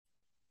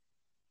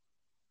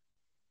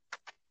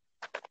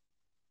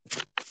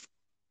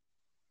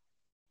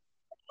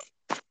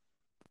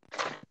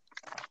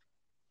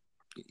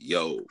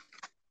Yo,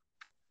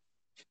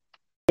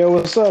 Yo,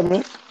 what's up,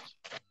 man?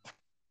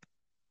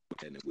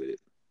 and with it.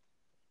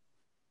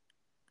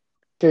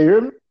 Can you hear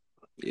me?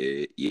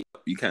 Yeah, yeah.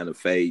 You kind of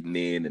fading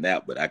in and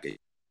out, but I can.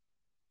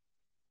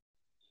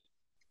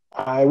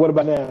 All right, what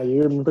about now? You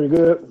hear me pretty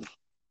good?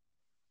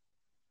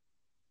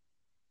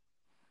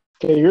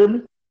 Can you hear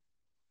me?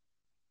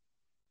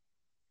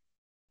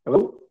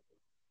 Hello?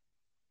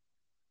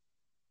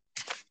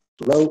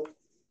 Hello?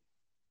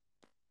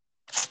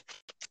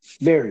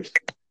 Darius.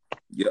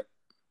 Yep.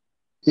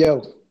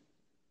 Yo,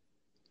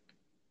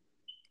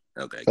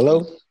 Okay. Can you?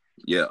 hello?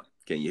 Yeah.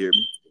 Can you hear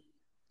me?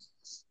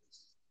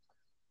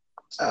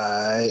 All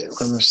right,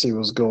 let me see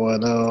what's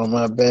going on.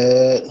 My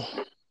bad.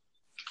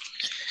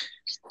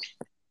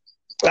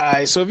 All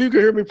right, so if you can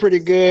hear me pretty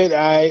good, all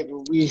right,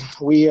 we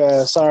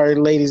sorry,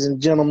 ladies and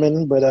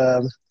gentlemen, but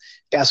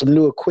got some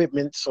new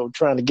equipment, so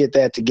trying to get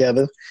that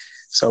together.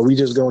 So we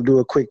just gonna do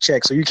a quick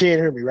check. So you can't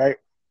hear me, right?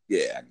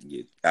 Yeah, I can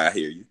get. I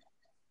hear you.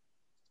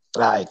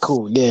 All right,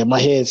 cool. Yeah,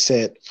 my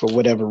headset for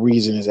whatever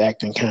reason is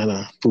acting kind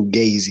of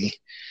fugazi.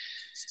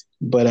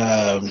 But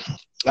all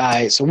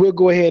right, so we'll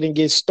go ahead and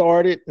get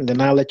started, and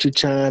then I'll let you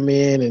chime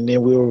in, and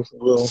then we'll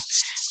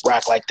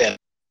rock like that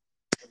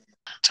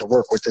to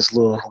work with this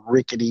little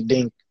rickety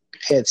dink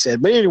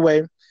headset. But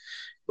anyway,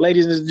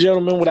 ladies and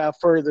gentlemen, without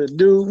further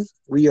ado,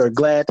 we are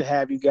glad to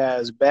have you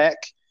guys back.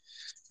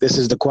 This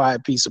is the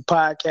Quiet Pizza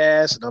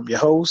Podcast, and I'm your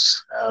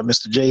host,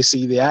 Mr.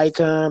 JC the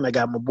Icon. I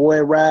got my boy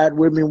Ride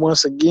with me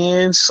once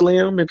again.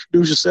 Slim,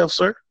 introduce yourself,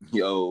 sir.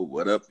 Yo,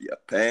 what up, yeah,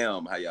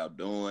 Pam? How y'all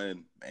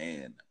doing,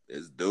 man?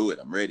 Let's do it.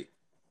 I'm ready.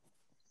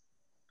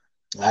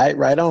 All right,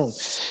 right on. All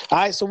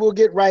right, so we'll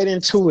get right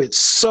into it.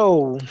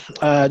 So,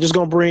 just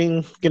gonna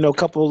bring a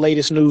couple of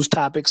latest news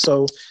topics.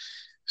 So,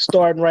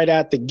 starting right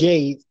out the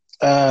gate,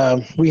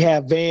 we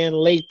have Van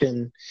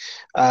Lathan,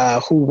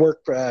 who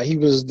worked. He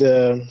was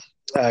the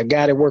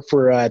guy that worked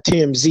for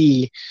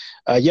TMZ,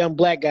 a young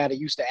black guy that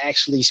used to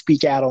actually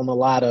speak out on a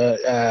lot of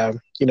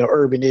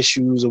urban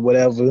issues or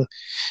whatever,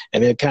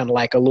 and then kind of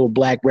like a little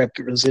black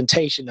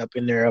representation up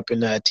in there, up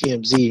in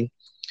TMZ.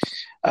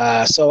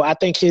 So I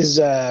think his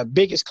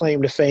biggest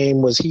claim to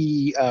fame was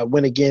he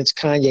went against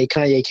Kanye.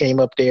 Kanye came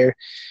up there,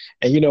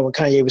 and when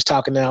Kanye was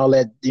talking all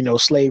that,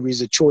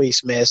 slavery's a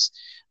choice mess.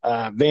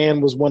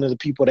 Van was one of the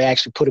people that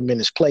actually put him in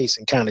his place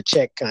and kind of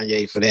checked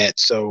Kanye for that.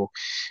 So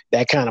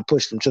that kind of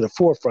pushed him to the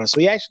forefront. So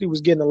he actually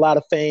was getting a lot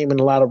of fame and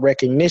a lot of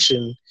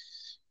recognition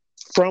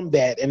from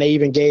that, and they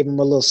even gave him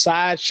a little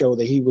sideshow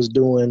that he was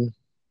doing.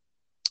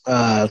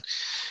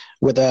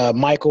 With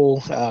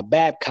Michael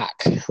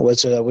Babcock,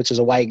 which is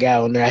a white guy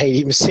on there. I hate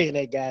even saying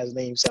that guy's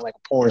name; sound like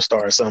a porn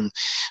star or something.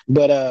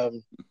 But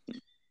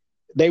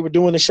they were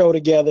doing the show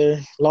together.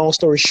 Long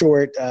story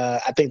short,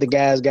 I think the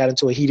guys got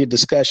into a heated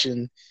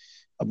discussion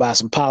about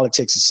some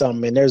politics or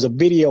something. And there's a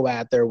video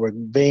out there where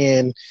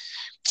Van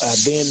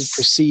then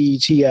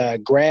proceeds. He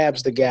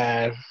grabs the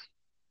guy,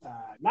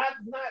 not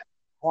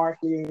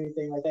harshly or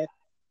anything like that.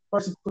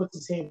 First, he puts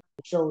his hand on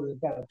his shoulder and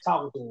kind of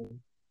talks to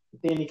him.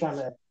 Then he kind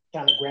of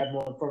grabbed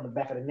one from the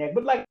back of the neck,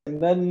 but like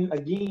nothing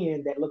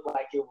again that looked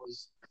like it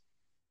was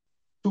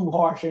too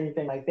harsh or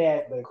anything like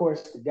that. But of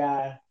course, the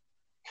guy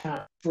kind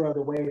of shrugged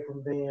away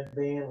from Van.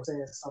 Van was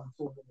saying something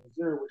to him in his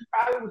ear, which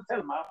probably was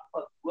telling him, "I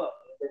fuck you up."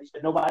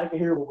 But nobody could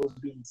hear what was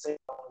being said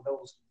on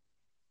those.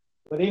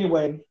 But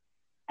anyway,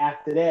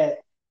 after that,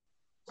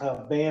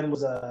 Van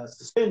was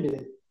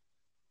suspended.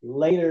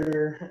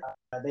 Later,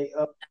 they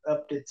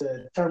upped it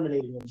to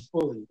terminating him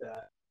fully.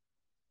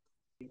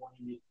 He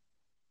wanted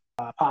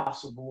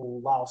possible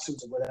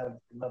lawsuits or whatever,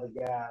 another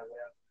guy or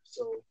whatever.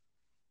 So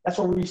that's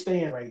where we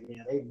stand right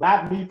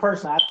now. Me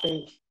personally, I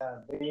think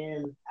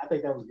I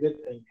think that was a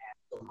good thing.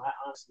 So I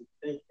honestly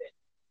think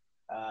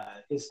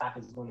that his stock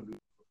is going to be.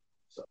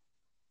 So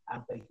I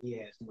don't think he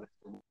has much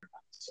to worry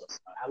about. So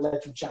I'll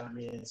let you chime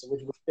in. So what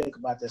do you think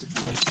about this?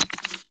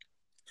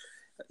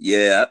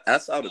 Yeah, I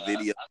saw the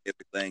video and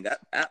everything.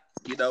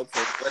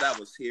 From what I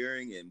was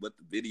hearing and what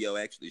the video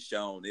actually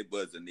shown, it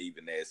wasn't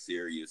even as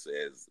serious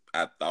as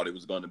I thought it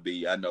was going to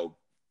be. I know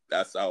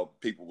I saw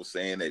people were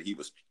saying that he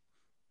was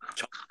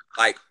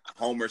like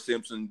Homer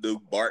Simpson do,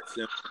 Bart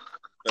Simpson,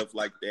 stuff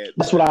like that.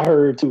 That's what I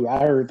heard too.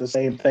 I heard the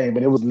same thing,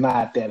 but it was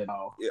not that at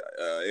all. Yeah,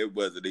 it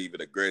wasn't even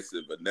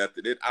aggressive or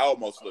nothing. It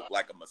almost looked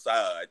like a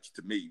massage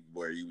to me,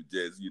 where you would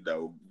just,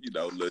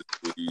 let's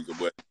squeeze or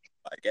what,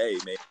 like, hey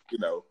man,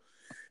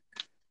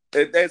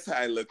 that's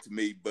how it looked to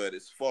me. But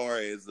as far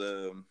as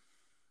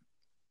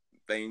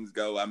things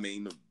go, I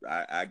mean,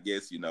 I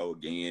guess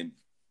again,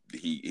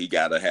 he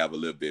got to have a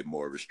little bit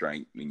more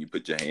restraint when you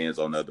put your hands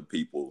on other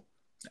people.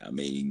 I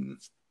mean,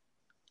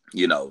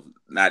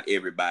 not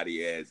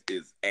everybody is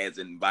as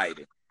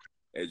inviting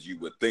as you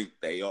would think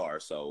they are.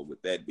 So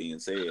with that being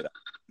said,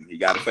 he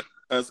got to face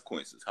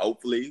consequences.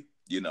 Hopefully,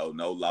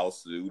 no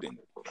lawsuit, and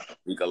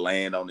he can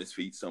land on his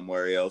feet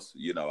somewhere else.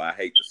 I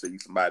hate to see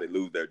somebody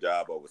lose their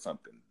job over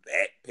something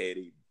that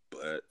petty,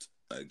 but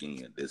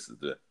again, this is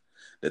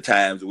the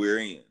times we're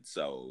in.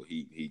 So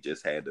he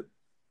just had to,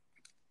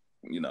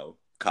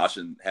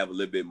 caution, have a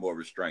little bit more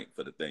restraint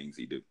for the things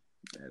he do.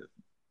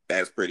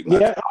 That's pretty much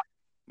Yeah,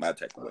 my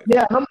takeaway.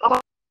 yeah.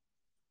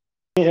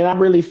 And I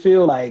really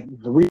feel like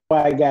the reason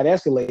why it got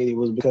escalated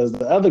was because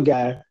the other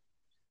guy,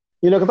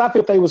 because I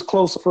feel they was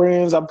close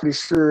friends. I'm pretty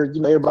sure,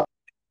 everybody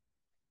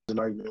was an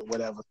argument,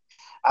 whatever.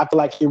 I feel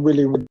like he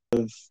really would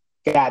have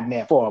gotten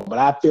that far. But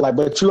I feel like,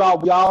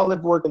 we all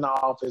have worked in the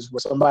office where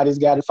somebody's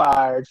got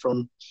fired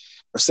from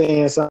or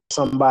saying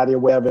somebody or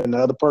whatever, and the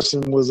other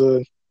person was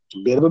a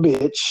bit of a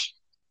bitch,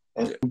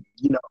 and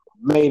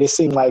made it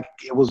seem like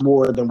it was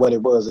more than what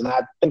it was. And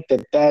I think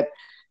that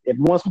if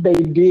once they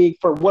dig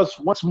for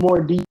once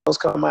more details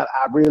come out,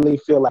 I really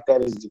feel like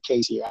that is the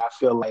case here. I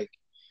feel like,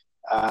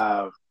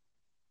 I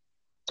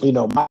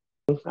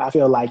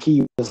feel like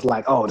he was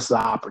like, oh, this is an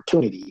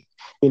opportunity.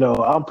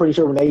 I'm pretty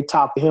sure when they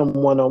talked to him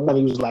one-on-one,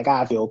 he was like,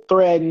 I feel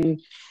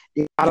threatened.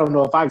 I don't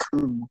know if I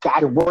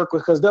can work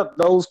with, because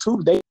those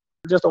two, they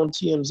were just on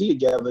TMZ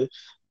together,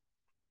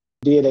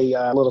 did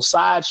a little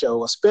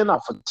sideshow, a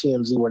spinoff of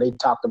TMZ where they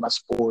talked about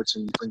sports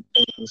and different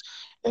things,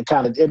 and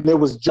it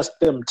was just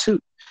them two.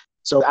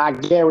 So I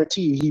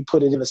guarantee you he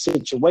put it in a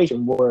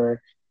situation where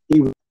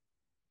he would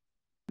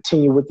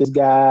continue with this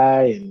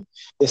guy and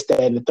this,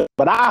 that, and the third.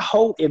 But I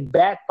hope it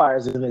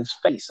backfires in his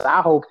face.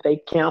 I hope they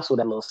cancel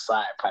that little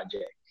side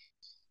project.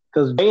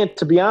 Because Van,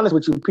 to be honest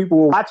with you, people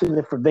were watching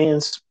it for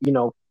Van's,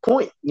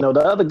 point. The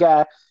other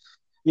guy,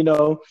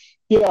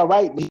 yeah,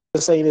 right, he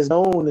was saying his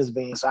own as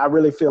Van. So I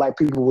really feel like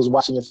people was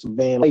watching it for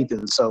Van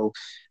Lathan. So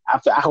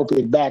I hope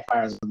it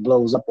backfires and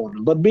blows up on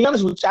him. But to be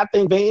honest with you, I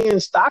think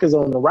Van's stock is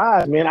on the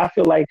rise, man. I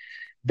feel like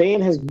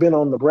Van has been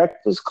on the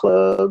Breakfast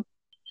Club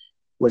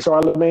with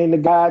Charlamagne the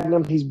God,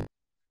 and he's been on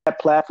that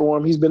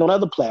platform. He's been on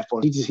other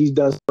platforms. He's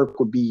done work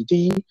with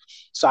BET.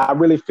 So I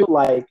really feel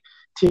like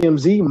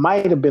TMZ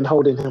might have been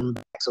holding him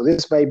back. So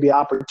this may be an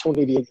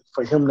opportunity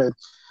for him to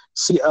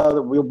see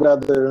what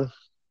other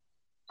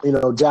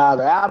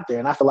jobs are out there.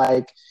 And I feel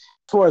like,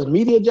 as far as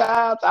media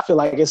jobs, I feel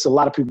like it's a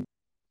lot of people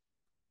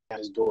at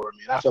his door,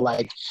 man. I feel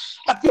like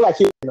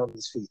he's on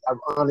his feet. I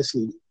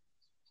honestly.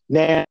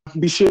 Now,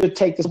 we should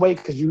take this away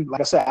because like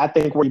I said, I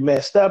think where you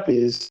messed up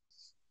is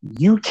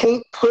you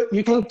can't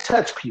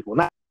touch people.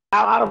 Now,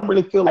 I don't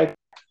really feel like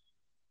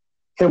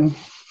him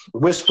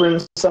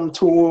whispering something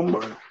to him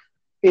or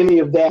any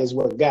of that is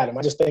what got him.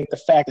 I just think the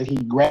fact that he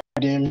grabbed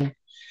him,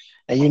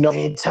 and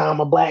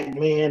anytime a black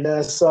man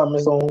does something,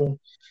 it's gonna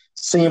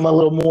seem a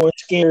little more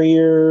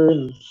scarier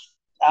and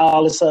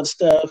all this other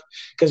stuff.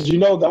 Because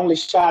the only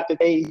shot that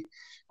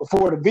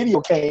before the video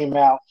came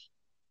out,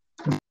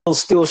 the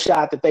still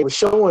shot that they were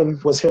showing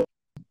was him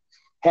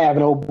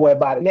having old boy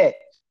by the neck,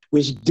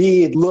 which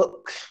did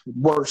look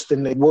worse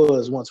than it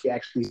was once we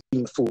actually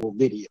seen the full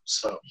video.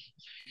 So,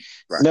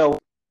 right. No,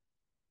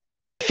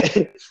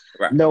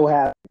 right. No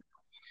how.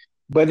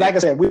 But like I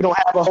said, we don't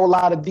have a whole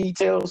lot of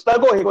details. No,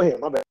 go ahead,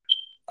 my bad.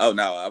 Oh,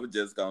 no, I was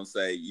just going to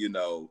say,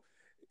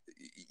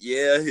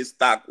 yeah, his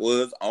stock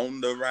was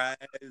on the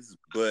rise,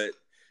 but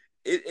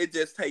it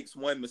just takes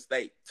one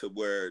mistake to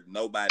where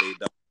nobody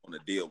don't want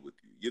to deal with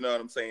you. You know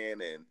what I'm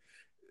saying? And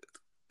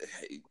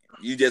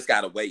you just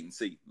gotta wait and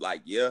see.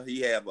 Like, yeah,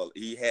 he had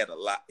a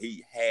lot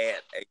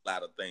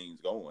of things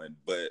going,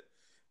 but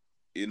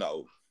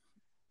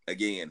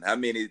again, I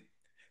mean,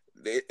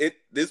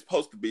 this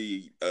supposed to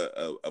be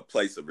a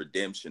place of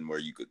redemption where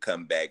you could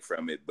come back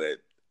from it, but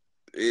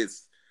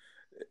it's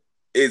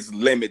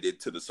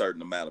limited to the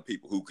certain amount of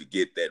people who could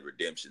get that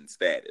redemption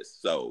status.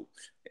 So,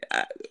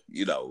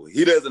 he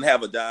doesn't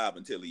have a job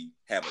until he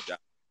have a job,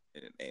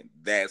 and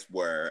that's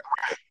where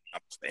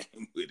I'm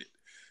staying with it.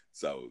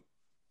 So,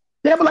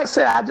 yeah, but like I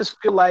said, I just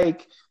feel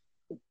like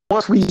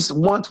once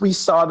we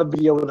saw the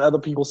video and other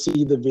people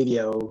see the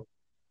video,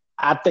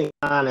 I think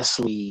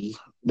honestly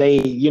they,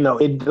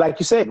 it, like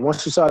you said,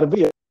 once you saw the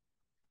video,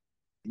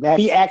 now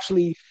he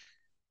actually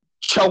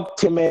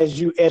choked him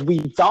as we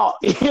thought.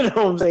 You know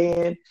what I'm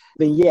saying?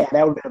 Then yeah,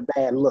 that would have been a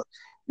bad look.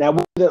 Now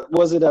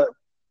was it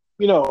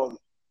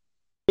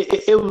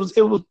it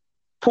was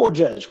poor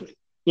judgment.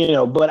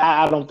 But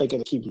I don't think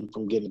it'll keep him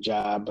from getting a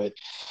job. But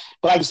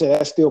like you said,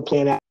 that's still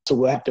playing out, so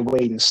we'll have to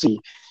wait and see.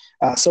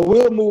 So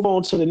we'll move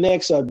on to the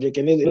next subject,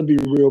 and it'll be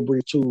real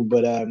brief too.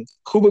 But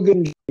Cuba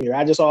Gooding JR,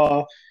 I just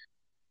saw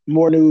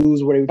more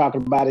news where they were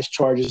talking about his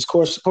charges. Of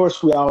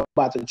course, we all know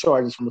about the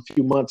charges from a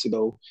few months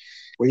ago,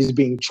 where he's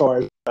being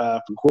charged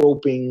for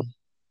groping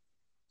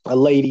a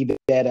lady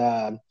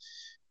that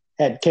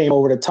had came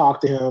over to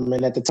talk to him,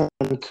 and at the time,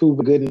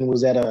 Cuba Gooding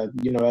was at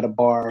a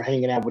bar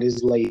hanging out with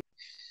his lady.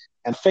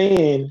 A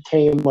fan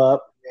came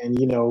up and,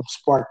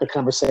 sparked the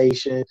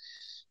conversation.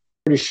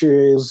 Pretty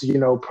sure it was,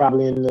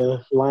 probably in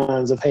the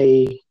lines of,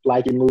 hey,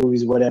 like your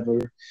movies, whatever.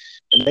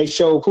 And they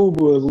showed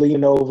Cuba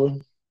leaning over,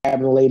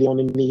 having a lady on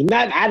the knee.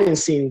 I didn't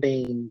see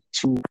anything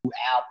too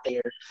out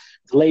there.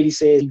 The lady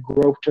said he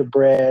groped her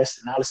breast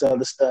and all this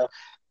other stuff.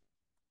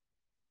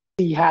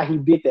 See how he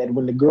did that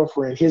when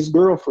his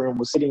girlfriend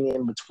was sitting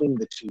in between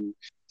the two.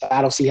 So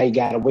I don't see how he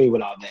got away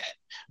with all that.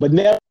 But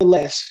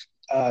nevertheless,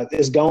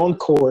 it's gone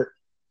court.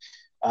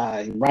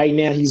 Right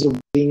now, he's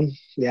awaiting.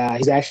 Yeah,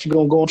 he's actually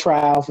going to go on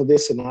trial for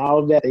this and all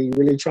of that. They're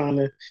really trying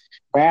to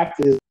wrap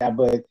this out.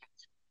 But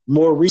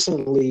more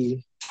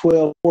recently,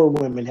 12 more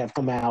women have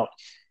come out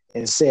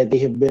and said they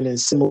have been in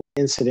similar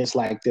incidents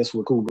like this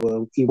with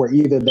Cuba, where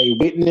either they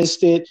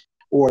witnessed it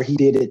or he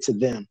did it to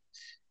them.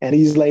 And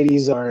these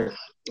ladies are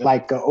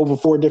like over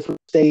 4 different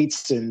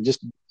states and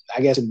just,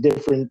 I guess, in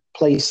different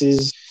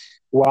places.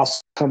 We're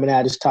also coming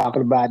out just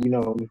talking about,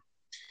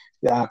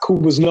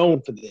 Cuba's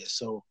known for this.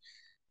 So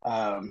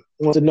I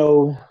want to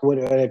know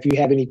if you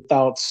have any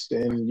thoughts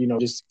and,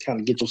 just kind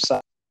of get your side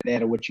of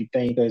that or what you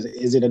think.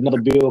 Is it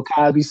another Bill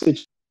Cosby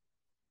situation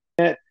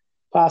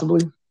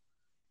possibly?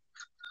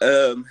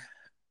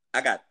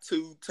 I got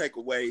 2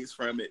 takeaways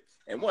from it,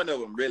 and one of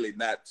them really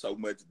not so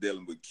much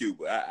dealing with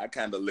Cuba. I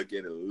kind of look at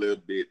it a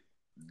little bit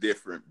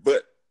different,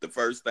 but the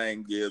first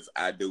thing is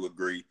I do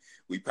agree.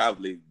 We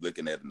probably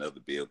looking at another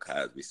Bill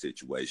Cosby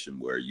situation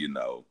where,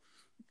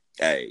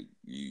 hey,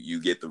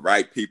 you get the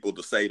right people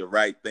to say the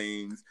right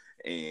things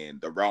and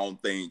the wrong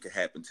thing can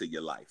happen to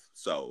your life.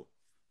 So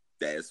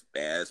that's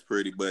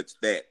pretty much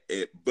that.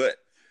 But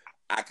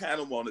I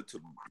kind of wanted to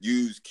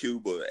use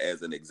Cuba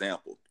as an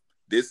example.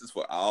 This is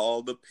for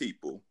all the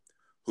people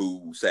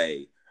who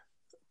say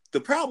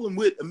the problem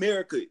with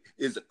America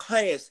is a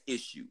class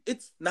issue.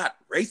 It's not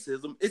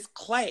racism, it's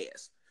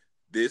class.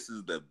 This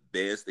is the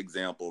best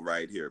example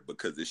right here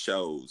because it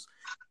shows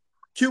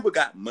Cuba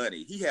got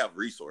money. He have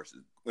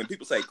resources. When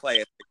people say class,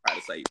 they try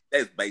to say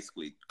that's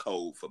basically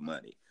code for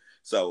money.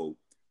 So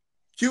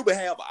Cuba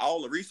have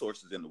all the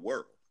resources in the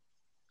world.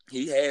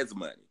 He has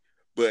money,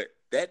 but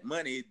that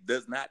money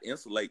does not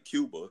insulate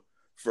Cuba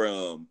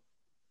from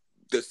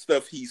the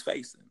stuff he's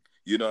facing.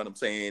 You know what I'm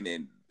saying?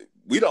 And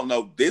we don't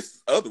know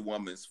this other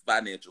woman's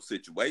financial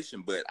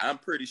situation, but I'm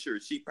pretty sure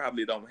she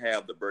probably don't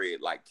have the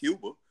bread like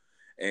Cuba.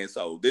 And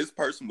so this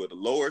person with a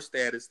lower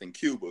status than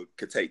Cuba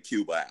could take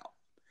Cuba out.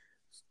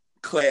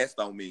 Class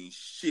don't mean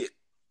shit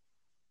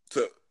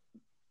to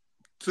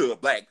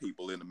black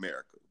people in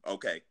America.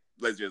 Okay,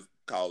 let's just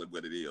call it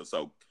what it is.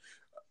 So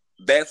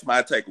that's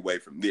my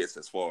takeaway from this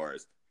as far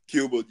as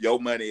Cuba,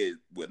 your money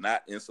will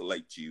not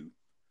insulate you.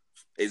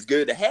 It's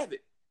good to have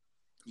it.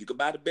 You can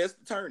buy the best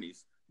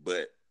attorneys,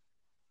 but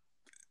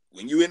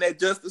when you in that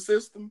justice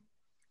system,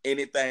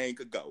 anything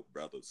could go,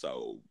 brother.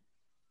 So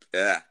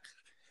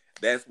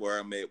that's where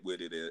I'm at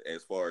with it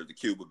as far as the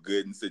Cuba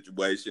Gooding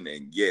situation.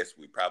 And yes,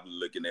 we're probably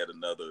looking at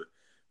another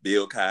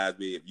Bill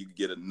Cosby. If you can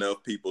get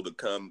enough people to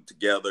come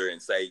together and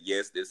say,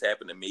 yes, this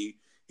happened to me.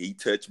 He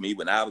touched me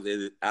when I was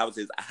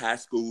his high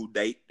school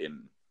date,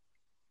 and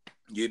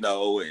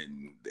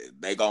and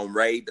they gonna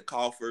raid the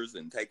coffers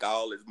and take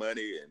all his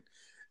money. And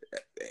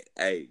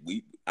hey,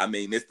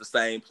 it's the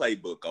same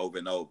playbook over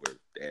and over.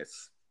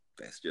 That's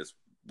just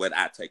what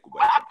I take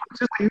away.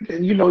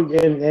 And you're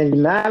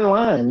not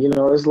lying.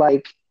 It's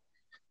like,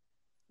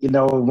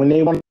 when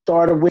they want to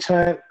start a witch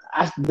hunt,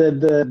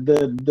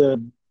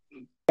 the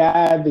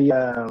guy,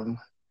 the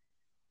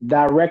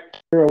director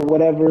or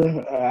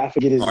whatever, I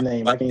forget his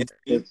name. I can't.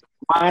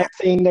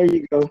 Weinstein, there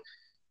you go.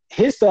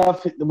 His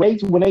stuff,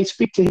 when they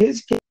speak to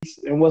his case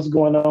and what's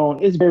going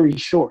on, it's very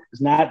short.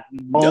 It's not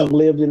long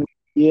lived in the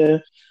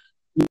media.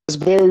 It's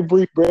very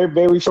brief, very,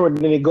 very short,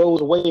 and then it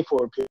goes away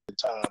for a period of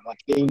time. Like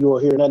then you'll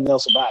hear nothing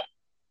else about it.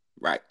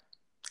 Right.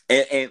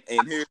 And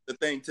here's the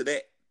thing to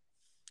that.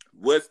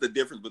 What's the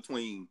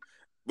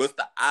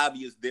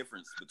obvious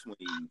difference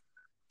between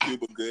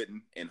Cuba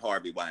Gooding and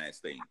Harvey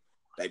Weinstein?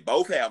 They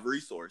both have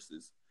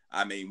resources.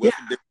 What's the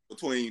difference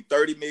between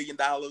 $30 million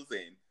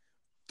and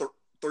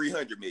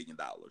 $300 million?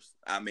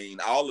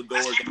 All the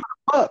doors.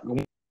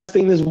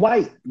 Weinstein is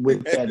white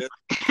with that.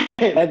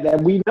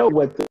 that we know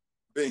what the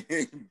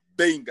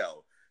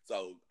bingo.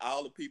 So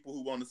all the people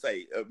who want to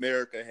say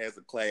America has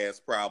a class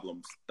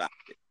problem, stop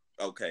it.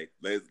 Okay,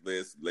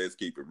 let's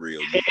keep it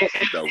real.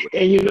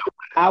 And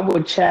I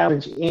would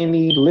challenge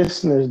any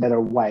listeners that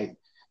are white.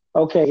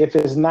 Okay, if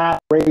it's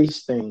not a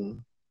race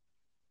thing,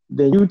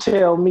 then you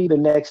tell me the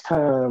next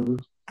time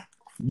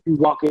you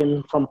walk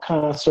in from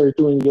concert,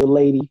 you and your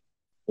lady,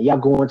 and y'all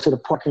going to the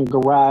parking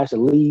garage to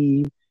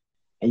leave,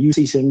 and you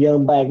see some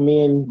young black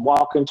men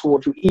walking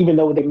towards you, even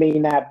though they may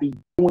not be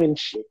doing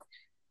shit.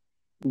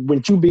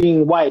 With you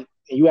being white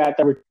and you out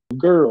there with a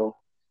girl,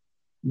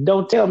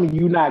 don't tell me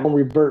you're not going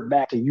to revert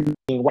back to you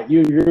being white.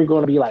 You're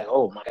going to be like,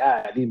 oh my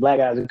God, these black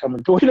guys are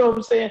coming through. You know what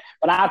I'm saying?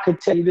 But I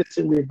could tell you this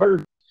in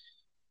reverse.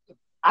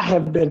 I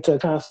have been to a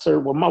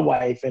concert with my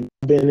wife and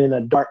been in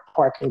a dark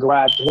parking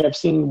garage and have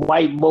seen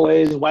white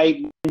boys,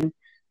 white men,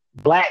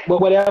 black, but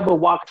whatever,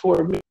 walk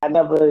toward me. I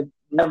never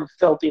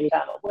felt any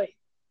kind of way.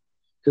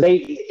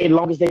 Because as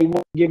long as they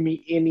won't give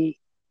me any,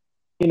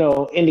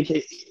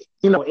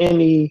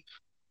 any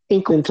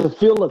inkling to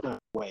feel a kind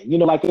of way.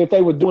 Like if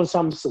they were doing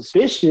something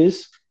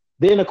suspicious,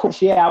 then of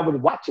course, I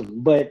would watch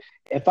them. But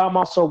if I'm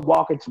also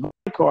walking to my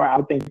car, I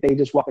would think they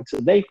just walk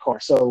into their car.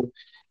 So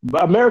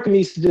America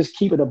needs to just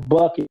keep it a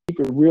buck and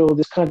keep it real.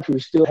 This country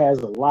still has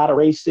a lot of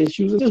race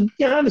issues. And just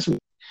be honest with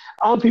it.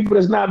 All the people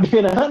that's not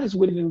being honest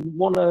with it and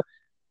want to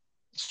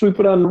sweep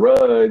it under the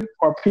rug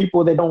are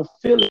people that don't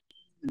feel it.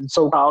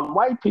 So-called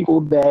white people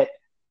that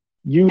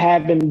you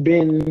haven't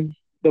been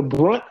the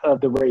brunt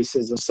of the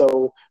racism.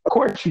 So of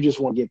course you just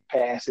want to get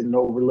past it and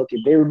overlook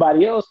it. But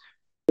everybody else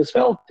has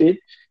felt it.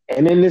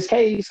 And in this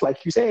case,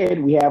 like you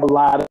said, we have a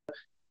lot of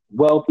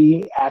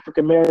wealthy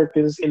African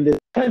Americans in this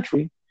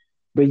country,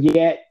 but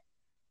yet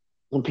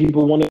when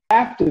people want to go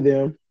after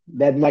them,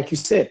 that, like you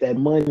said, that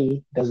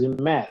money doesn't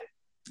matter.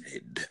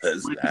 It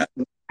does not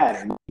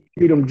matter. You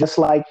treat them just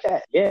like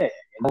that. Yeah, it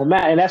don't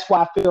matter. And that's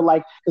why I feel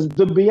like, because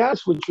to be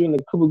honest with you, in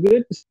the Cuba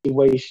Gooding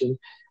situation,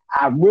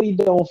 I really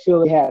don't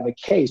feel they have a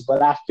case,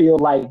 but I feel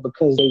like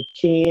because they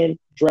can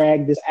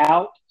drag this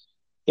out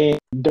and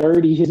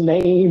dirty his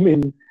name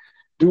and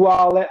do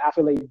all that, I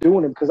feel like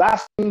doing it because I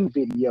seen the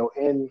video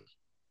and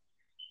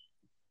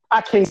I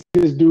can't see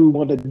this dude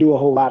want to do a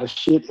whole lot of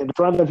shit in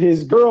front of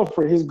his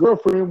girlfriend. His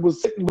girlfriend was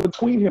sitting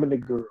between him and the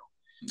girl.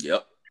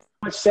 Yep.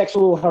 How much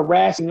sexual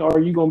harassing are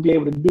you going to be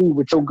able to do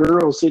with your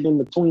girl sitting in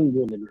between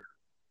you and the girl?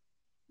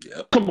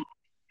 Yep. Come on.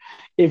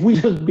 If we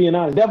just being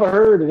honest, never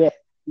heard of that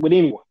with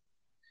anyone.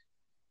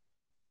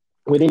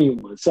 With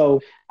anyone.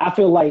 So I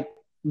feel like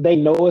they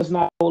know it's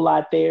not a whole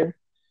lot there,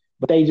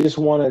 but they just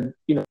want to,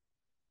 you know,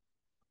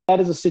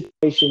 that is a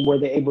situation where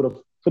they're able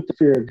to put the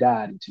fear of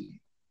God into you.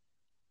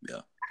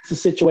 Yeah. It's a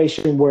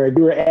situation where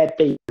you're at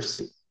their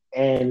mercy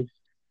and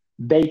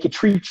they can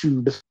treat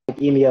you just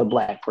like any other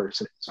black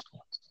person.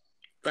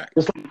 Right.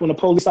 Just like when a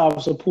police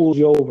officer pulls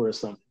you over or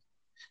something,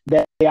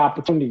 that's the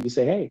opportunity to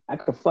say, hey, I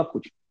can fuck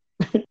with you.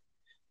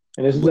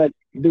 And this is what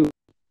you do.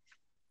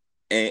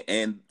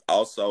 And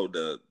also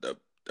the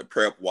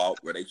prep walk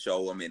where they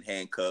show them in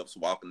handcuffs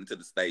walking into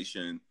the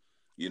station.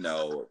 You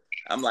know,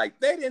 I'm like,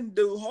 they didn't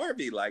do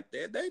Harvey like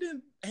that. They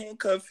didn't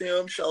handcuff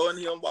him, showing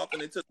him walking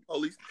into the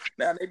police.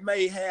 Now, they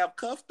may have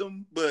cuffed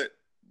him, but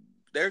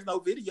there's no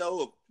video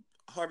of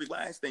Harvey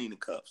Weinstein in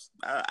cuffs.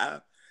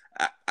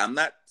 I'm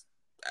not,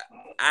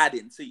 I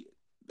didn't see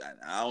it.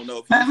 I don't know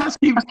if let's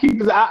keep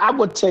I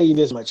would tell you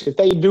this much. If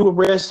they do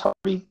arrest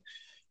Harvey,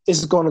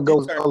 it's going to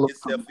go turn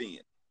itself in.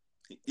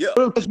 Yeah.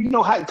 Because you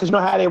know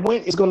how they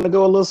went. It's going to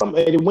go a little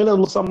something. It went a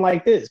little something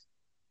like this.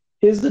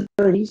 His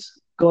attorney's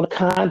going to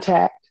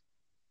contact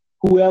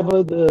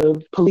whoever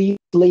the police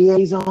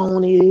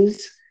liaison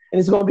is, and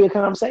it's going to be a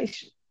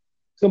conversation.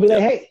 It's going to be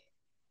like, hey,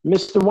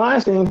 Mr.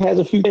 Weinstein has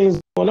a few things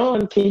going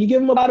on. Can you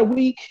give him about a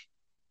week?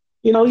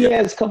 You know, he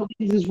has a couple of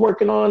things he's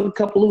working on, a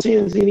couple of loose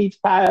ends he needs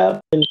to tie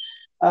up. And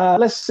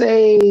let's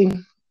say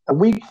a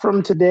week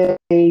from today,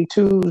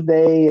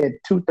 Tuesday at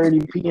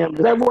 2:30 p.m.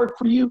 Does that work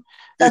for you?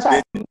 That's how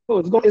it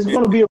goes. It's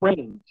going to be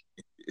arranged.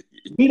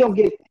 We don't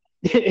get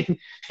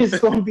it's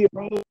going to be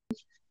arranged.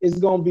 It's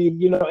going to be,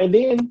 you know, and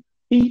then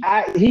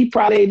he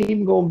probably ain't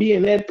even going to be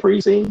in that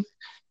precinct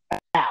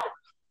out.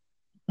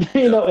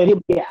 You know, and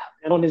he'll be out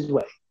and on his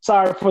way.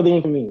 Sorry for the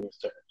inconvenience,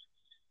 sir.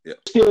 Yeah.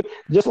 Still,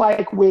 just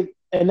like with,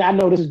 and I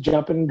know this is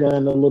jumping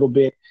gun a little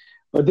bit,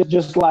 but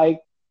just like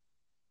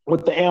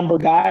with the Amber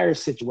Guyers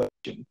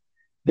situation,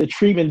 the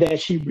treatment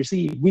that she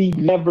received, we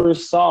never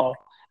saw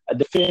a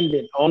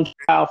defendant on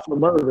trial for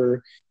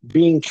murder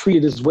being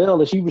treated as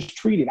well as she was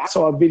treated. I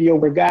saw a video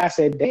where a guy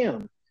said,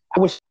 damn, I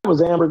wish I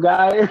was Amber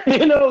Guyer.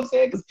 You know what I'm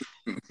saying? Because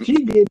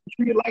she did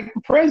treated like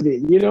the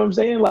president. You know what I'm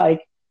saying?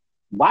 Like,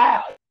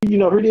 wow. You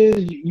know, it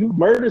is, you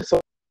murdered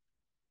someone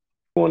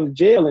going to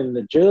jail and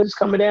the judge is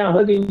coming down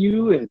hugging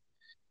you and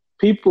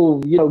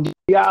people, you know, give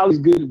you all these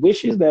good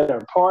wishes that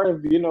are part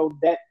of, you know,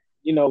 that,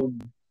 you know,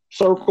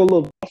 circle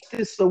of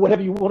justice or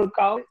whatever you want to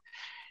call it.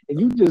 And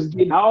you just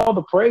get all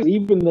the praise.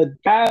 Even the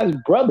guy's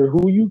brother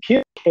who you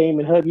killed came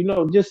and hugged, you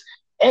know, just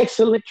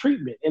excellent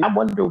treatment. And I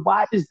wonder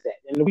why is that?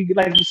 And we,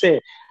 like you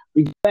said,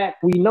 we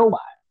know why.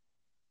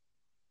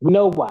 We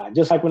know why.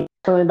 Just like when they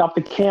turned off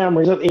the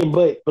cameras,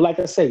 but like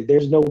I say,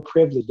 there's no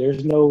privilege.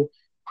 There's no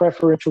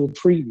preferential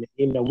treatment.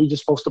 You know, we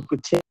just supposed to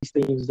pretend these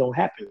things don't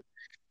happen.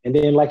 And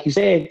then, like you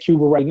said,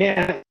 Cuba right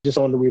now just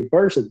on the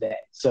reverse of that.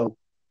 So,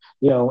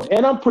 you know,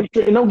 and I'm pretty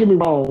sure, and don't get me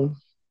wrong,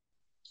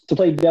 to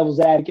play devil's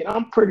advocate,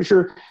 I'm pretty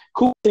sure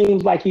Cuba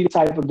seems like he's the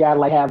type of guy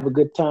like have a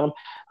good time.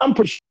 I'm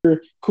pretty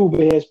sure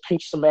Cuba has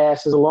pinched some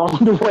asses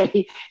along the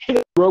way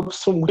and broke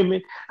some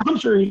women. I'm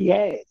sure he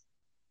has.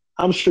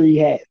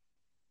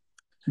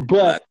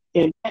 But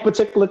in that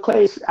particular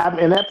case,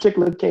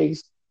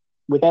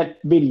 with that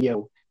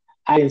video,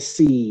 I didn't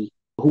see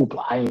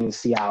hoopla. I didn't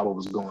see how it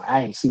was going.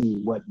 I didn't see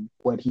what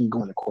he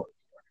going to court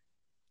for.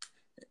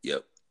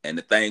 Yep. And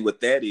the thing with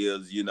that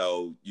is, you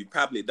know, you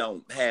probably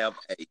don't have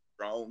a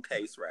strong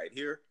case right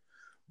here,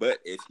 but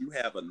if you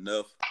have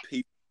enough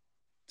people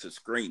to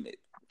scream it,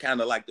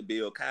 kind of like the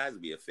Bill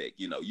Cosby effect,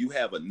 you know, you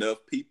have enough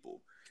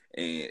people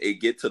and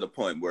it get to the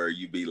point where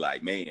you be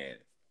like, man,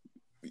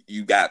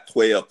 you got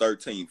 12,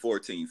 13,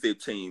 14,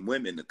 15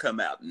 women to come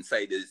out and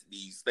say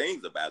these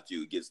things about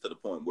you. It gets to the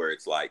point where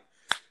it's like,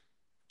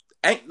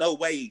 ain't no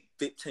way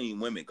 15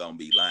 women gonna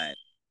be lying.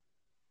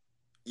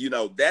 You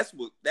know, that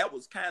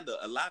was kind of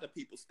a lot of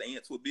people's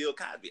stance with Bill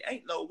Cosby.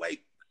 Ain't no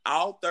way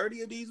all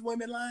 30 of these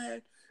women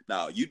lying.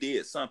 No, you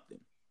did something.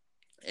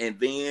 And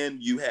then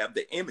you have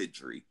the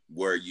imagery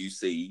where you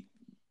see,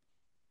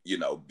 you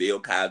know, Bill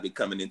Cosby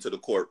coming into the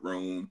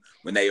courtroom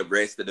when they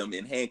arrested him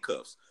in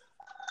handcuffs.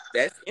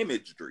 that's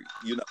imagery,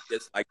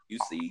 just like you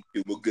see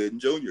Cuba Gooding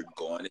Jr.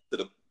 going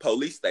into the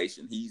police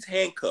station. He's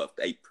handcuffed.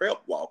 They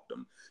prep walked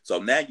him. So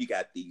now you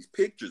got these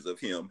pictures of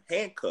him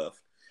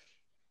handcuffed.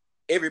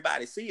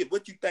 Everybody see it.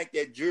 What you think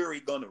that jury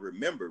gonna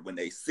remember when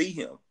they see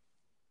him?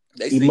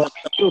 They He see must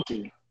be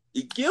guilty.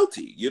 he's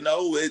guilty.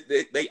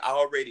 They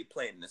already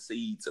planting the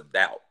seeds of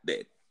doubt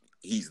that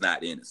he's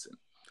not innocent.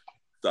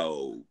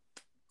 So,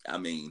 I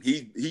mean,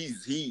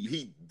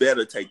 he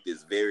better take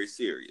this very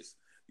serious.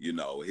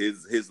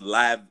 His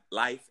life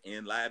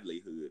and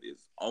livelihood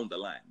is on the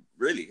line.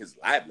 Really, his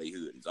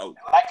livelihood is over.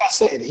 Like I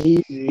said,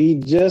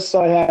 he just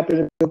saw it happen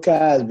to Bill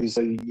Cosby.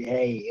 So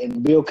hey,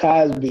 and Bill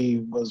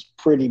Cosby was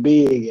pretty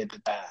big at the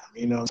time.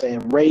 You know what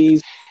I'm saying?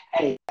 Raised,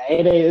 hey,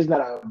 it's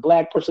not a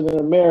black person in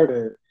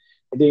America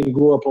that didn't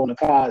grow up on the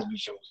Cosby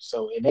Show.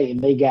 So and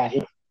they got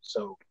him.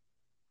 So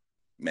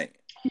man,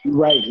 you're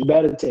right. You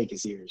better take it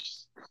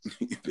serious.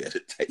 You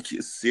better take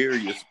it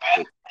serious.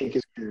 Take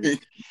it serious.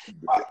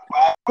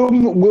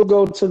 We'll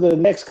go to the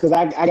next because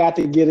I got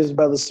to get his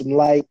brother some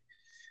light.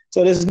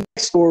 So this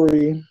next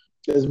story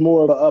is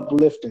more of an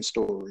uplifting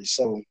story.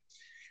 So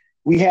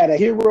we had a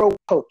hero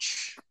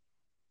coach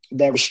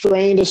that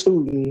restrained a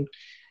student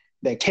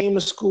that came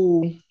to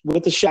school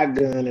with a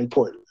shotgun in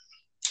Portland.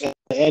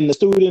 And the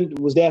student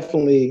was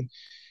definitely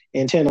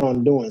intent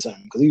on doing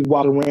something because he was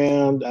walking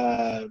around,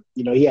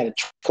 he had a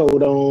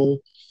coat on,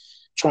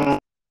 trying.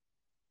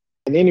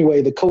 And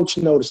anyway, the coach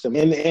noticed him.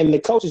 And the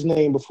coach's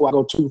name, before I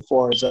go too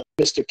far, is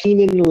Mr.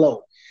 Keenan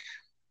Lowe.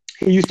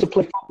 He used to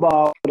play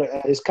football,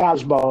 his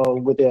college ball,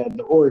 with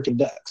the Oregon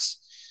Ducks.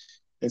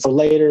 And so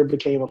later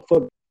became a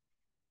football.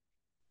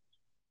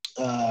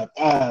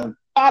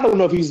 I don't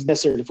know if he's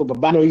necessarily football,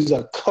 but I know he's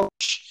a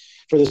coach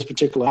for this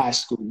particular high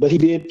school. But he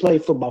did play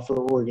football for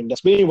the Oregon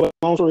Ducks. But anyway,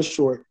 long story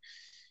short,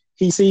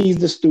 he sees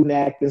the student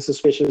acting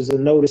suspicious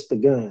and noticed the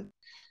gun.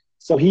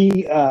 So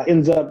he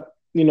ends up,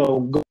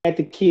 going at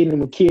the kid, and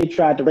when the kid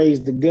tried to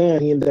raise the gun,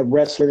 he ended up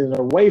wrestling it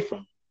away from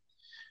him.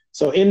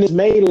 So in this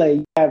melee,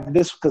 you have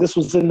this, because this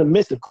was in the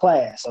midst of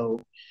class. So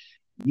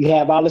you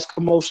have all this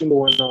commotion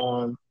going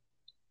on.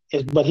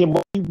 But him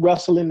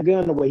wrestling the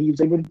gun away, he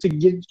was able to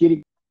get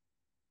it.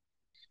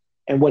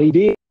 And what he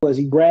did was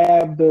he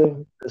grabbed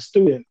the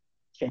student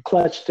and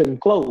clutched him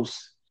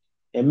close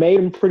and made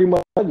him pretty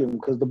much hug him,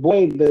 because the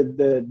boy,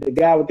 the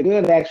guy with the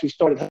gun, actually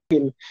started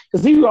hugging,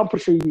 because I'm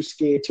pretty sure he was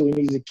scared too, and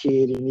he's a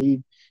kid, and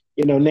he,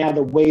 now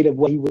the weight of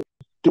what he was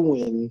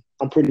doing,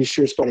 I'm pretty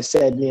sure started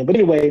setting in. But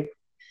anyway,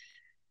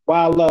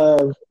 while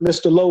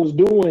Mr. Lowe was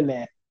doing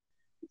that,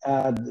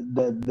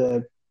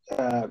 the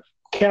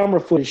camera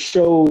footage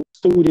showed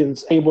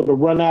students able to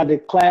run out of the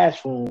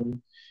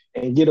classroom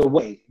and get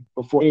away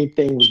before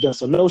anything was done.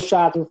 So no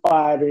shots were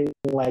fired or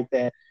anything like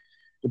that.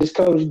 But this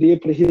coach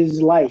did put his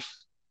life,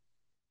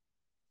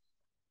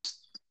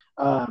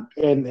 and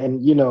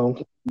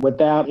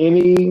without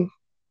any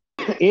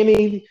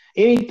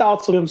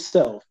thoughts of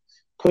himself,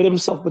 put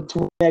himself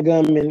between that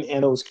gunman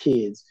and those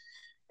kids,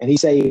 and he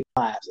saved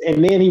lives.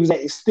 And then he was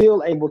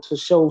still able to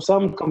show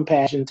some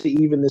compassion to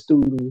even the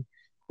student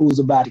who was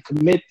about to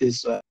commit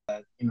this,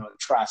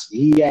 atrocity.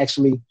 He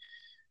actually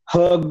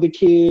hugged the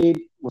kid,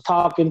 was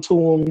talking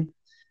to him,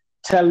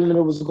 telling him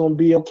it was going to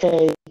be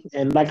okay.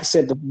 And like I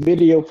said, the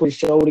video footage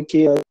showed the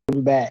kid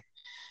coming back,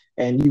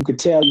 and you could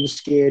tell he was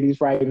scared. He's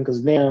frightened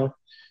because now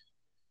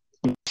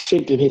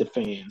shit didn't hit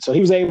the fan. So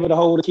he was able to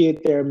hold the kid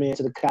there, man,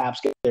 till the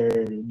cops get there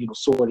and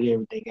sorted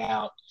everything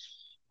out.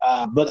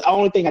 But the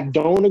only thing I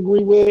don't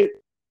agree with,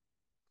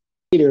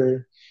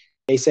 later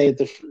they say that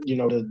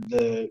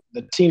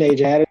the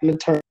teenager had an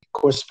attorney. Of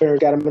course, his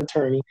parents got him an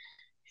attorney.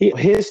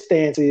 His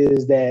stance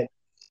is that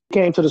he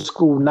came to the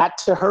school not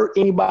to hurt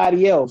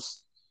anybody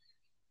else,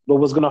 but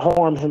was going to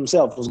harm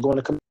himself, was going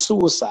to commit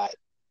suicide.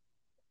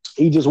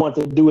 He just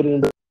wanted to do it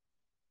in the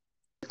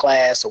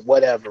class or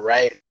whatever,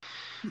 right?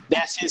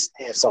 That's his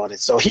stance on it.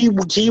 So he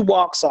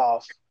walks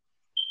off.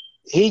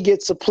 He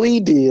gets a plea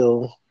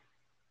deal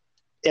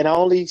and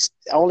only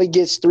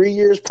gets 3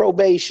 years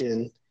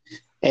probation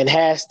and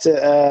has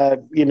to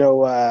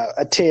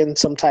attend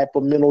some type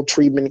of mental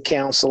treatment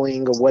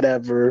counseling or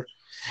whatever.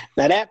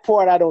 Now that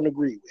part I don't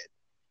agree with,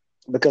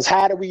 because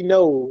how do we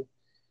know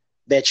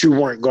that you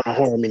weren't going to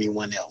harm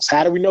anyone else?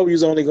 How do we know you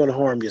was only going to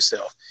harm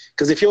yourself?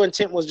 Because if your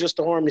intent was just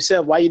to harm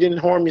yourself, why you didn't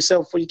harm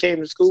yourself before you came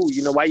to school?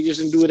 Why you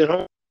just didn't do it at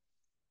home?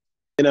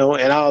 And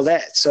all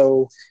that.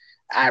 So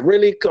I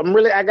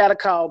got to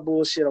call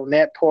bullshit on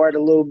that part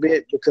a little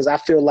bit, because I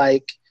feel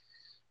like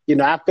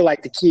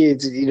the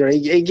kids,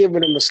 they giving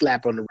them a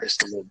slap on the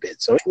wrist a little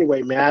bit. So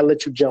anyway, man, I'll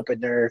let you jump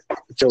in there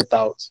with your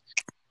thoughts.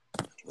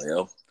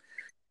 Well,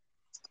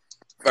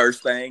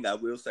 first thing I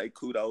will say,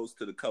 kudos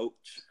to the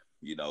coach.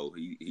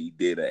 He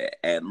did an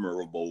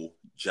admirable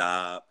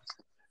job.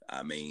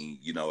 I mean,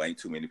 ain't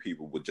too many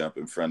people would jump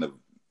in front of,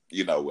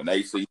 when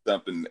they see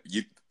something,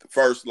 the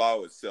first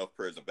law is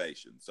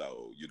self-preservation.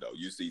 So,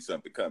 you see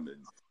something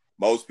coming,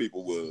 most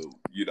people will,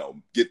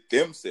 get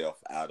themselves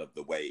out of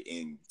the way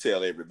and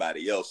tell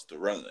everybody else to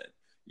run,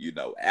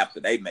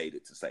 after they made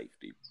it to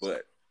safety.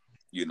 But,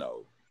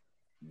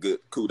 good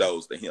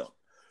kudos to him.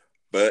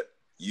 But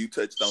you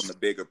touched on the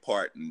bigger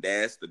part, and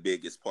that's the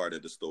biggest part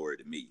of the story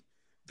to me.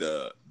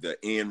 The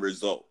end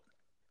result.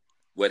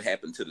 What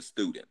happened to the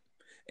student?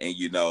 And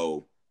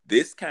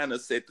this kind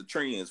of set the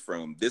trends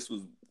from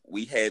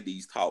we had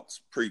these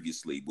talks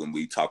previously when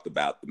we talked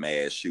about the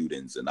mass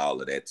shootings and all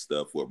of that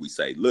stuff, where we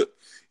say, look,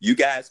 you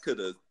guys could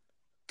have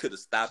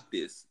stopped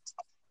this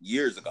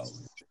years ago.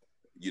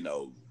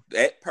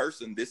 That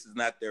person, this is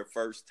not their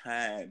first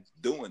time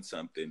doing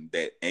something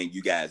and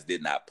you guys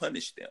did not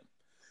punish them.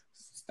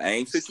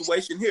 Same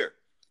situation here.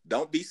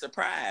 Don't be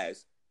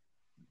surprised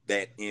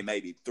that in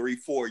maybe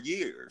 3-4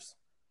 years,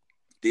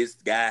 this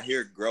guy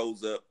here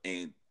grows up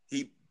and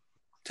he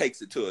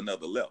takes it to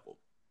another level.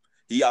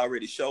 He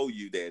already showed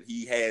you that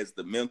he has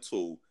the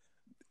mental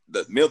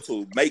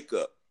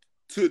makeup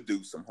to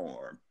do some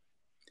harm.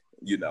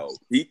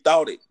 He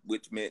thought it,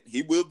 which meant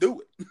he will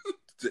do it.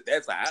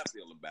 That's how I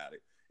feel about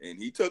it. And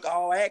he took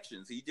all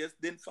actions. He just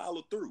didn't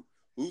follow through.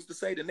 Who's to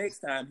say the next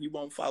time he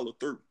won't follow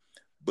through?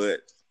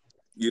 But,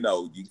 you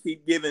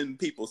keep giving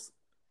people,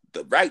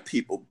 not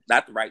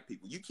the right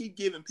people. You keep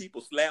giving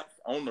people slaps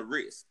on the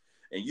wrist,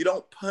 and you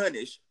don't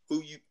punish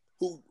who's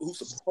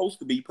supposed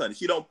to be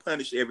punished. You don't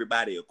punish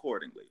everybody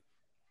accordingly.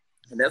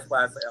 And that's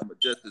why I say I'm a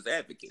justice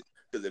advocate.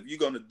 Because if you're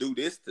going to do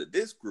this to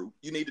this group,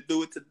 you need to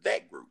do it to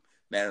that group.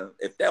 Now,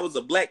 if that was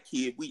a black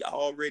kid, we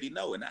already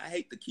know, and I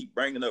hate to keep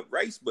bringing up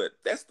race, but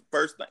that's the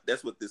first thing.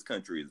 That's what this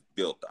country is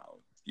built on.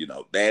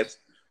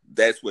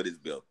 That's what it's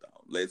built on.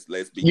 Let's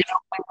be.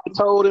 I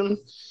told him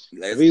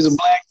if he's a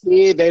black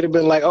kid, they'd have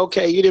been like,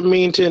 okay, you didn't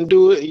mean to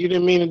do it. You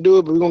didn't mean to do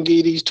it, but we're gonna give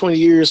you these 20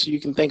 years so you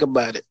can think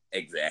about it.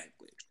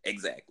 Exactly.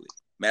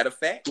 Matter of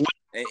fact,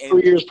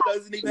 and years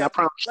doesn't even have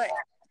to be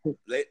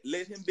black.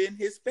 Let him be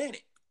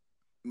Hispanic.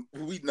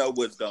 We know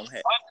what's gonna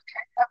happen.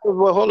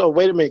 Well, hold on,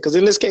 wait a minute, because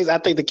in this case, I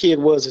think the kid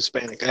was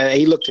Hispanic.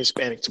 He looked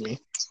Hispanic to me.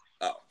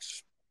 Oh,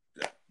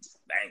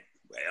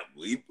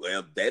 dang.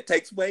 Well, that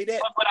takes away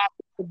that.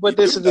 But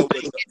this is the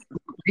thing.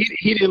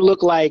 He didn't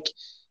look like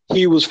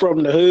he was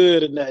from the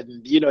hood or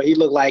nothing. He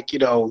looked like, he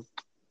looked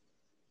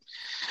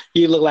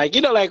like,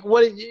 like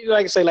what,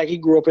 like I say, like he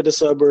grew up in the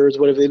suburbs,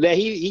 whatever. That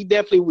he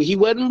definitely, he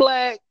wasn't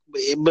black,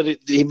 but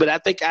I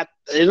think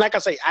and like I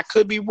say, I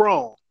could be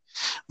wrong.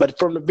 But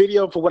from the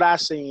video, for what I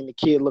seen, the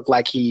kid looked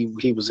like he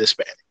was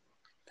Hispanic.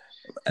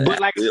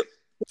 But like,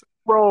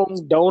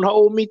 wrong, don't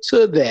hold me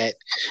to that.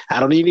 I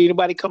don't need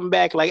anybody coming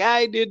back like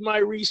I did my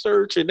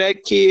research and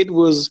that kid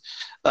was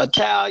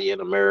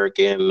Italian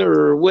American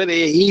or whether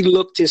he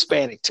looked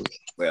Hispanic to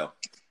me.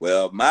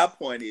 Well, my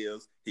point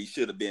is he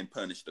should have been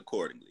punished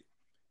accordingly.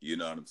 You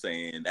know what I'm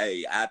saying?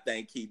 Hey, I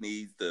think he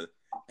needs to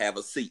have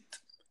a seat,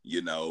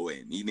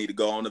 and he need to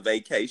go on a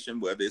vacation,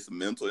 whether it's a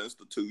mental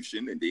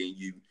institution, and then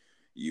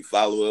you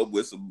follow up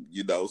with some,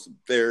 some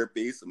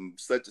therapy, some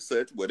such and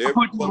such, whatever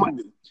you want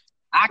to do.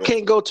 I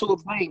can't go to a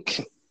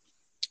bank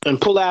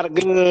and pull out a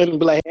gun and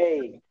be like,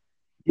 hey,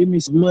 give me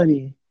some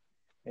money.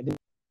 And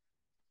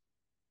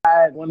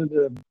then one of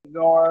the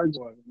guards,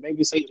 or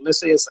maybe let's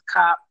say it's a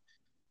cop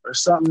or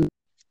something,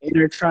 and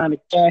they're trying to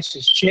cash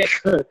his check.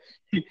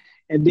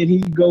 And then he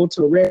go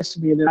to arrest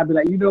me, and then I'd be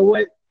like, you know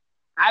what?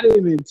 I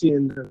didn't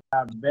intend to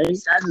rob the bank.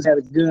 I just had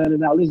a gun,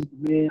 and listen,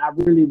 man, I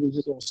really was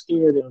just gonna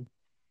scare them.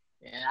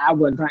 And I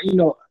wasn't trying,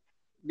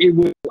 it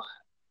would fly.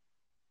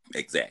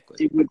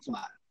 Exactly. It would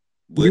fly.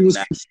 You was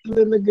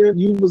concealing the gun.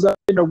 You was up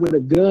there with a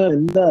gun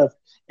enough,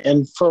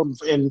 and from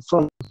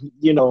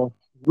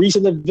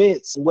recent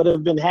events and what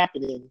have been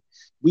happening,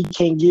 we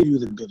can't give you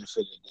the benefit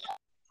of that.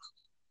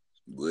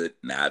 Would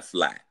not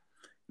fly.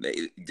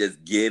 They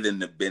just giving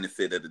the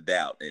benefit of the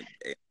doubt, and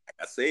like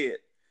I said,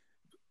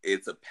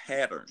 it's a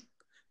pattern.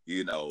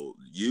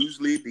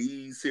 Usually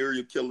these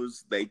serial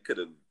killers, they could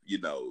have,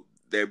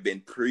 there have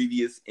been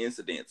previous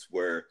incidents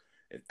where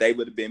if they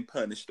would have been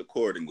punished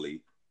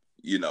accordingly,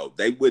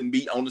 they wouldn't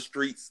be on the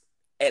streets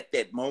at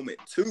that moment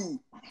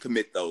to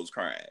commit those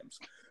crimes.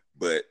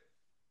 But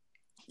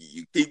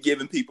you keep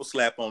giving people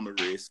slap on the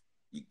wrist.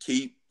 You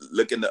keep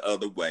looking the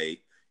other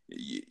way.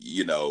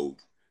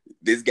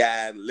 This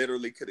guy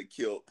literally could have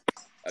killed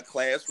a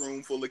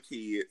classroom full of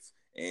kids.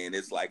 And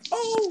it's like,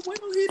 oh, well,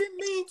 he didn't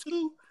mean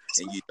to.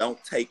 And you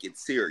don't take it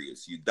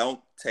serious. You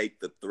don't take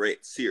the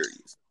threat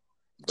serious.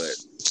 But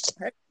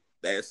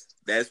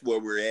that's where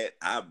we're at.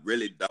 I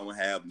really don't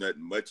have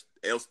nothing much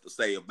else to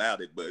say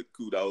about it, but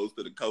kudos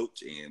to the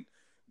coach, and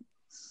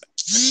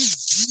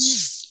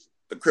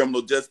the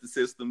criminal justice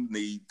system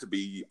need to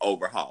be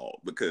overhauled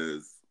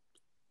because,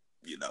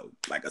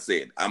 like I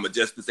said, I'm a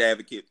justice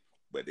advocate,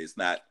 but there's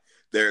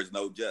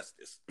no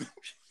justice.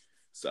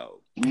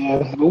 So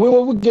yeah,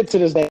 we'll get to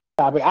this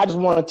topic. I just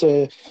wanted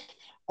to,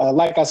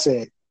 like I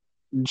said,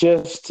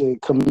 just to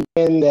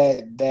commend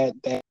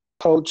that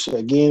coach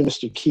again,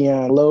 Mr.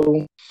 Keon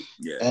Lowe.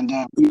 Yeah. And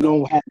we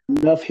don't have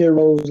enough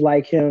heroes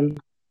like him.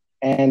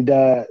 And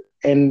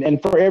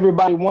for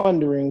everybody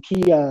wondering,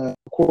 Keon,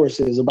 of course,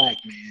 is a black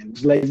man.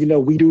 Just let you know,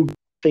 we do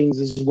things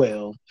as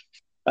well.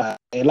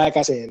 And like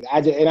I said,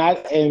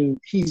 and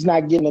he's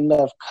not getting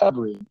enough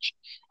coverage.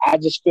 I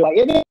just feel like,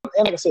 and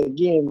like I said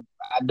again,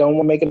 I don't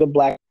want to make it a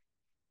black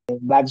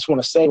But I just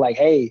want to say, like,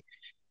 hey,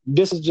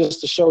 this is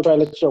just a show trying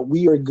to let you know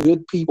we are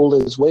good people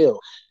as well.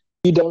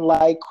 We don't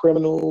like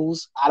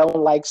criminals. I don't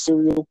like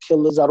serial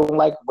killers. I don't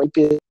like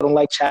rapists. I don't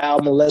like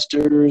child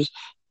molesters.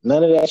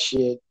 None of that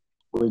shit.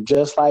 We're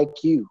just like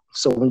you.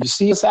 So when you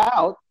see us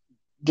out,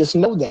 just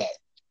know that.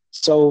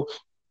 So,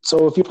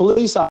 so if you're a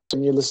police officer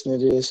and you're listening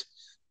to this,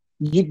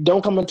 you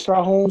don't come into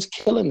our homes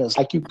killing us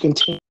like you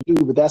continue to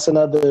do. But that's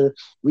another.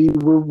 We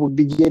will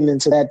be getting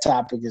into that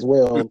topic as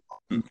well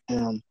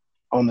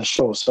on the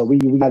show. So we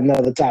got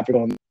another topic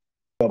on.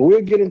 But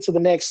we'll get into the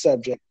next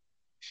subject.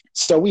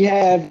 So we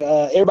have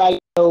everybody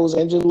knows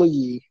Angela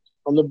Yee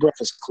from the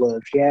Breakfast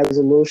Club. She has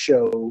a little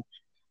show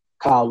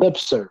called Lip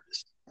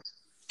Service.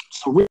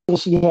 So recently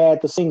she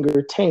had the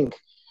singer Tank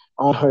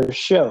on her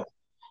show.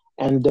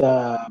 And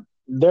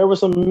there was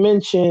some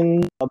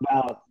mention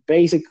about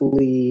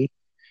basically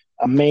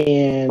a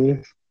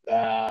man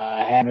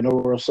having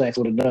oral sex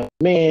with another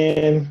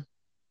man.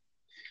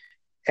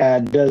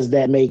 Does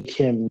that make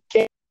him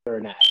gay or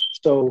not?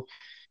 So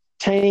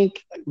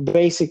Tank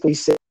basically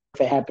said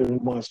if it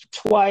happened once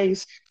or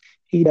twice,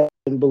 he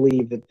doesn't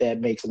believe that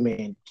that makes a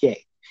man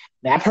gay.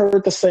 Now, I've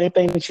heard the same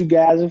thing that you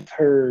guys have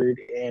heard,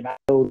 and I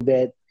know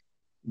that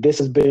this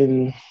has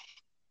been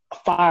a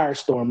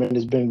firestorm and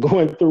has been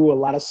going through a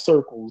lot of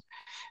circles.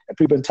 And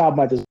people have been talking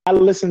about this. I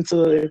listened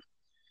to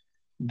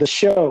the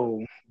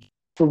show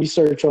for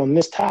research on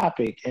this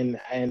topic, and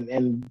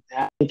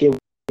I think it was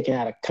taken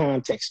out of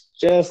context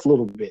just a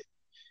little bit.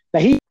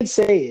 Now, he did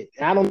say it.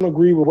 I don't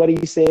agree with what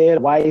he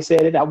said, why he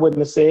said it. I wouldn't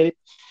have said it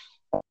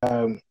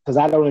because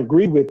I don't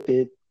agree with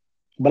it.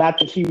 But I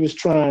think he was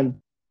trying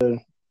to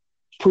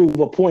prove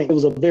a point. It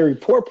was a very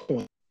poor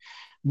point.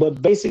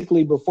 But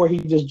basically, before he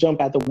just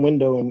jumped out the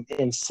window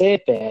and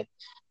said that,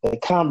 the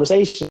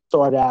conversation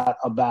started out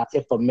about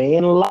if a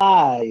man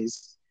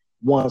lies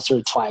once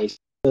or twice,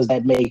 does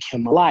that make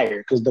him a liar?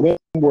 Because the women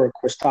were, of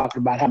course,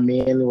 talking about how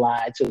men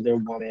lie to their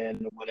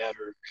woman or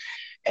whatever.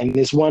 And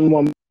this one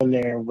woman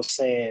there was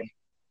saying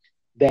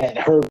that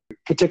her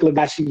particular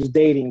guy she was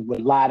dating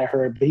would lie to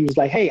her. But he was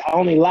like, hey, I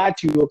only lied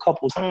to you a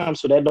couple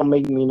times, so that don't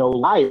make me no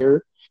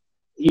liar.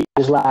 You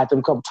just lied to him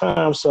a couple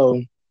times.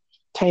 So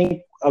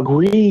Tank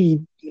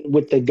agreed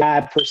with the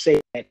guy per se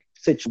that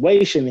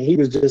situation. And he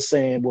was just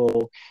saying,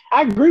 well,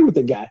 I agree with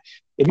the guy.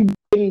 If you've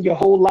been your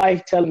whole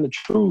life telling the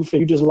truth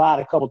and you just lied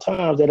a couple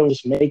times, that don't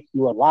just make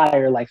you a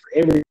liar. Like for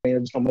everything,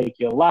 it's going to make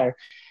you a liar.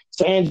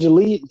 So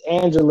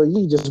Angela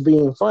Yee just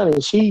being funny,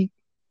 she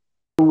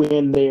threw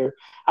in there.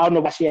 I don't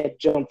know why she had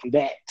jumped from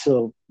that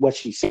to what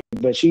she said,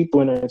 but she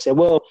threw in there and said,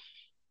 well,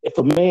 if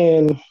a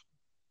man,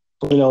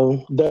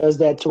 does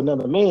that to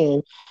another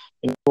man,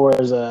 or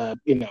as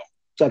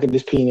sucking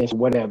his penis or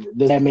whatever,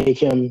 does that make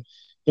him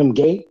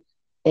gay?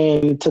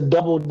 And to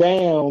double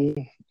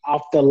down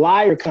off the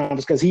liar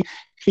comments, because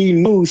he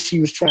knew she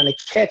was trying to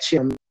catch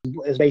him,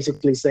 is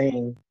basically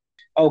saying,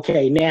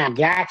 okay, now I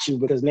got you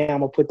because now I'm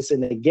going to put this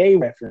in a gay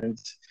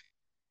reference.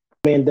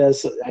 Man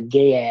does a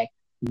gay act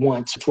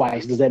once or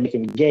twice, does that make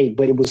him gay?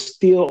 But it was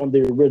still on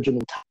the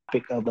original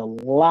topic of the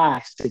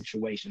lie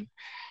situation.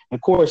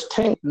 Of course,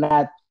 Tank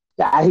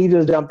he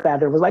just jumped out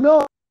there and was like, no,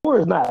 of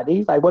course not.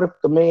 He's like, what if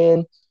the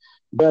man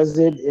does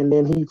it and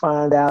then he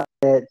find out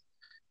that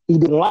he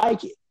didn't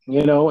like it,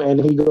 and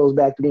he goes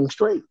back to being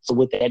straight? So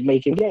would that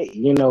make him gay,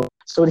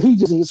 So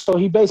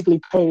he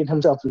basically painted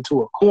himself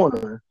into a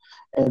corner,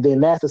 and then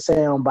that's the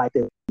sound bite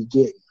that we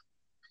get,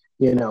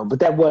 but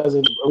that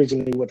wasn't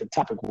originally what the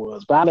topic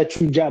was. But I'll let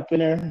you jump in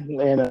there,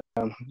 and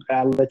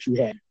I'll let you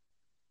have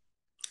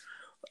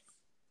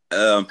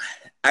it.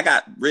 I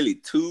got really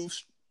two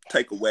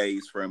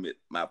takeaways from it.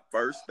 My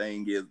first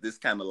thing is this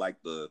kind of like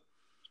the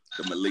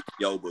Malik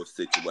Yoba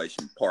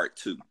situation, part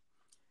 2.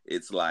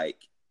 It's like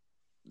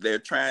they're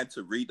trying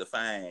to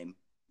redefine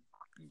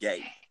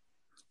gay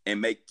and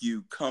make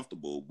you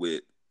comfortable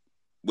with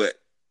what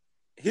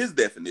his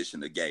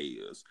definition of gay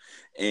is.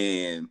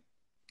 And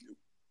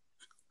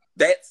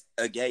that's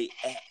a gay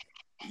act.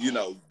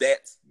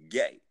 That's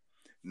gay.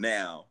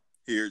 Now,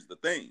 here's the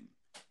thing.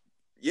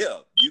 Yeah,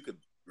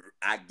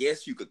 I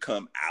guess you could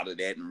come out of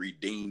that and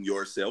redeem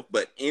yourself.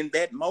 But in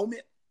that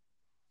moment,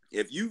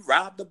 if you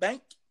robbed a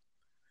bank,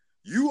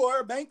 you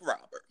are a bank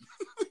robber.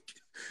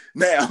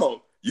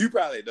 Now, you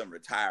probably done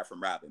retire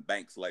from robbing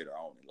banks later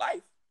on in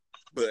life,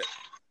 but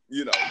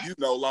you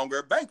no longer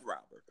a bank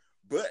robber,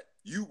 but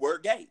you were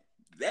gay.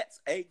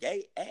 That's a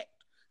gay act.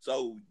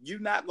 So you're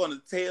not going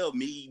to tell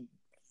me,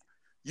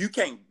 you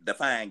can't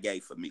define gay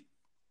for me.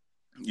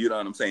 You know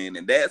what I'm saying?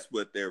 And that's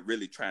what they're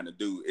really trying to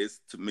do, is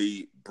to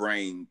me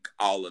bring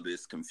all of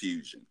this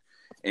confusion.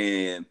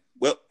 And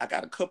well, I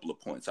got a couple of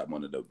points I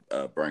wanted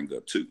to bring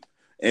up too.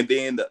 And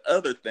then the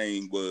other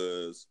thing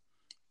was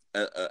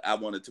I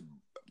wanted to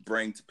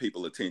bring to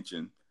people's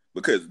attention,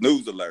 because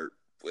news alert,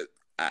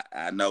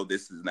 I know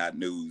this is not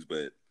news,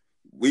 but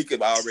we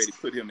could already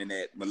put him in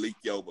that Malik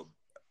Yoba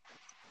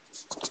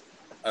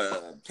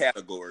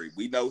category.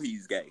 We know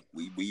he's gay.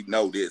 We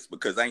know this,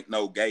 because ain't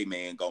no gay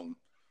man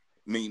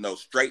no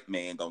straight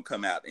man gonna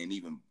come out and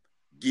even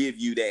give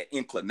you that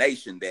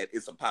inclination that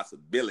it's a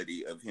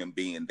possibility of him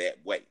being that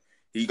way.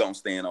 He gonna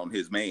stand on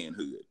his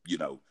manhood, you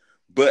know.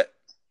 But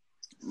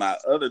my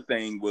other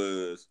thing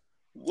was,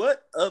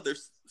 what other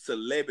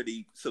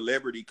celebrity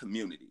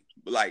community,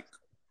 like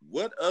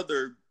what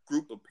other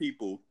group of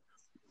people,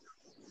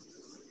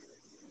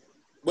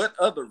 what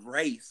other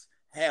race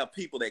have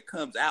people that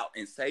comes out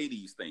and say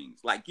these things?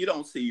 Like, you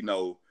don't see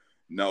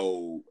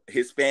no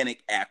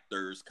Hispanic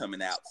actors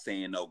coming out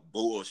saying no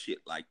bullshit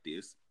like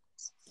this.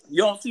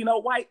 You don't see no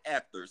white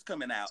actors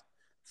coming out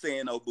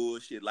saying no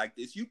bullshit like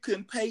this. You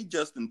couldn't pay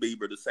Justin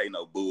Bieber to say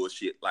no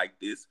bullshit like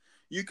this.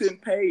 You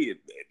couldn't pay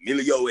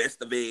Emilio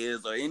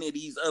Estevez or any of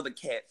these other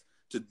cats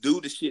to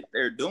do the shit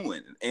they're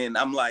doing. And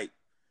I'm like,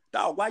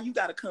 dog, why you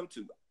got to come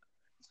to?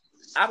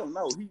 I don't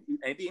know.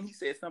 And then he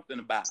said something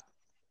about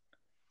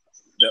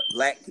the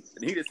black.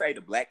 He didn't say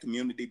the black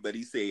community, but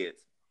he said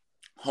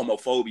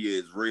homophobia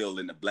is real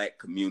in the black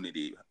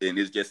community, and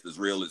it's just as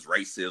real as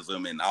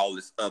racism and all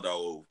this other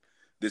old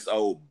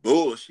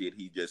bullshit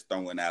he just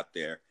throwing out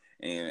there.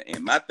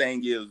 And my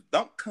thing is,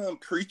 don't come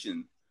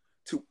preaching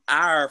to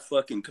our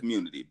fucking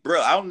community,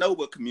 bro. I don't know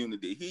what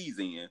community he's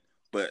in,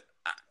 but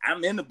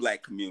I'm in the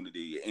black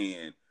community,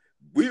 and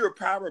we're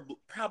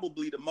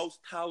probably the most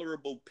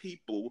tolerable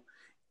people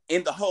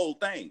in the whole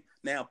thing.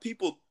 Now,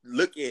 people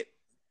look at,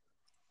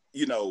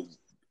 you know,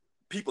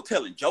 people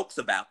telling jokes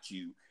about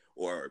you,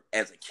 or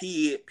as a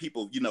kid,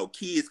 people, you know,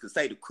 kids can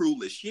say the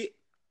cruelest shit.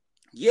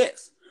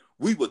 Yes,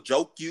 we will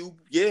joke you.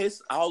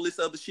 Yes, all this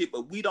other shit,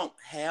 but we don't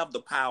have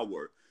the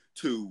power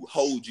to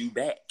hold you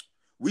back.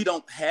 We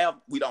don't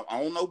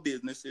own no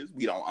businesses.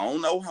 We don't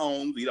own no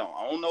homes. We don't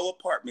own no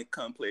apartment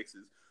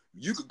complexes.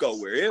 You could go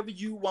wherever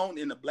you want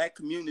in the black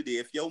community.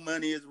 If your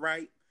money is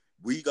right,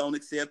 we gonna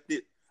accept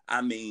it.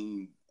 I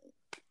mean,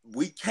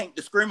 we can't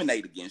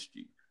discriminate against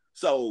you.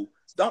 So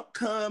don't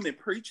come and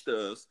preach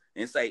to us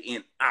and say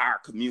in our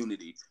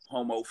community,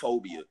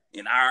 homophobia,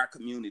 in our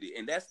community.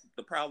 And that's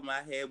the problem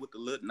I had with the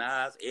Lil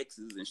Nas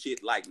X's and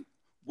shit. Like,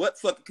 what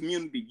fucking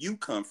community you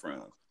come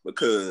from?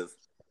 Because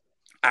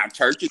our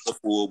churches are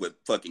full with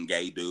fucking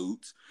gay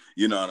dudes.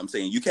 You know what I'm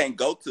saying? You can't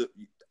go to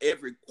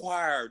every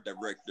choir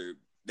director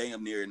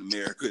damn near in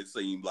America, it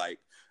seems like.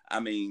 I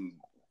mean,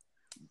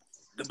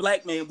 the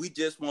black man, we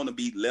just want to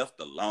be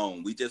left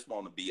alone. We just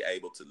want to be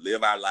able to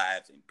live our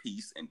lives in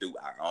peace and do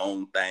our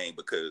own thing,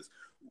 because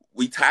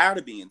we tired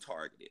of being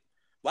targeted.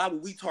 Why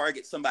would we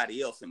target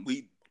somebody else and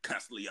we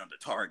constantly under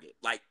target?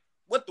 Like,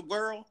 what the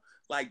world?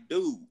 Like,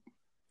 dude,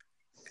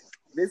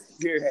 this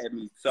here had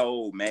me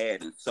so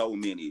mad in so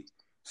many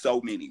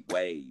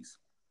ways.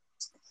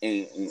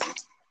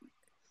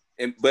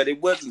 But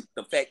it wasn't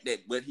the fact that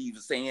what he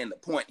was saying, the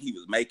point he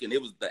was making,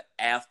 it was the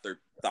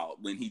afterthought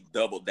when he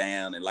doubled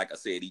down. And like I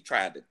said, he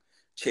tried to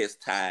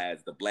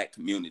chastise the black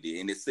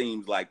community. And it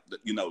seems like,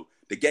 you know,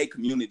 the gay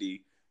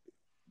community,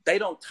 they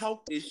don't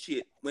talk this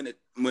shit when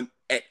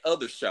at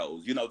other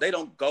shows. You know, they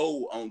don't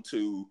go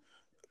onto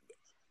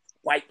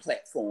white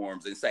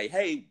platforms and say,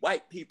 hey,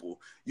 white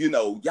people, you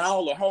know,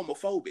 y'all are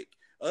homophobic,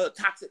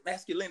 toxic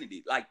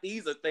masculinity. Like,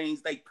 these are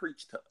things they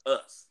preach to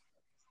us.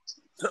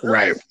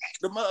 Right.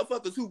 The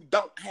motherfuckers who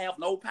don't have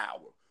no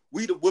power.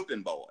 We the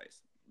whipping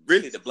boys.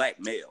 Really the black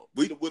male.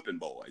 We the whipping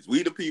boys.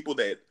 We the people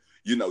that,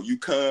 you know, you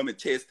come and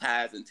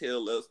chastise and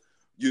tell us,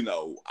 you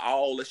know,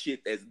 all the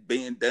shit that's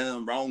been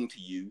done wrong to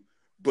you,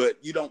 but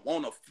you don't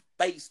want to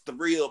face the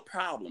real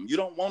problem. You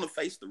don't want to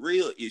face the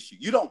real issue.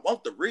 You don't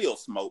want the real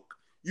smoke.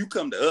 You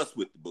come to us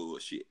with the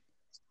bullshit.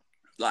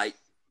 Like,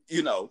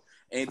 you know,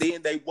 and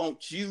then they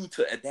want you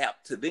to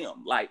adapt to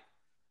them. Like,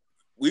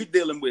 we're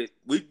dealing with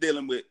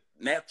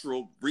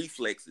natural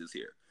reflexes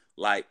here.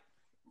 Like,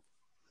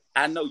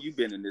 I know you've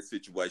been in this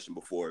situation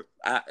before.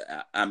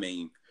 I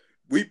mean,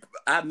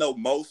 I know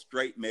most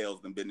straight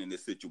males have been in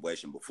this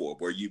situation before,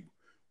 where you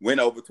went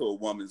over to a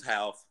woman's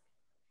house,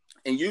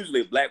 and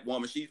usually a black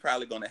woman, she's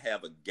probably going to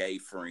have a gay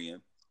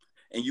friend,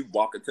 and you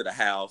walk into the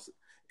house,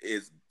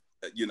 is,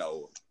 you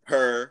know,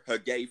 her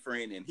gay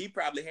friend, and he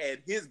probably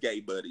had his gay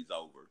buddies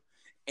over.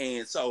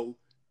 And so,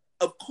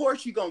 of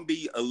course, you're going to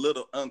be a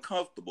little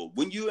uncomfortable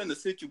when you're in a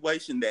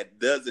situation that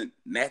doesn't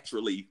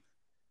naturally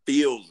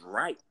feels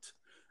right.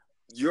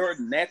 You're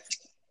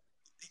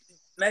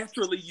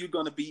naturally, you're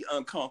going to be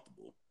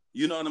uncomfortable.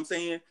 You know what I'm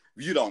saying?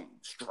 You don't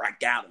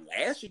strike out and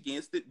lash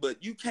against it,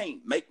 but you can't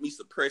make me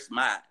suppress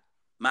my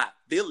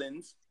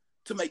feelings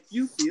to make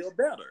you feel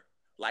better.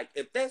 Like,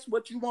 if that's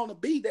what you want to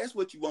be, that's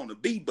what you want to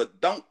be.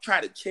 But don't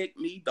try to check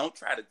me. Don't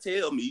try to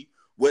tell me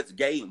what's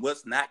gay and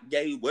what's not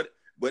gay.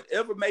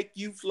 Whatever make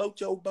you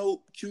float your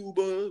boat,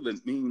 Cuba,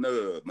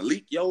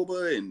 Malik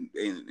Yoba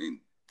and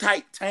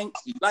Tight Tank,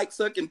 you like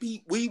sucking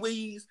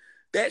wee-wees,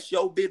 that's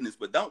your business.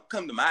 But don't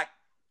come to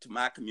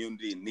my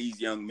community and these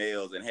young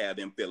males and have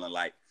them feeling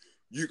like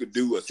you could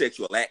do a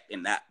sexual act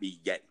and not be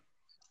gay.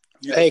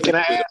 Hey, can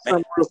I ask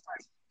something real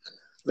quick?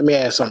 Let me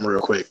ask something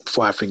real quick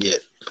before I forget.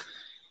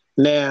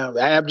 Now,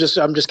 I'm just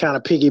kind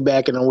of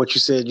piggybacking on what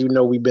you said. You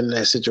know, we've been in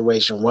that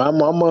situation. Well, I'm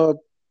gonna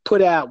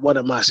put out one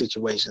of my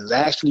situations. I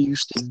actually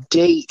used to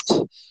date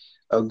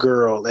a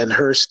girl, and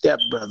her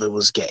stepbrother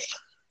was gay.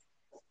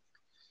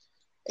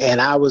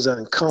 and I was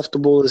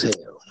uncomfortable as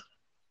hell.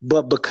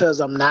 But because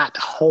I'm not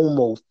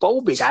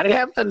homophobic, I didn't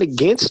have nothing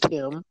against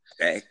him.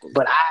 Exactly.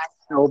 But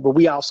but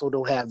we also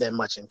don't have that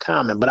much in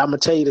common. But I'm gonna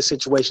tell you the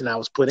situation I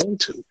was put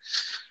into.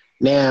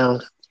 Now,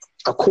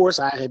 of course,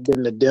 I had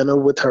been to dinner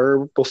with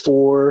her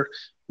before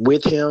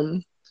with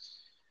him.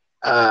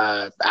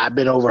 I've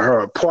been over her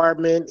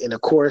apartment, and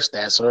of course,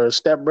 that's her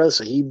stepbrother,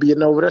 so he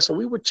been over there. So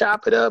we would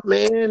chop it up,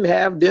 man,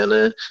 have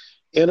dinner,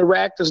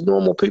 interact as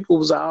normal people. It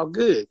was all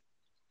good.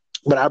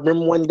 But I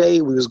remember one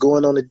day we was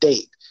going on a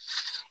date,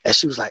 and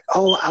she was like,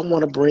 "Oh, I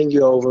want to bring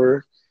you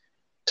over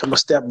to my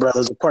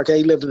stepbrother's apartment.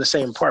 They lived in the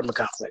same apartment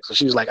complex." So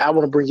she was like, "I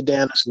want to bring you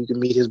down so you can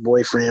meet his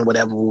boyfriend,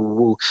 whatever." Woo, woo,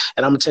 woo.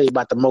 And I'm gonna tell you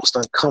about the most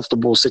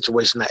uncomfortable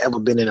situation I ever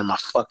been in my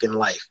fucking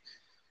life.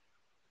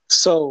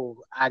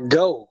 So I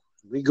go.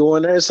 We go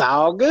in there. It's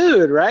all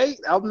good, right?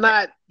 I'm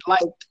not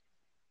like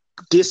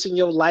dissing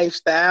your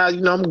lifestyle.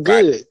 You know, I'm Right.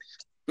 good.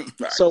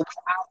 Right. So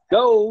I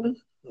go.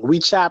 We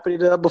chopping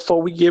it up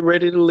before we get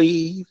ready to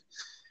leave.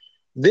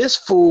 This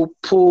fool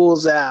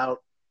pulls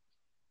out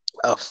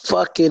a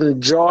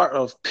fucking jar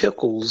of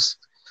pickles,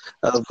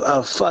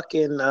 of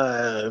fucking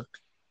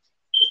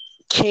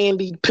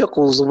candied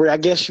pickles, where I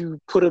guess you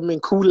put them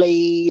in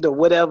Kool-Aid or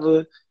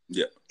whatever.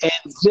 Yeah.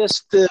 And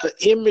just the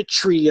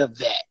imagery of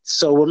that.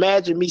 So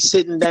imagine me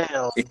sitting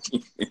down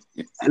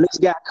and this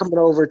guy coming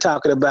over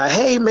talking about,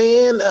 "Hey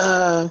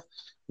man,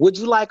 would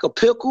you like a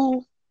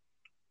pickle?"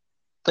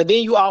 And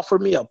then you offer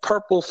me a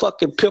purple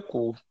fucking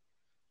pickle.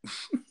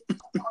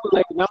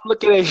 Like, I'm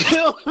looking at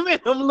him, man,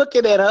 I'm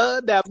looking at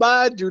her. Now,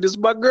 mind you, this is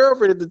my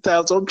girlfriend at the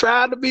time, so I'm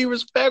trying to be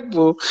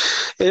respectful.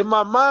 In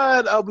my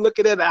mind, I'm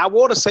looking at it. I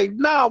want to say,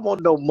 "No, I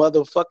want no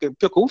motherfucking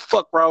pickle. Who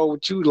fuck wrong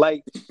with you?"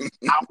 Like,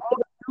 I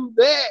want to do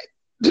that.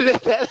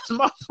 That's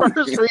my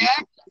first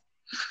reaction.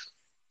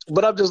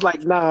 But I'm just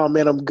like, "Nah,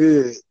 man, I'm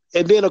good."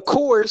 And then, of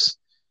course,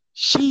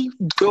 she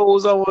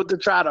goes on to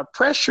try to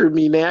pressure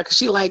me now because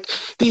she like,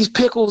 "These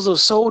pickles are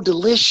so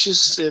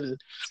delicious and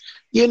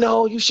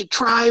you should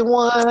try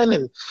one."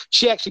 And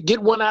she actually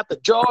get one out the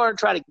jar and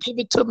try to give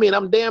it to me, and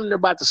I'm damn near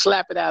about to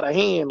slap it out of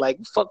hand. Like,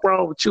 fuck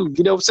wrong with you?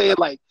 You know what I'm saying?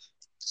 Like,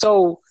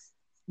 so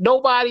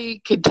nobody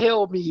can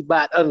tell me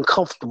about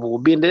uncomfortable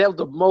being that was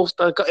the most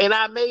uncomfortable. And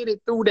I made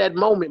it through that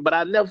moment, but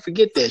I never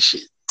forget that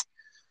shit.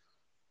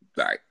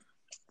 Right.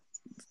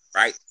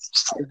 Right.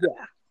 So,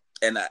 yeah.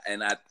 And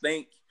I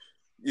think,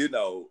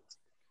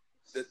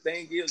 the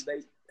thing is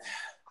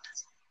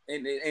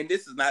and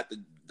this is not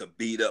the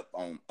beat up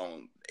on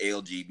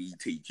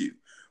LGBTQ,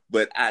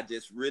 but I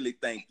just really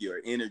think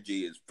your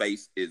energy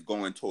is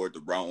going toward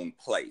the wrong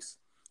place.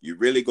 You're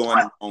really going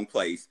to the wrong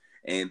place.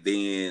 And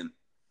then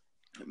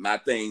my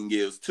thing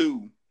is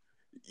too,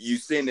 you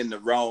sending the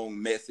wrong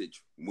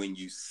message when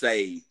you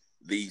say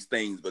these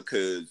things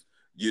because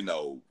you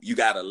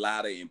got a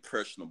lot of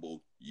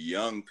impressionable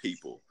young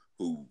people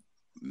who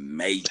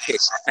may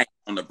catch Tank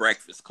on the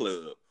Breakfast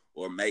Club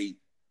or may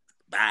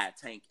buy a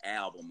Tank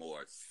album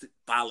or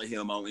follow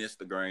him on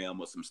Instagram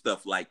or some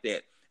stuff like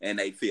that, and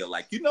they feel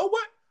like, you know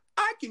what,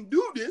 I can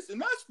do this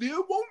and I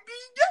still won't be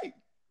gay.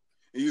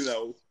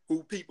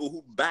 Who people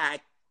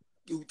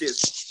who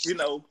just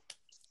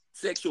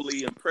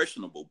sexually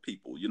impressionable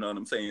people. You know what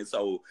I'm saying?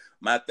 So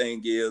my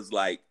thing is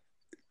like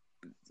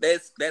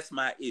that's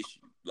my issue.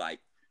 Like,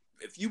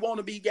 if you want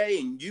to be gay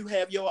and you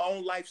have your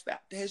own lifestyle,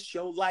 that's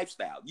your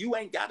lifestyle. You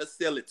ain't got to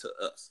sell it to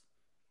us.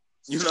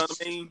 You know what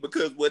I mean?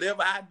 Because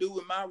whatever I do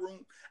in my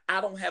room, I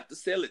don't have to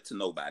sell it to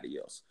nobody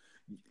else.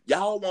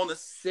 Y'all want to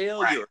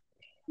sell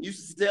you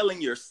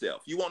selling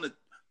yourself. You want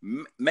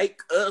to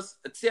make us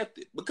accept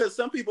it because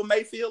some people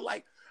may feel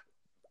like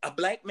a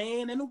black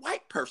man and a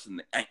white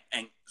person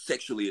ain't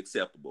sexually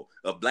acceptable.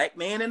 A black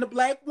man and a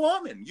black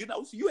woman,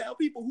 so you have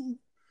people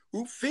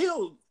who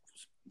feel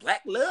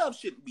black love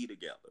shouldn't be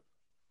together.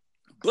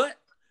 But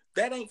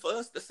that ain't for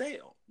us to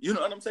sell. You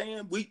know what I'm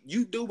saying?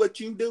 You do what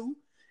you do,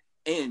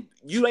 and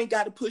you ain't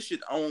got to push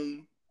it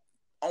on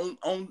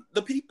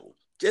the people.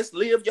 Just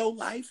live your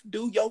life,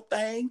 do your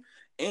thing,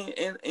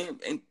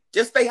 and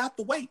just stay out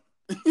the way.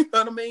 You know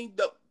what I mean?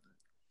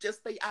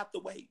 Just stay out the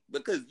way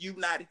because you're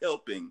not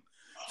helping.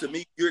 To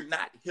me, you're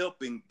not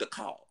helping the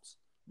cause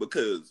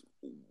because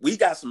we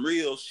got some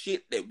real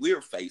shit that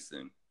we're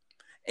facing,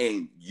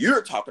 and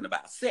you're talking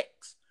about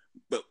sex,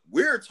 but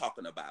we're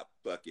talking about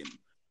fucking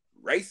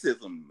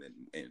racism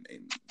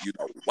and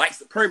white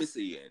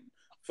supremacy and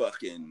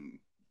fucking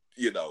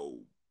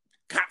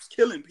cops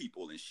killing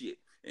people and shit,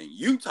 and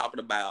you talking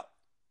about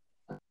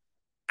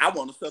I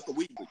want to suck a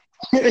weed.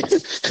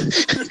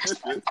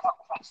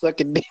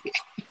 Sucking dick.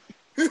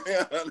 You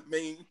know what I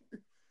mean?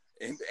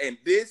 And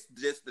this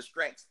just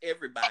distracts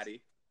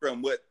everybody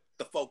from what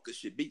the focus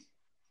should be.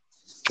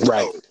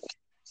 Right. So,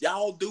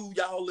 y'all do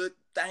y'all little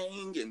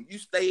thing and you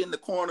stay in the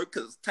corner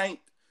because Tank,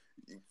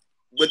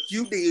 what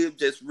you did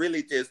just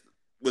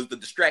was the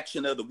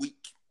distraction of the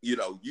week. You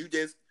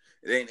just,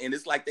 and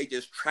it's like they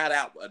just tried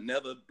out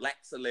another black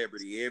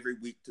celebrity every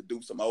week to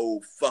do some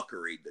old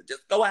fuckery. To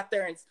just go out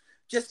there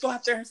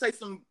and say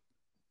some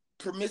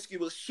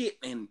promiscuous shit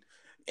and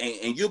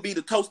and you'll be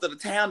the toast of the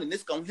town, and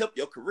it's gonna help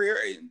your career,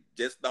 and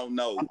just don't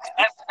know.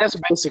 That's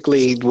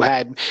basically what I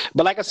had.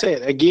 But like I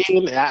said,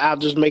 again, I'll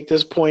just make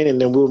this point and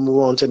then we'll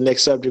move on to the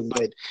next subject.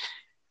 But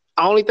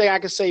the only thing I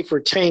can say for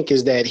Tank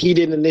is that he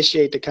didn't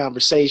initiate the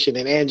conversation,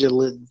 and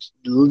Angela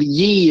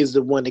Yee is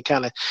the one that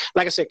kind of,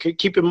 like I said,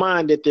 keep in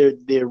mind that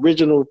the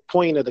original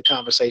point of the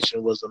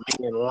conversation was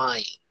a man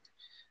lying.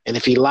 And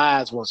if he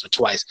lies once or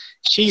twice,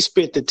 she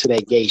spit it to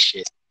that gay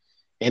shit.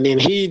 And then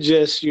he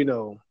just,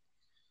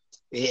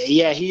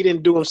 yeah, he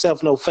didn't do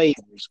himself no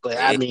favors, but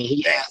I mean,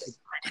 he acted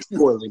pretty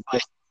poorly.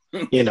 But,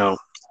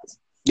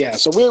 yeah,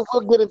 so we'll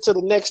get into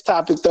the next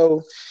topic,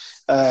 though,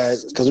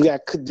 because we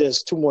got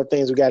just two more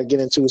things we got to get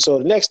into. So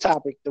the next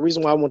topic, the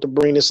reason why I want to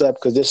bring this up,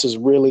 because this is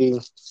really,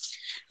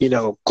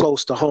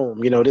 close to home.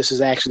 This is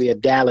actually a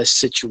Dallas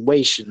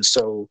situation.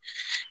 So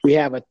we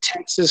have a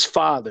Texas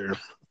father,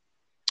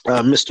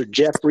 Mr.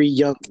 Jeffrey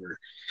Younger.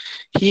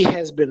 He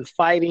has been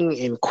fighting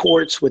in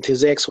courts with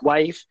his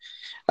ex-wife.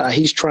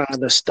 He's trying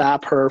to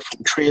stop her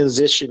from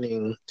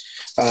transitioning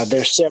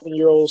their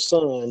 7-year-old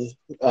son,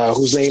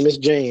 whose name is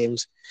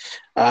James,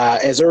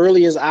 as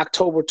early as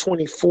October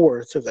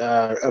 24th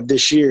of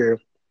this year.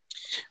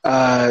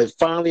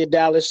 Finally, a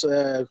Dallas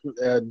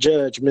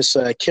judge, Miss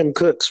Kim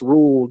Cooks,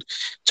 ruled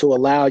to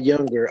allow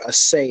Younger a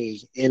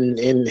say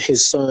in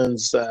his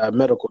son's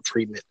medical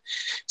treatment.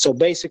 So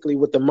basically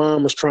what the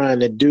mom was trying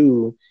to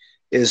do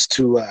is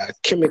to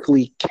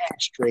chemically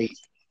castrate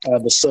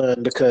the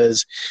son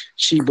because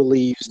she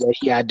believes that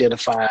he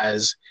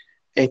identifies,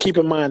 and keep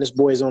in mind this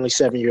boy is only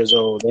 7 years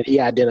old, that he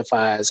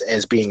identifies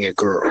as being a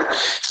girl.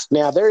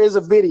 Now, there is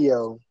a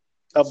video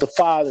of the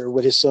father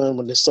with his son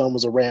when his son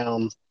was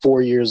around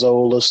 4 years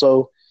old or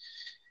so.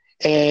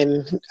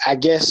 And I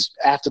guess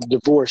after the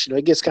divorce,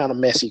 it gets kind of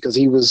messy because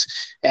he was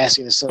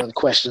asking his son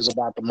questions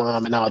about the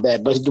mom and all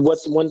that. But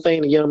one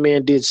thing the young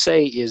man did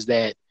say is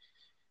that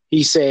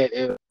he said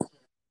it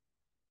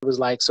was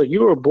like, so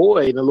you're a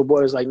boy? And the little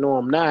boy was like, no,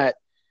 I'm not.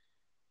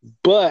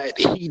 But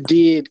he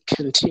did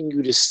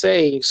continue to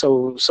say,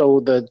 so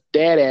the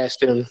dad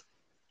asked him,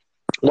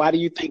 why do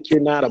you think you're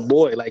not a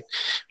boy? Like,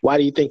 why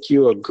do you think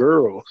you're a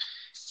girl?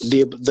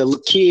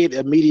 The kid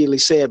immediately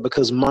said,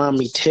 because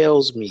mommy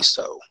tells me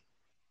so.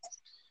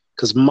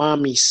 Because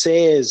mommy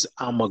says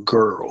I'm a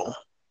girl.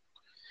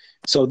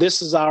 So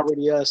this is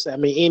already us. I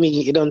mean,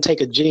 it doesn't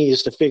take a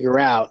genius to figure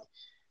out.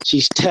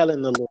 She's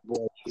telling the little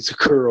boy he's a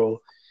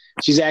girl.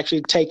 She's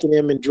actually taking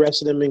him and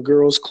dressing him in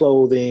girls'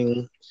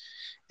 clothing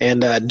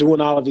and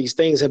doing all of these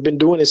things. Have been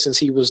doing it since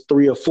he was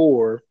 3 or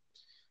 4.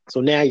 So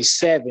now he's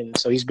 7.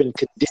 So he's been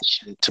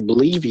conditioned to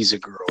believe he's a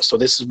girl. So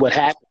this is what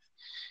happened.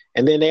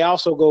 And then they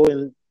also go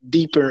in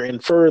deeper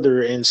and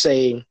further and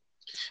say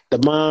the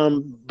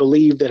mom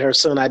believed that her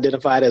son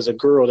identified as a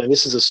girl. And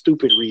this is a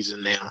stupid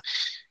reason now,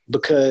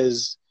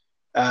 because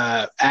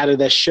out of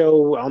that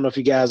show, I don't know if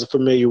you guys are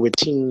familiar with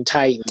Teen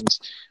Titans,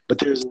 but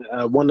there's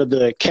one of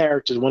the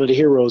characters, one of the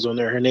heroes on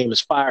there. Her name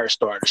is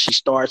Firestarter. She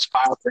starts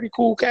fire, pretty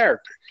cool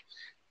character.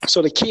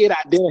 So the kid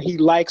out there, he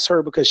likes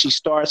her because she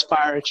starts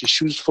fire and she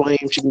shoots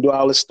flames. She can do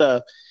all this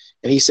stuff.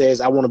 And he says,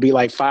 I want to be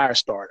like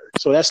Firestarter.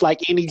 So that's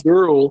like any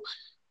girl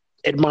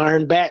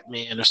admiring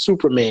Batman or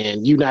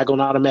Superman. You're not going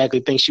to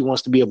automatically think she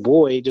wants to be a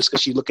boy just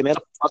because she's looking at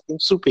a fucking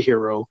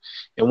superhero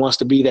and wants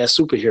to be that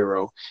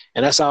superhero.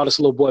 And that's all this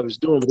little boy was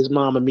doing. But his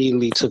mom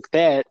immediately took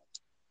that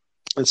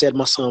and said,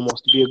 my son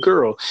wants to be a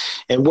girl.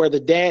 And where the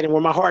dad and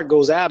where my heart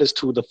goes out is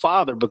to the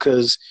father,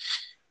 because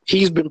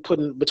he's been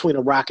put between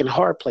a rock and a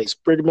hard place.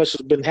 Pretty much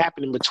what's been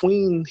happening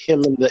between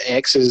him and the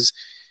ex is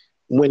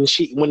when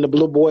the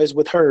little boy is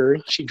with her,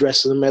 she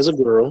dresses him as a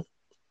girl.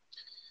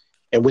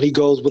 And when he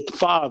goes with the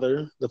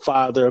father,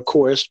 of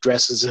course,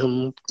 dresses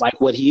him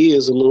like what he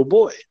is, a little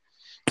boy.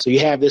 So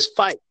you have this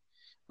fight.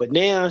 But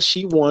now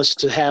she wants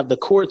to have the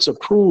courts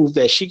approve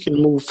that she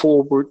can move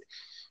forward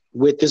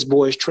with this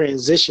boy's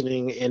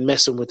transitioning and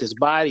messing with his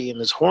body and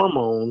his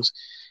hormones.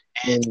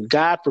 And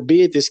God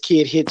forbid this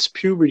kid hits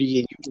puberty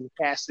and you can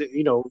cast it,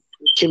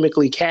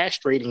 chemically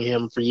castrating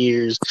him for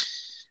years.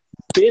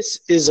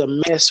 This is a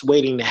mess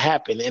waiting to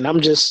happen. And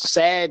I'm just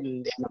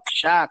saddened and I'm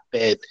shocked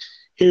that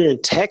here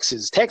in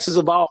Texas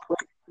of all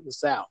places in the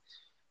South,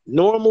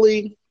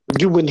 normally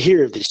you wouldn't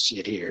hear of this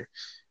shit here.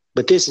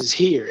 But this is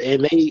here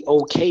and they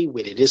okay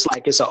with it. It's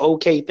like it's an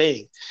okay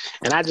thing.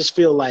 And I just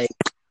feel like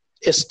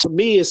it's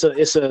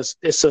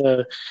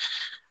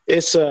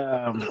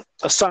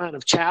a sign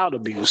of child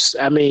abuse.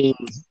 I mean,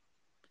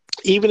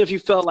 even if you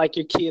felt like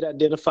your kid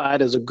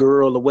identified as a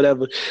girl or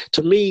whatever,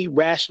 to me,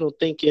 rational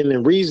thinking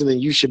and reasoning,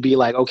 you should be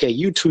like, okay,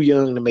 you too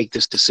young to make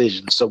this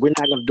decision. So we're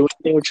not going to do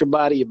anything with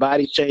your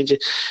body's changing.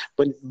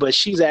 But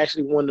she's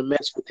actually wanting to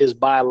mess with his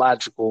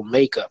biological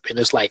makeup. And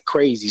it's like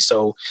crazy.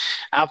 So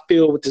I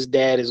feel what this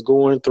dad is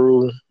going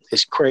through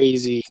is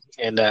crazy.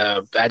 And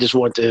I just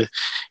want to,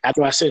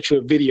 after I sent you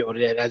a video of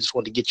that, I just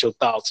want to get your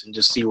thoughts and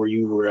just see where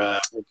you were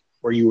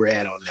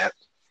at on that.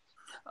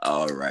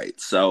 All right.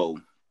 So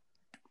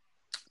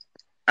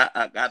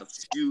I got a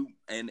few,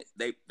 and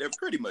they're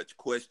pretty much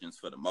questions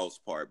for the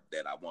most part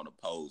that I want to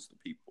pose to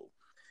people.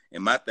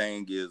 And my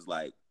thing is,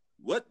 like,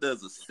 what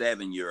does a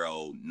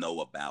 7-year-old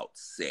know about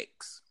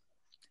sex?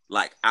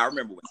 Like, I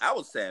remember when I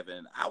was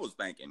 7, I was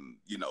thinking,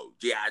 you know,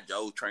 G.I.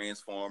 Joe,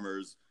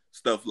 Transformers,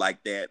 stuff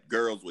like that.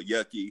 Girls were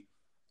yucky,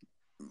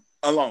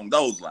 along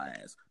those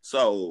lines.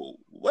 So,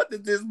 what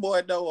did this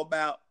boy know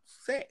about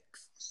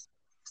sex?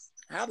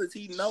 How does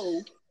he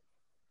know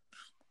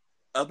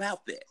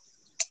about that?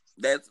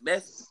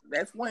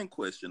 That's one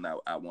question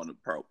I want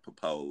to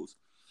propose.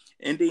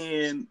 And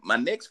then my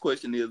next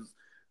question is,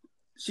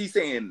 she's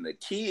saying the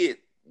kid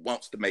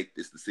wants to make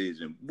this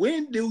decision.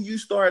 When do you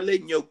start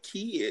letting your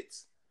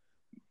kids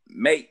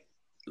make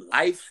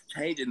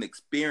life-changing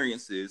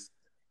experiences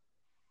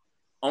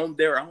on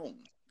their own?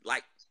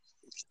 Like,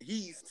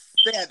 he's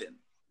 7.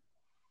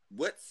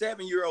 What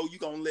 7-year-old you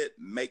gonna let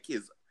make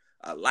his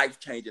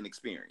life-changing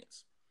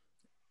experience?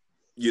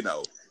 You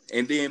know.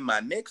 And then my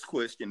next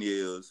question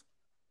is,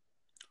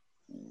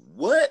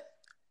 what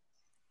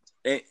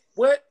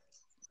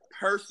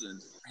person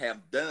have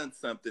done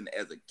something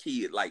as a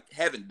kid, like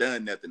haven't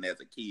done nothing as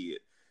a kid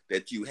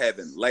that you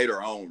haven't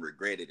later on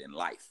regretted in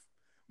life?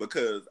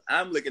 Because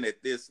I'm looking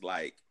at this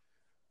like,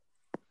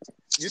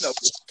 you know,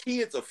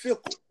 kids are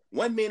fickle.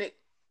 One minute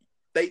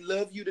they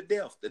love you to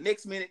death. The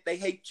next minute they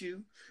hate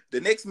you.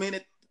 The next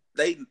minute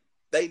they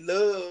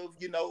love,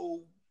 you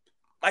know,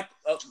 like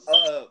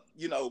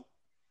you know,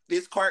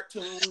 this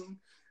cartoon.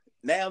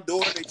 Now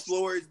Dora the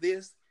Explorer is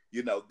this.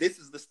 You know, this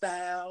is the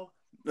style.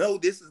 No,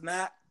 this is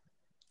not.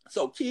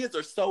 So kids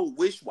are so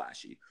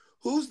wish-washy.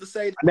 Who's to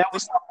say that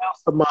was something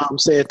else the mom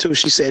said too.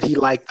 She said he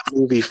liked the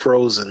movie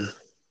Frozen.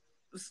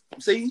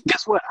 See?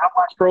 Guess what? I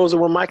watched Frozen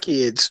with my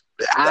kids.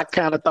 I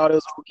kind of thought it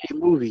was an okay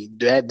movie.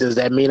 Does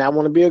that mean I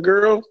want to be a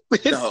girl?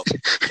 No.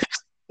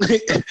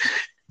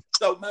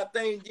 So my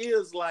thing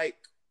is, like,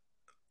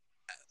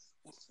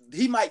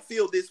 he might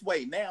feel this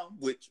way now,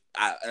 which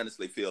I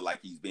honestly feel like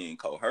he's being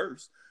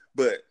coerced.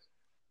 But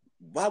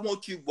why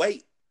won't you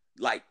wait?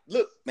 Like,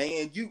 look,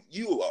 man,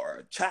 you are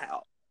a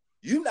child.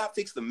 You're not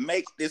fixed to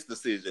make this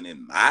decision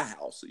in my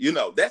house. You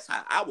know, that's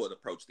how I would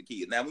approach the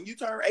kid. Now, when you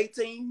turn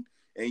 18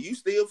 and you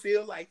still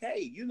feel like,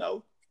 hey, you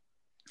know,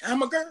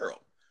 I'm a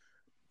girl.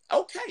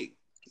 Okay,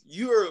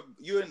 you're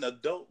an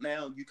adult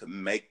now. You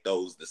can make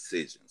those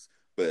decisions.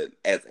 But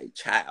as a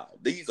child,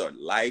 these are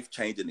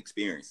life-changing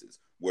experiences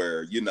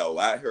where, you know,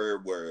 I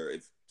heard where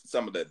if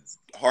some of the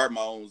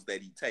hormones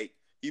that he take,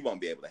 he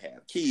won't be able to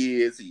have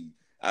kids.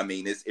 I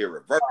mean, it's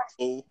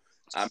irreversible.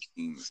 I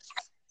mean,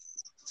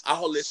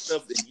 all this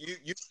stuff that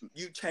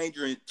you change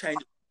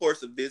the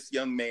course of this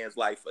young man's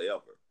life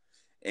forever.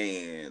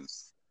 And,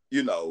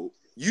 you know,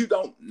 you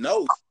don't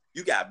know.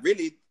 You got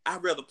really,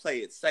 I'd rather play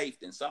it safe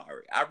than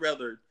sorry. I'd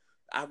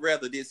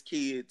rather this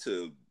kid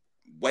to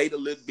wait a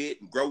little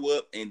bit and grow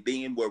up, and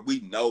then where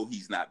we know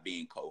he's not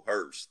being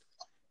coerced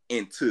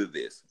into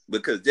this.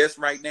 Because just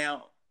right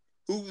now,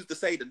 who's to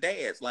say the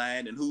dad's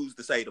lying and who's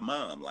to say the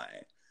mom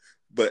lying?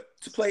 But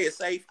to play it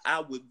safe,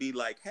 I would be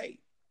like, hey,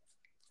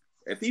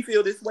 if he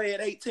feel this way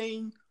at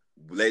 18,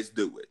 let's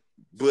do it.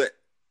 But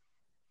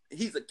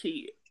he's a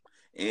kid.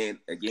 And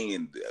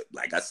again,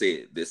 like I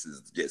said, this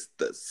is just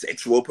the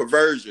sexual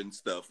perversion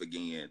stuff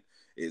again.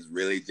 Is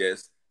really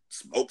just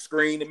smoke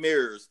screen and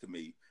mirrors to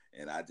me.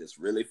 And I just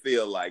really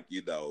feel like,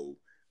 you know,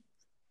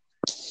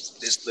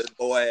 this little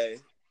boy,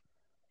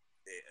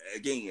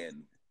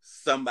 again,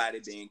 somebody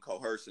being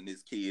coercing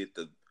this kid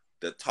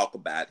to talk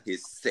about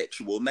his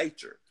sexual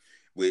nature,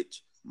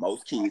 which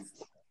most kids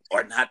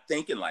are not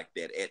thinking like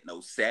that at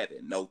no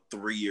 7, no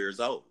 3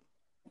 years old.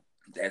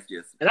 That's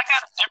just. And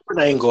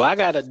I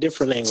got a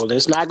different angle.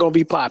 It's not going to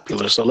be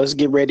popular, so let's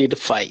get ready to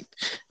fight.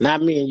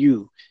 Not me and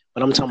you,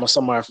 but I'm talking about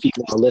some of our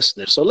female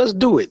listeners. So let's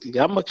do it.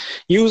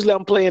 Usually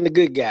I'm playing the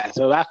good guy,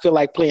 so I feel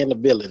like playing the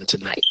villain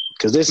tonight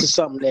because this is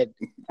something that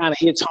kind of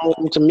hits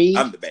home to me.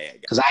 I'm the bad guy.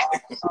 Because I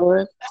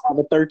have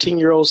a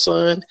 13-year-old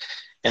son,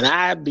 and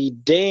I'd be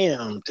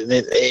damned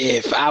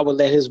if I would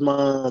let his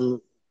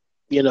mom,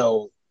 you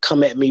know,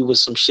 come at me with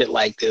some shit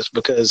like this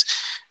because,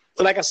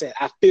 like I said,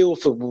 I feel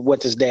for what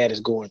this dad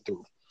is going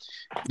through.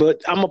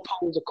 But I'm going to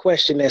pose a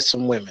question at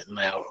some women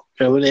now.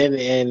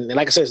 And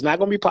like I said, it's not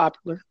going to be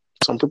popular.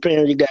 So I'm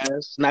preparing you guys.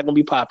 It's not going to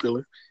be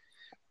popular.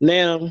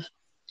 Now,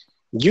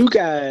 you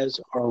guys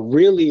are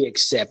really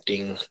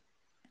accepting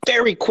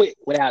very quick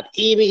without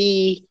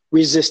any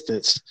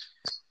resistance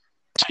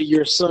to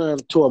your son,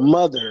 to a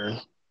mother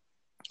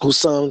whose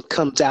son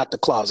comes out the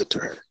closet to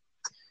her.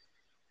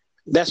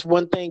 That's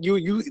one thing.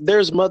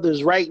 There's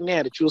mothers right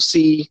now that you'll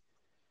see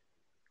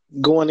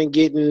going and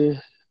getting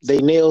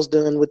their nails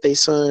done with their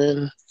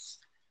son,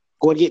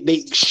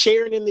 they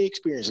sharing in the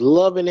experience,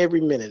 loving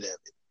every minute of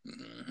it.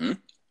 Mm-hmm.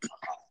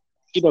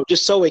 You know,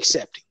 just so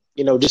accepting.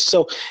 You know, just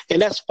so,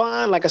 and that's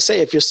fine. Like I say,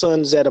 if your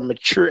son's at a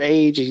mature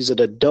age, he's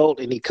an adult,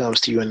 and he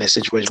comes to you in that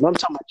situation. But I'm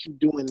talking about you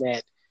doing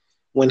that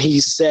when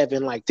he's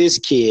 7, like this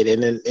kid,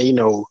 and then, you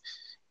know,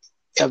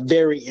 a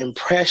very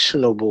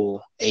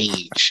impressionable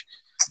age.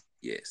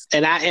 Yes.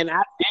 And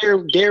I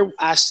dare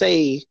I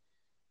say,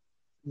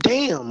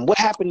 damn, what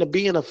happened to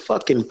being a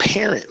fucking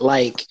parent?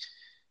 Like,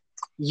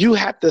 you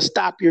have to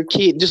stop your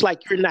kid. Just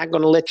like you're not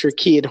going to let your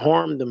kid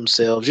harm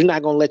themselves. You're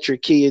not going to let your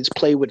kids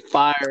play with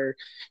fire.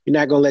 You're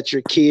not going to let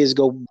your kids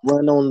go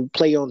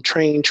play on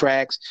train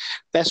tracks.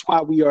 That's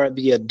why we are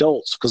the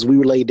adults, because we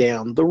lay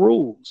down the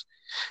rules.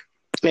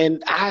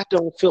 And I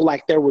don't feel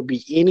like there would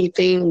be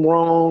anything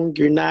wrong.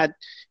 You're not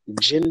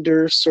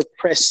gender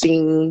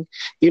suppressing.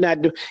 You're not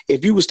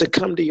if you was to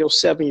come to your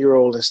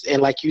 7-year-old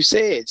and like you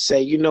said,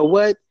 say, you know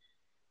what?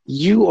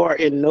 You are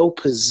in no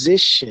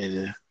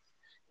position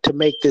to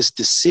make this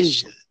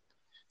decision.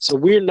 So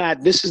we're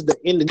not, this is the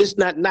end. This is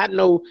not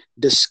no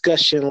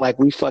discussion like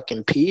we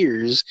fucking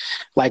peers.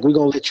 Like we're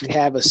going to let you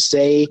have a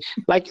say.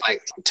 Like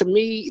to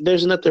me,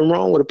 there's nothing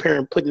wrong with a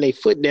parent putting their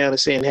foot down and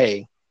saying,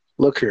 hey,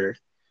 look here.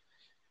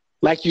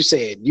 Like you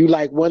said, you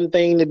like one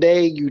thing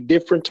today, you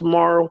different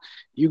tomorrow.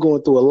 You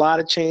going through a lot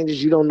of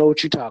changes. You don't know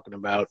what you're talking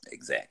about.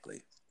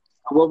 Exactly.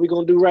 What we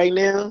going to do right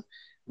now,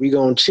 we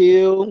going to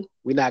chill.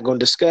 We're not going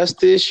to discuss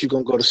this. You're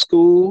going to go to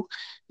school.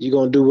 You're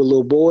going to do what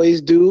little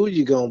boys do.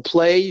 You're going to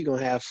play. You're going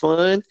to have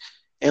fun.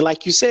 And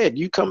like you said,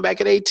 you come back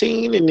at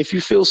 18, and if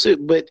you feel sick,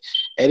 and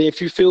if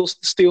you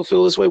still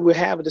feel this way, we'll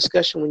have a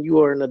discussion when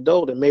you are an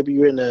adult, and maybe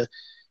you're in a,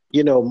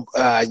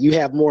 you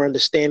have more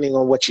understanding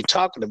on what you're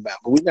talking about.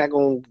 But we're not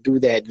going to do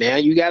that now.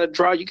 You got to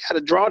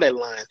draw that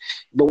line.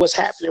 But what's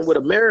happening with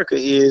America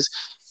is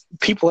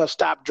people have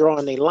stopped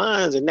drawing their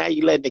lines, and now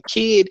you let the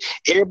kid,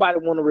 everybody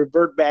want to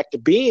revert back to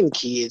being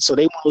kids. So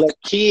they want to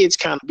let kids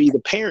kind of be the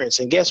parents.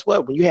 And guess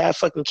what? When you have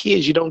fucking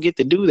kids, you don't get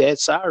to do that.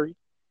 Sorry.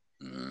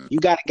 You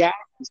got to guide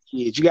these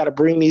kids. You got to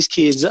bring these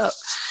kids up.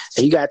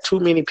 And you got too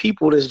many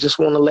people that just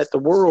want to let the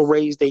world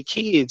raise their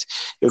kids.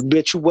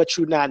 Bet you what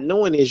you're not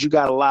knowing is you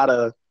got a lot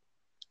of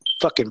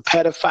fucking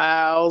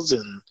pedophiles,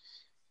 and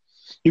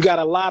you got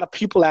a lot of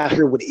people out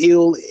here with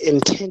ill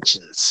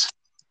intentions.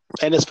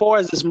 And as far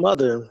as this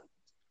mother,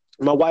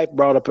 my wife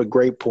brought up a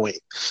great point.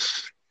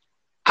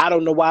 I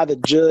don't know why the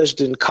judge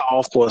didn't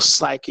call for a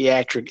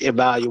psychiatric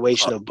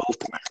evaluation of both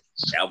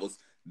parents.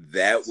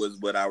 That was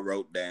what I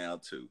wrote down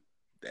too.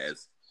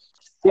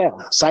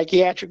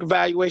 Psychiatric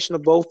evaluation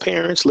of both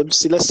parents.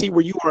 Let's see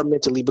where you are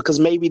mentally, because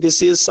maybe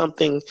this is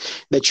something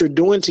that you're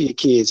doing to your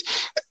kids.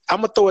 I'm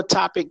gonna throw a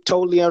topic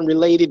totally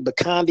unrelated, but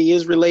kinda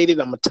is related.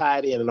 I'm gonna tie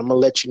it in, and I'm gonna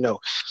let you know.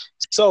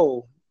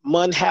 So,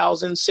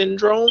 Munchausen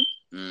syndrome,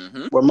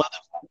 where mothers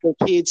make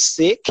their kids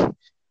sick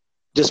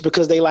just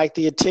because they like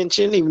the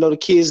attention, even though the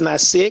kid's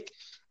not sick.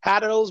 How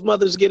do those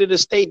mothers get in a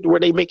state where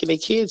they making their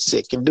kids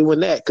sick and doing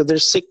that? Because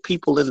there's sick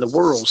people in the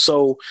world.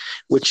 So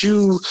with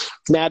you,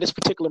 now this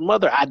particular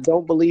mother, I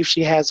don't believe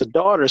she has a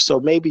daughter. So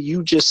maybe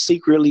you just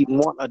secretly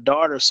want a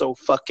daughter so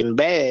fucking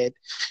bad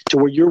to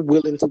where you're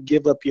willing to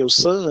give up your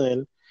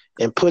son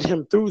and put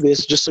him through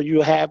this just so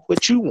you have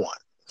what you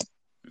want.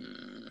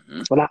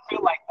 But I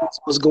feel like that's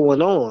what's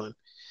going on.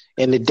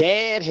 And the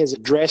dad has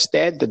addressed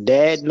that. The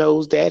dad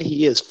knows that.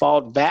 He has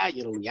fought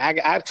valiantly.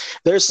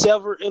 There's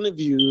several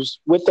interviews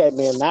with that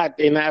man.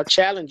 And I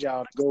challenge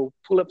y'all to go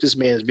pull up this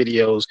man's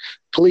videos,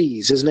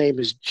 please. His name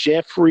is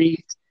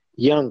Jeffrey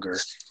Younger.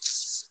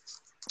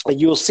 And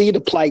you'll see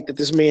the plight that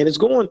this man is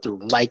going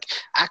through. Like,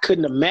 I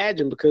couldn't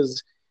imagine,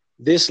 because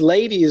this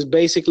lady is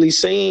basically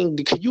saying,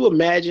 can you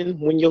imagine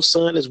when your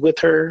son is with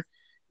her?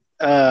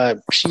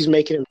 She's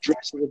making him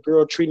dress as a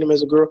girl, treating him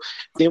as a girl.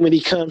 Then when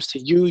he comes to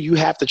you, you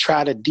have to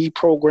try to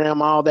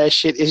deprogram all that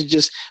shit. It's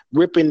just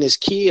ripping this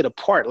kid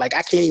apart. Like,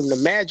 I can't even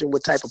imagine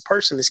what type of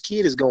person this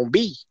kid is going to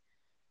be.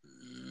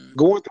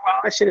 Going through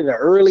all that shit at an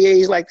early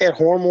age like that,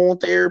 hormone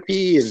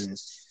therapy and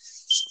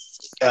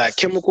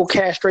chemical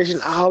castration,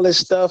 all this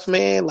stuff,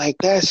 man. Like,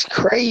 that's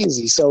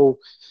crazy. So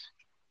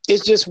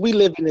it's just, we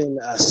living in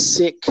a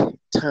sick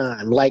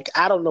time. Like,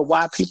 I don't know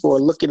why people are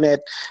looking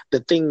at the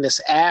thing that's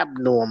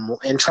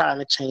abnormal and trying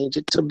to change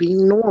it to be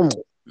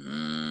normal.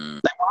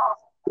 Like, why are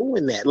we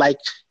doing that? Like,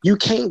 you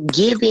can't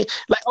give it.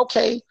 Like,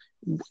 okay,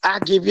 I'll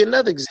give you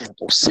another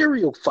example.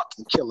 Serial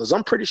fucking killers.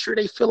 I'm pretty sure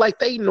they feel like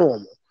they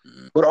normal.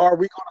 But are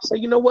we going to say,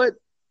 you know what?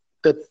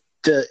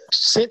 The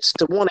sense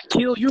to want to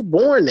kill, you're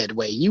born that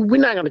way. We're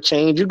not going to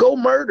change you. Go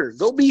murder.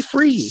 Go be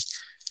free.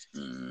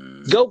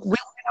 Go. You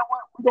know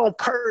what? We're going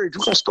to purge.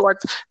 We're going to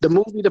start the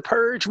movie The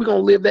Purge. We're going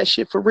to live that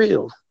shit for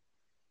real.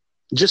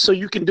 Just so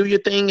you can do your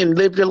thing and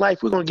live your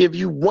life. We're going to give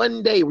you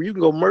one day where you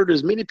can go murder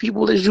as many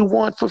people as you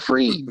want for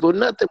free. But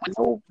nothing,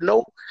 with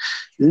no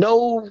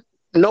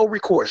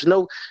recourse,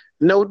 no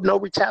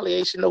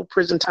retaliation, no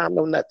prison time,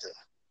 no nothing.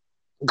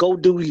 Go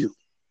do you.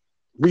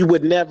 We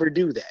would never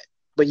do that.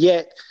 But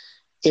yet,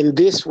 in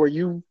this where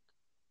you,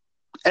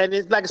 and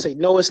it's like I say,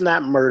 no, it's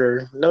not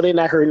murder. No, they're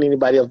not hurting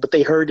anybody else, but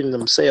they hurting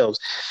themselves.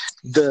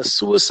 The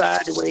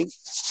suicide rate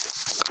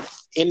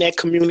in that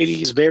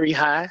community is very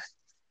high.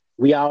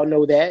 We all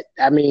know that.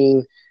 I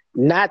mean,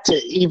 not to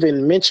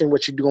even mention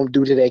what you're going to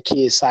do to that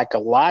kid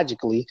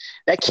psychologically.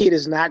 That kid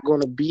is not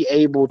going to be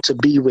able to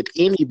be with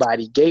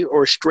anybody, gay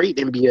or straight,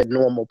 and be a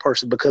normal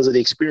person because of the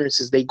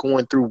experiences they're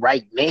going through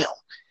right now.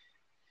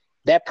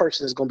 That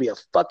person is going to be a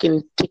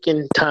fucking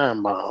ticking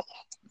time bomb.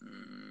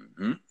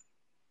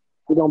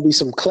 It's gonna be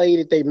some clay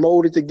that they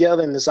molded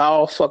together, and it's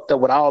all fucked up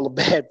with all the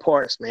bad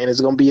parts, man.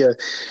 It's gonna be a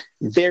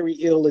very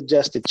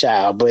ill-adjusted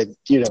child, but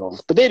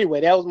But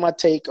anyway, that was my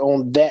take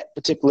on that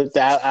particular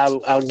thing.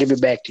 I'll give it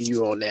back to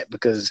you on that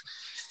because,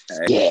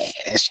 hey,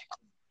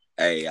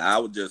 hey, I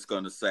was just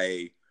gonna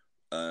say,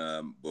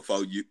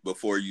 before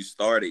you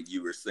started,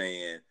 you were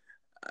saying,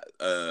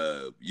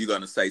 you're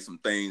gonna say some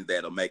things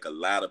that'll make a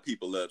lot of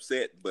people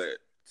upset, but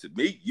to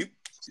me,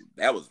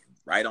 that was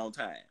right on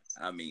time.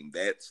 I mean,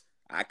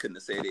 I couldn't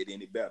have said it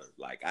any better.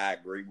 Like, I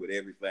agree with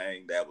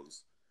everything. That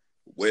was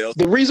well.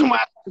 The reason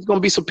why there's going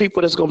to be some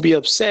people that's going to be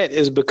upset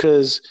is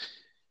because,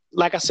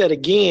 like I said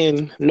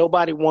again,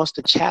 nobody wants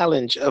the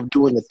challenge of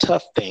doing the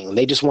tough thing.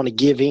 They just want to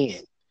give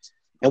in.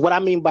 And what I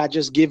mean by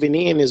just giving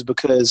in is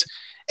because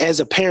as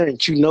a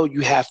parent,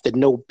 you have to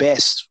know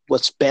best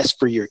what's best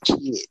for your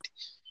kid.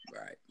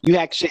 Right. You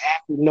actually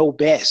have to know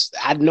best.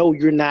 I know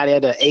you're not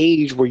at an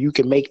age where you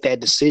can make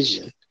that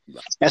decision.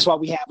 That's why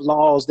we have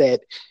laws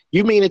that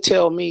you mean to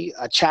tell me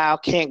a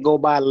child can't go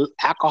buy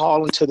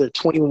alcohol until they're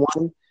 21?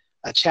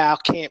 A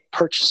child can't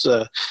purchase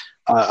a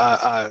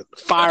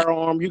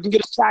firearm. You can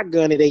get a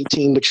shotgun at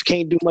 18, but you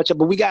can't do much of it.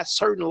 But we got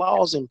certain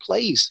laws in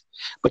place.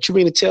 But you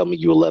mean to tell me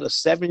you'll let a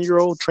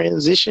 7-year-old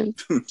transition?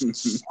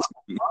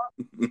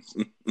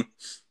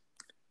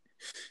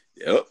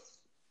 Yep,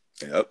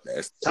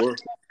 that's true.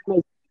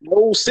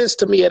 No sense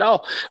to me at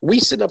all. We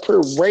sitting up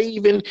here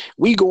raving,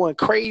 we going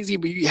crazy.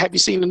 But have you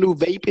seen the new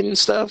vaping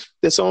stuff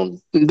that's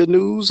on the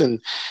news? And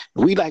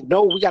we like,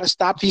 no, we got to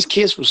stop these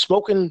kids from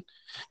smoking,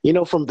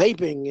 from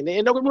vaping.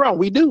 And don't get me wrong,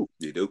 we do.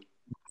 You do.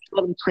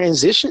 Let them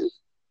transition.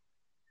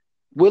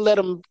 We'll let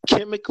them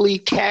chemically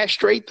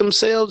castrate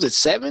themselves at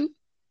 7.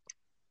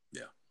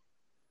 Yeah.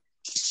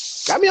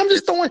 I mean, I'm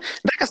just throwing,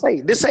 like I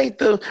say, this ain't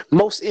the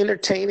most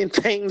entertaining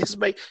thing.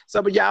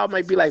 Some of y'all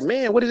might be like,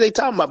 man, what are they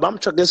talking about?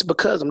 But this is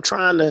because I'm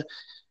trying to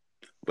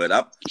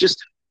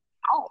just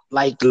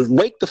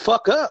wake the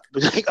fuck up,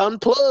 like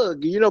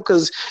unplug,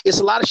 because it's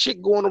a lot of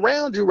shit going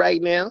around you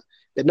right now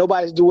that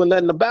nobody's doing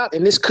nothing about,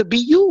 and this could be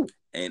you.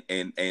 And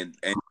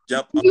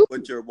jump on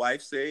what your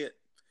wife said.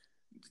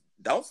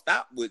 Don't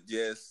stop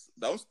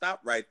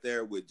right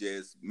there with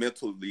just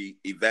mentally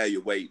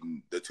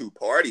evaluating the two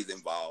parties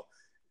involved.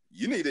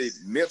 You need to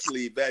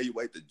mentally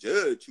evaluate the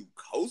judge who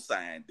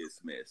co-signed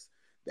this mess.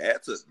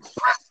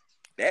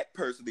 That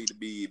person need to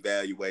be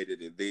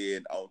evaluated, and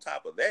then on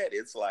top of that,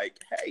 it's like,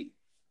 hey,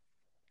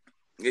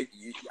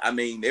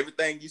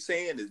 everything you're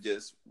saying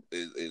is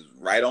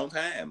right on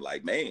time.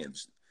 Like, man,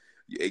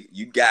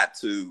 you got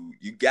to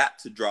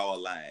draw a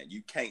line.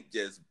 You can't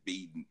just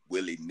be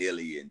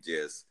willy-nilly and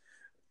just,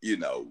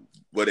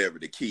 whatever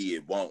the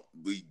kid want,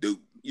 we do,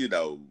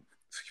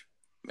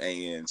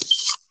 man.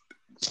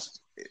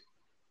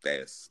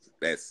 That's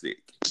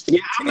sick. Yeah,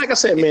 like I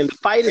said, man, the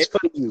fight is for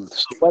the youth.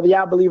 So whether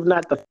y'all believe or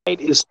not, the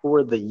fight is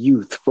for the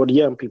youth, for the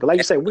young people. Like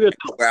you said, a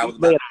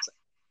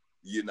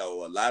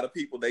lot of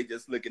people, they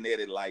just looking at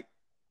it like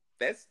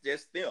that's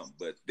just them.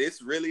 But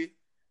this really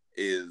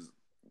is,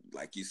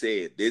 like you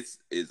said, this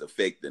is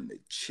affecting the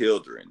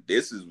children.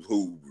 This is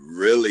who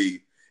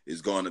really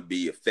is going to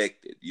be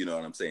affected. You know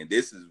what I'm saying?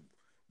 This is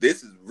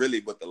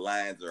really what the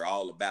lines are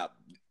all about.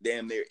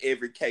 Damn near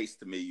every case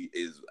to me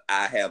is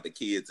I have the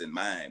kids in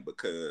mind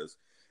because,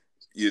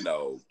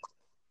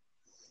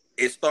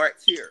 it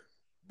starts here,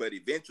 but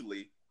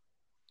eventually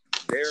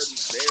they're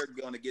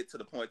going to get to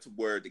the point to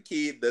where the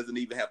kid doesn't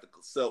even have to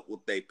consult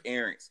with their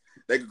parents.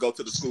 They could go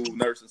to the school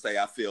nurse and say,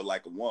 I feel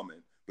like a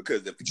woman,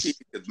 because if the kid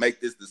could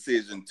make this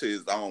decision to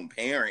his own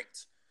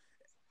parents,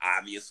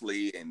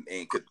 obviously,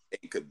 and could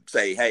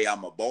say, hey,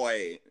 I'm a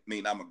boy,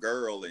 I'm a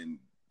girl, and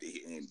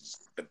the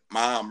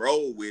mom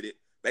roll with it.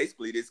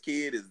 Basically,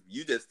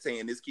 you just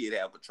saying this kid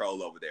have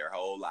control over their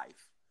whole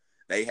life.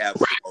 They have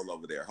control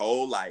over their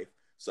whole life.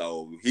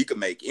 So he can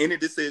make any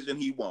decision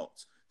he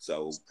wants.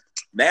 So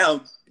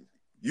now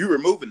you're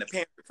removing the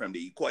parent from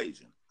the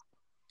equation.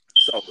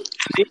 So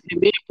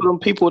and then for them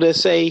people that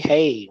say,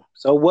 hey,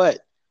 so what?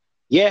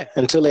 Yeah,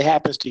 until it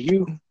happens to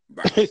you.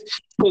 Right.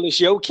 Until it's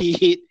your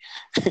kid,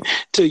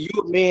 till you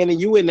a man and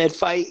you in that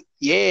fight.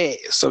 Yeah.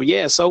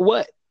 So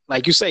what?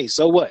 Like you say,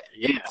 so what?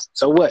 Yeah.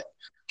 So what?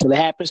 Till it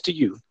happens to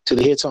you, till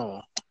it hits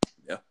home.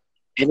 Yeah.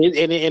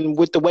 And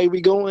with the way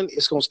we're going,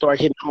 it's gonna start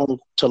hitting home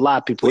to a lot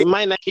of people. It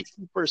might not hit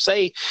you per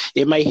se.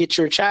 It may hit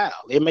your child.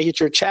 It may hit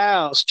your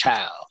child's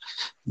child.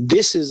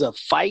 This is a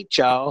fight,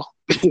 y'all.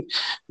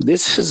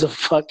 This is a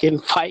fucking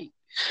fight.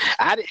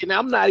 And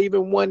I'm not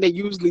even one that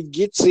usually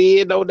gets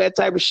in on that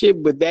type of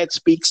shit, but that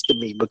speaks to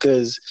me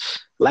because,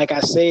 like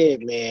I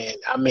said,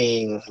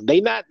 man,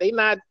 they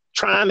not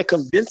trying to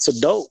convince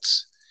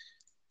adults.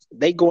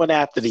 They going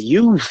after the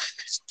youth.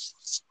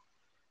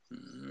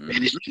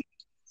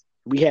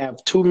 We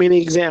have too many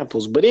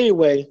examples. But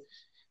anyway,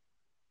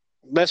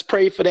 let's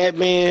pray for that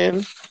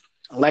man.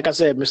 Like I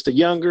said, Mr.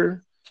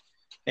 Younger.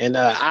 And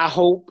I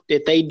hope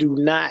that they do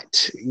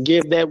not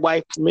give that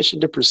wife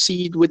permission to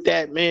proceed with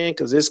that, man,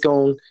 because it's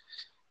going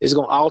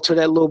to alter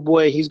that little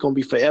boy. He's going to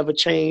be forever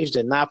changed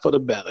and not for the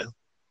better.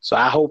 So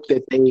I hope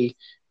that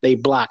they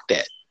block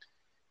that.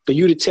 For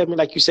you to tell me,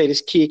 like you say,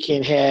 this kid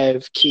can't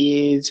have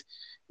kids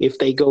if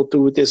they go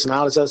through with this and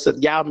all this other stuff,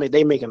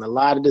 they making a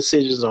lot of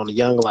decisions on a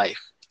young life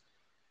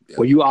Yep.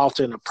 where you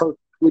altering a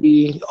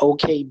perfectly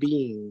okay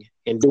being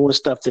and doing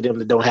stuff to them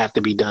that don't have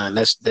to be done.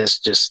 That's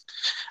just,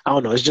 I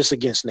don't know. It's just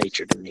against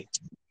nature to me.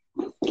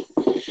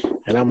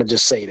 And I'm gonna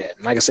just say that.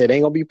 And like I said, it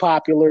ain't gonna be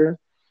popular,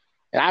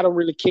 and I don't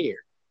really care.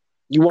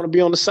 You want to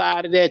be on the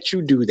side of that,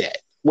 you do that,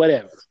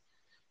 whatever.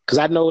 Because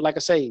I know, like I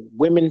say,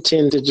 women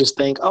tend to just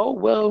think, oh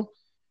well,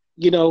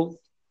 you know,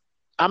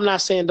 I'm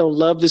not saying don't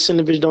love this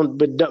individual,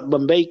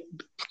 but make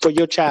for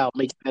your child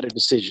make better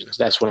decisions.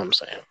 That's what I'm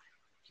saying.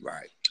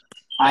 Right.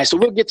 All right, so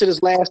we'll get to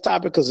this last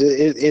topic because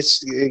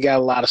it got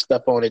a lot of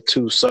stuff on it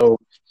too. So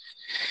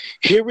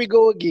here we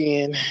go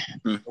again.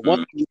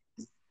 One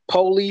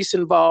police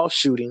involved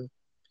shooting.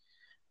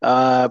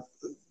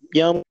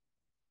 Young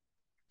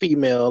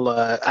female.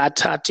 I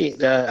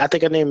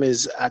think her name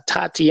is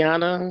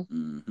Tatiana.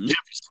 Mm-hmm.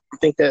 I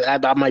think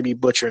that I might be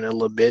butchering it a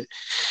little bit,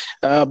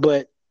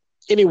 but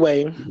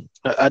anyway,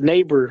 a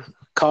neighbor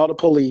called the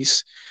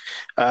police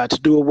to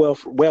do a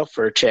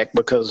welfare check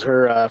because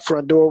her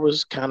front door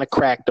was kind of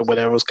cracked or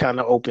whatever, was kind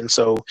of open.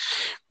 So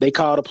they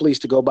called the police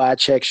to go by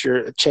check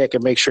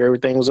and make sure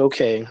everything was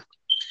okay.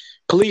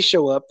 Police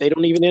show up. They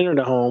don't even enter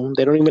the home.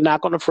 They don't even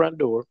knock on the front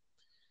door.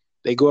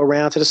 They go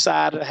around to the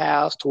side of the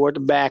house, toward the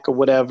back or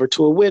whatever,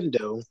 to a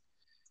window.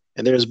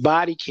 And there's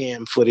body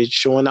cam footage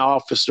showing the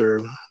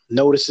officer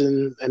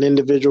noticing an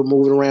individual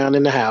moving around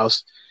in the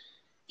house.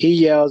 He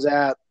yells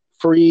out,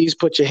 "Freeze,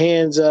 put your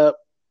hands up,"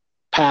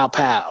 pow,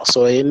 pow.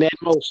 So in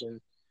that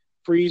motion,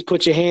 freeze,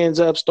 put your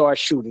hands up, start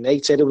shooting. They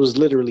said it was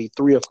literally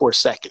 3 or 4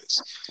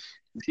 seconds.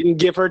 Didn't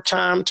give her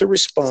time to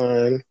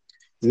respond.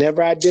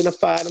 Never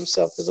identified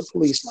himself as a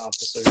police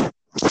officer.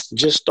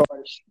 Just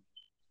started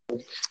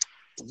shooting.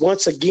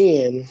 Once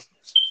again,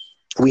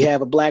 we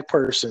have a black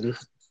person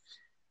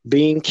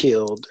being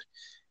killed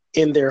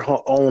in their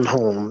own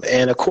home.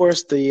 And of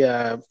course,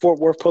 the Fort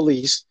Worth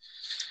police,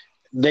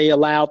 they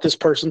allowed this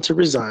person to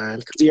resign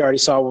because he already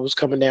saw what was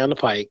coming down the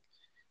pike.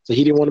 So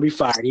he didn't want to be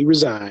fired. He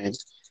resigned.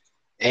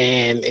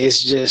 And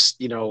it's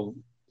just,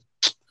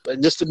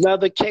 just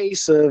another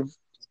case of,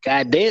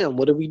 goddamn,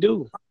 what do we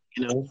do?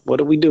 What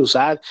do we do?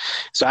 So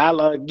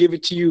I'll give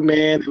it to you,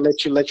 man, and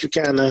let you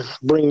kind of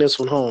bring this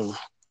one home.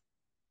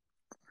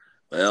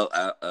 Well,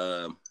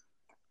 I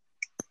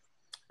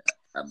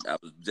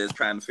was just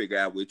trying to figure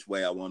out which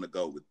way I want to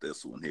go with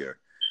this one here.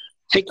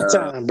 Take your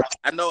time, bro.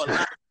 I know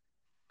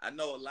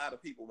a lot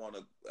of people want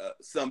to.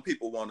 Some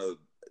people want to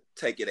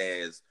take it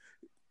as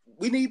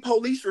we need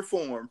police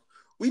reform.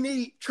 We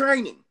need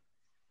training.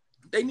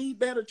 They need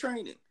better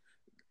training.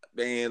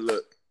 Man,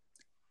 look,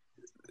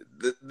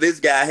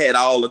 this guy had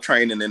all the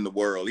training in the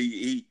world.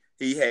 He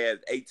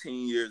had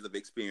 18 years of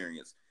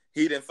experience.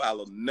 He didn't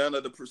follow none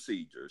of the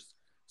procedures.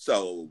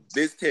 So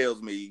this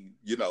tells me,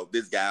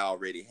 this guy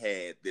already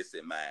had this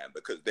in mind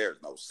because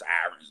there's no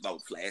sirens, no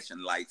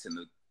flashing lights in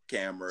the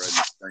camera and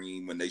the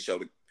screen when they show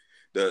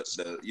the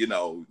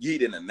he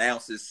didn't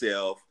announce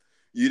himself.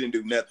 You didn't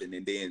do nothing.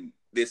 And then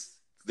this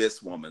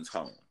woman's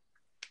home.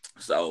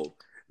 So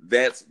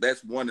that's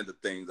one of the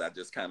things I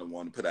just kind of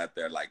want to put out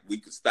there. Like, we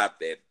could stop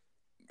that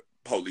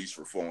police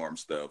reform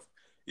stuff.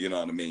 You know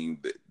what I mean?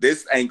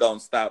 This ain't going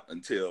to stop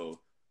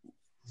until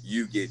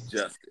you get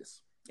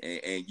justice.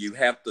 And you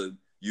have to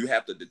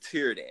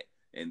deter that.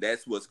 And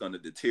that's what's going to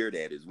deter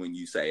that is when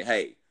you say,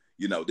 hey,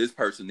 this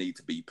person needs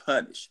to be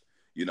punished.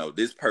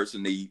 This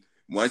person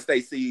once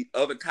they see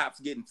other cops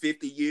getting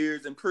 50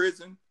 years in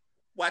prison,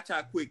 watch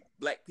how quick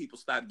black people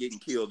stop getting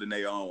killed in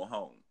their own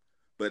home.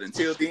 But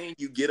until then,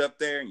 you get up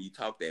there and you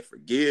talk that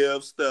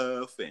forgive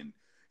stuff. And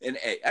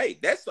hey,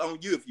 that's on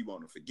you if you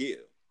want to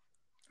forgive.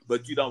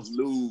 But you don't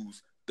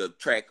lose the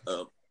track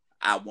of,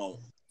 I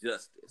want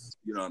justice.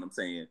 You know what I'm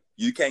saying?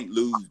 You can't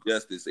lose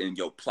justice in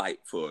your plight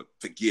for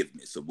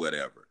forgiveness or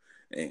whatever.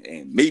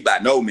 And me, by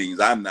no means,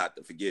 I'm not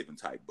the forgiving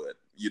type, but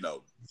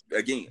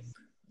again,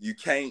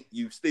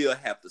 you still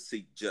have to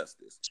seek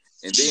justice.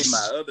 And then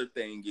my other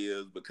thing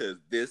is, because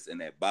this and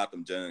that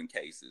Botham Jean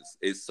cases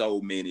is so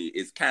many,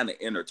 it's kind of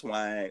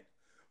intertwined,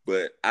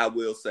 but I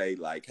will say,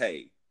 like,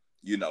 hey,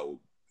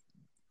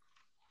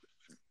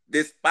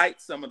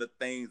 despite some of the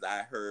things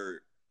I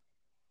heard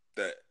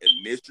the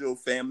initial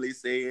family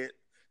said,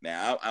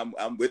 now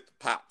I'm with the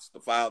pops, the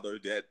father,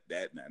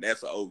 now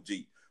that's an OG.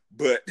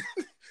 But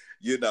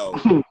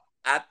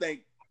I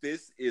think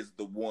this is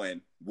the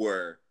one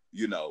where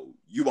you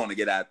want to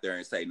get out there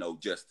and say no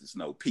justice,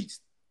 no peace.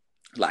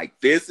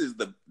 Like, this is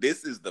the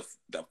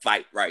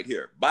fight right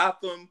here.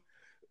 Botham,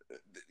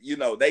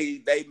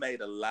 they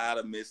made a lot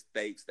of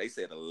mistakes. They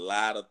said a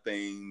lot of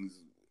things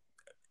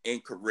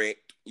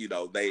incorrect. They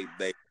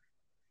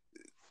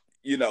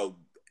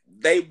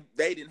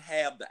didn't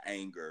have the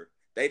anger.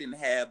 They didn't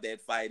have that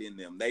fight in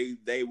them.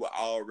 They were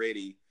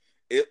already,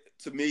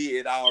 to me,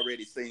 it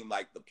already seemed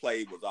like the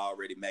play was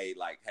already made.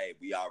 Like, hey,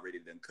 we already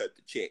done cut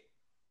the check.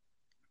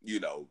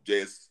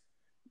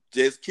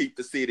 Just keep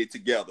the city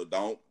together.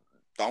 Don't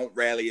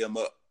rally them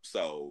up.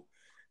 So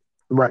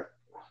right.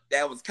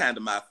 That was kind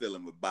of my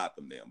feeling with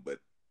Botham them. But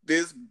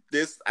this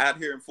out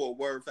here in Fort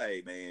Worth,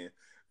 hey man,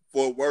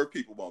 Fort Worth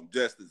people want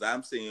justice.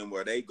 I'm seeing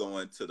where they're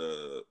going to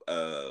the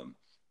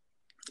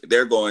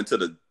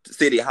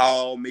city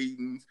hall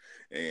meetings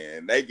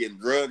and they getting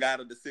drug out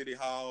of the city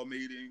hall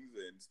meetings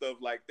and stuff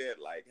like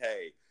that. Like,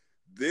 hey,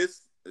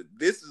 this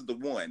is the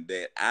one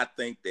that I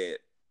think that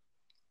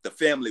the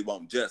family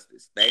want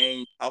justice. They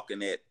ain't talking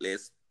that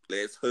let's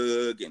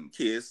hug and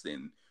kiss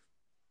and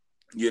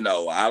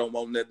I don't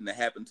want nothing to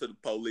happen to the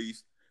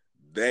police.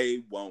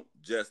 They want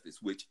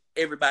justice, which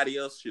everybody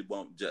else should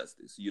want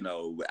justice.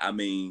 I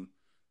mean,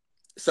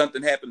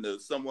 something happened to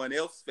someone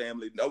else's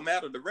family, no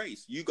matter the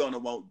race, you're going to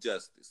want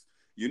justice.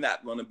 You're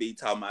not going to be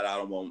talking about, I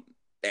don't want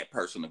that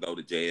person to go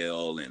to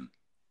jail and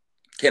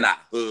can I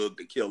hug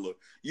the killer?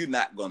 You're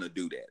not going to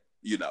do that.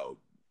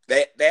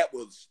 That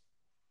was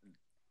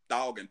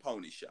dog and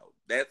pony show.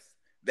 That's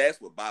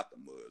what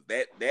Botham was.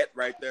 That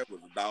right there was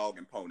a dog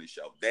and pony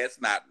show.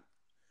 That's not,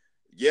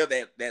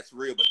 that's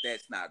real, but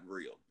that's not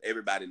real.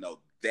 Everybody knows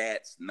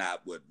that's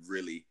not what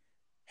really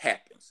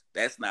happens.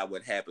 That's not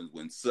what happens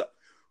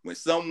when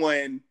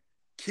someone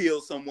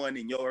kills someone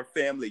in your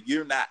family.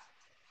 You're not,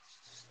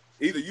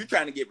 either you're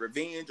trying to get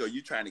revenge or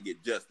you're trying to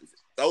get justice.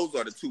 Those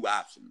are the two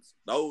options.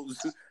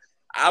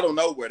 I don't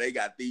know where they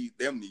got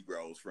them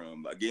Negroes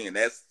from. Again,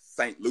 that's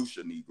St.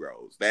 Lucia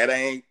Negroes. That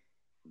ain't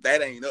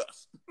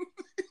us.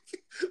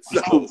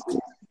 I don't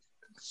think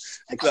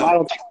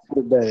I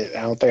could have done it.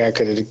 I don't think I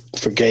could have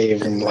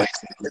forgave him like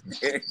that.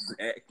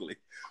 Exactly.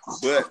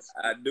 But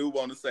I do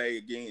want to say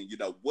again,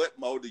 what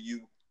more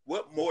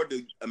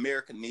do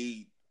America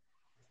need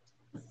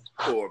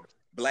for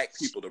Black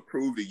people to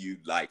prove to you,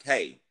 like,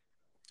 hey,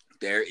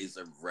 there is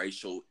a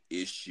racial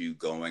issue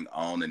going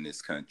on in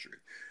this country.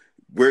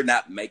 We're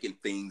not making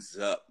things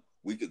up.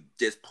 We could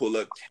just pull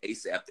up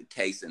case after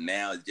case, and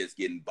now it's just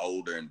getting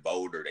bolder and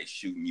bolder. They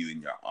shooting you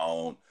in your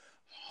own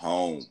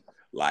home.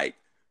 Like,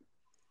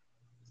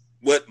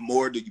 what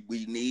more do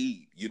we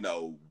need?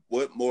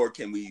 What more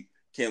can we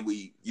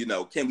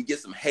get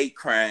some hate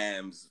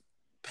crimes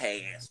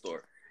passed,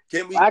 or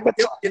can we? I can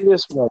tell you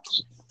this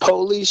much: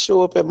 police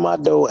show up at my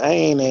door, I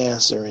ain't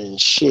answering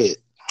shit.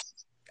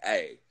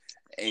 Hey,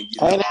 and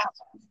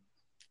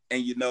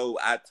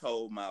I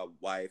told my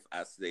wife,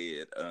 I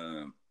said,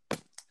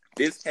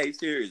 this case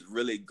here is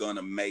really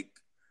gonna make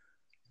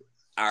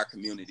our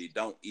community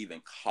don't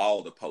even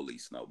call the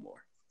police no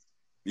more.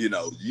 You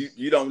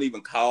don't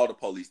even call the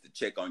police to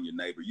check on your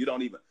neighbor. You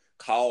don't even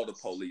call the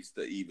police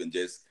to even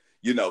just,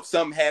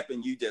 something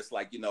happened, you just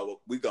like,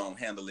 we're gonna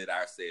handle it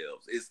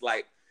ourselves. It's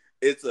like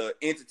it's an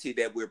entity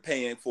that we're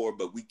paying for,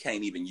 but we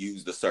can't even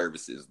use the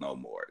services no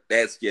more.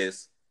 That's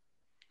just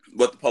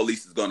what the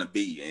police is gonna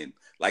be. And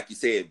like you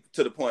said,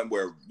 to the point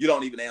where you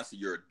don't even answer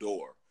your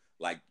door.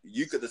 Like,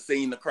 you could have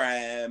seen the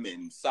crime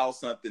and saw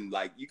something,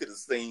 like you could have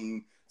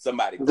seen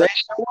somebody. You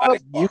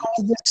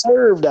gonna get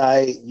served,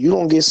 you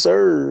gonna get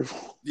served.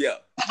 Yeah,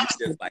 you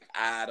just like,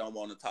 I don't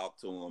want to talk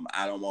to him.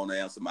 I don't want to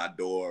answer my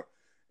door.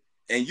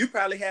 And you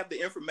probably have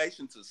the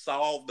information to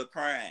solve the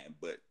crime,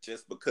 but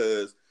just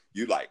because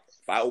you like,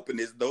 if I open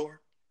this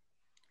door,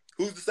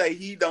 who's to say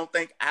he don't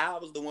think I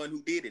was the one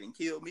who did it and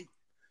killed me?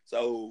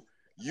 So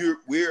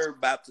we're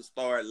about to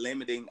start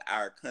limiting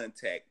our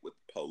contact with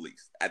the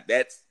police.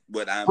 That's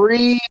what I'm.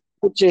 Breathe,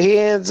 put your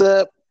hands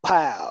up,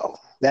 pow.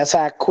 That's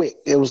how quick.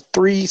 It was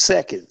 3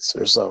 seconds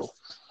or so.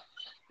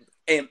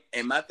 And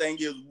my thing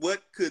is,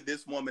 what could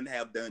this woman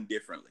have done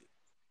differently?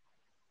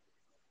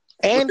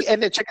 And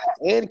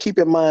keep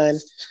in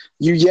mind,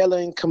 you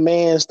yelling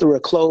commands through a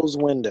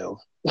closed window.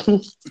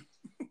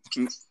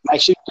 Like,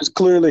 she could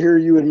clearly hear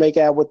you and make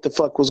out what the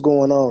fuck was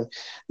going on.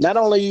 Not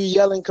only are you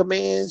yelling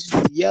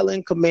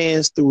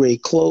commands through a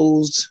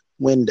closed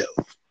window.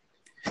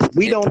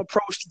 We don't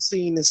approach the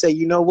scene and say,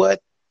 you know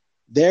what?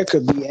 There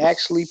could be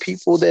actually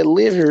people that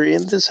live here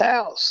in this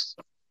house.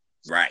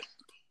 Right.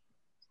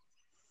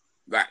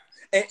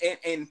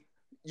 And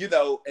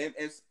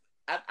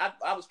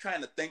I was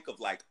trying to think of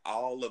like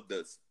all of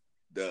the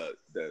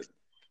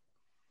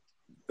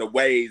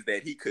ways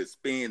that he could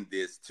spin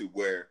this to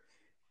where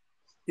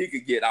he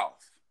could get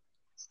off.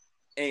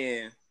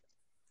 And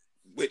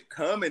with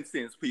common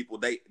sense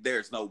people,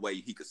 there's no way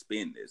he could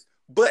spin this.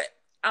 But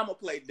I'm gonna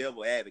play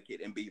devil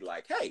advocate and be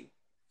like, hey,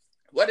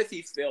 what if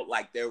he felt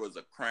like there was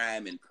a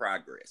crime in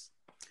progress?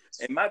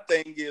 And my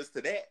thing is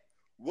to that,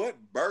 what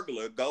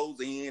burglar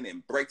goes in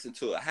and breaks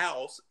into a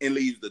house and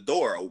leaves the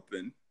door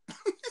open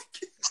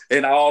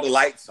and all the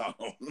lights on?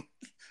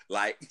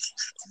 Like,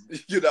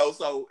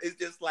 so it's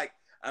just like,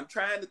 I'm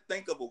trying to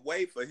think of a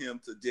way for him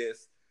to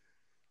just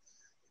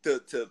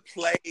to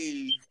play.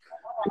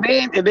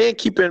 And then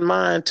keep in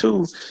mind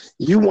too,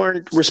 you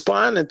weren't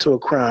responding to a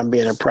crime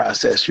being in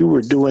process. You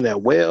were doing a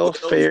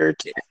welfare.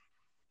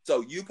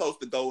 So you're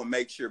supposed to go and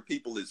make sure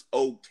people is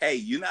okay.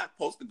 You're not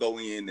supposed to go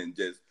in and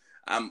just,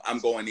 I'm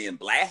going in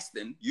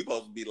blasting. You're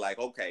supposed to be like,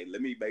 okay,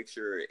 let me make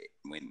sure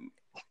when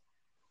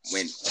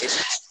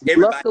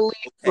everybody. Luckily,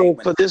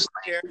 for this,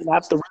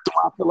 not the reason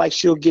why I feel like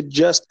she'll get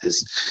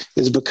justice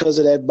is because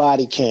of that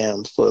body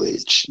cam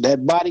footage.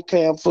 That body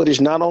cam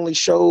footage not only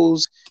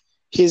shows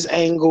his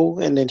angle,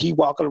 and then he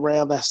walking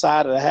around that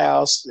side of the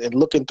house and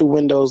looking through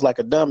windows like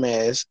a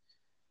dumbass.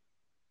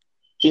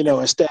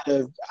 Instead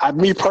of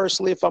me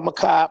personally, if I'm a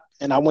cop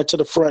and I went to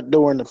the front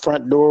door and the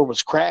front door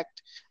was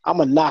cracked, I'm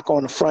gonna knock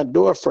on the front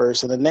door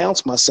first and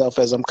announce myself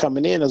as I'm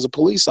coming in as a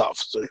police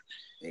officer.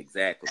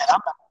 Exactly. And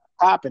I'm not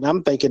a cop, and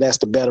I'm thinking that's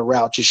the better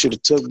route you should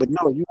have took. But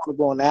no, you want to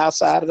go on the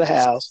outside of the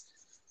house,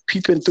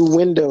 peeping through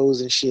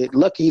windows and shit.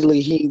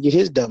 Luckily, he didn't get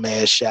his dumb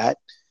ass shot.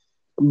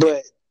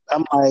 But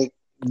I'm like,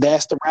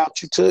 that's the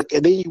route you took,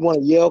 and then you want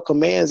to yell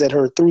commands at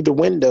her through the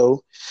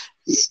window,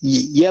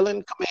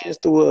 yelling commands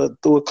through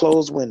a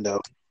closed window,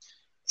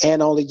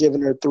 and only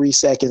giving her 3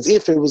 seconds,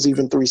 if it was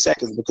even 3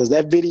 seconds, because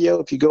that video,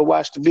 if you go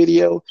watch the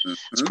video,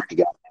 it's pretty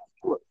goddamn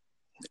short.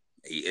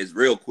 It's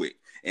real quick.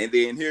 And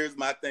then here's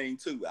my thing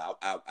too.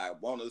 I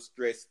want to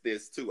stress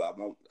this too. I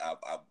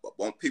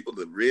want people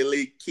to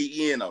really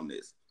key in on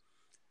this.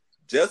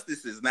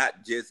 Justice is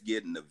not just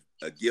getting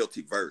a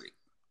guilty verdict.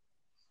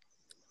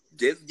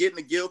 Just getting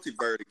a guilty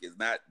verdict is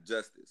not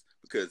justice,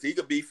 because he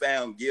could be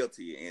found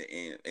guilty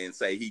and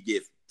say he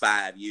gets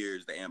 5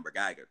 years, the Amber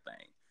Geiger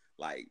thing.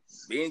 Like,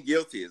 being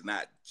guilty is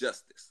not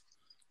justice.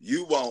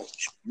 You want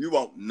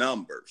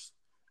numbers.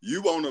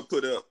 You want to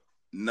put up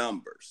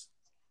numbers.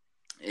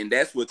 And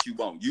that's what you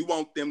want. You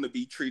want them to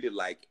be treated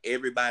like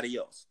everybody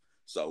else.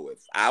 So if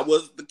I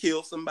was to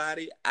kill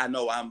somebody, I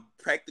know I'm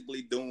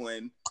practically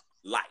doing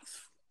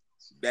life.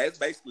 That's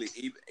basically,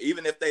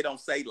 even if they don't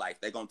say life,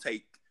 they're gonna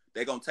take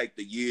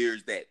the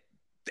years that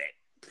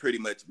pretty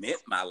much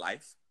meant my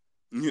life.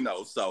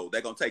 So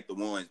they're gonna take the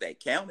ones that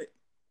counted.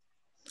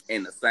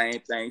 And the same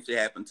thing should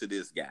happen to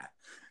this guy.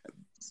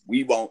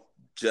 We want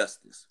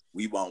justice.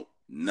 We want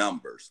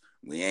numbers.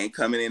 We ain't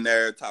coming in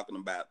there talking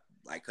about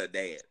like her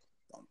dad.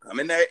 Don't come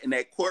in there in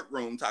that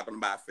courtroom talking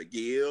about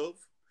forgive.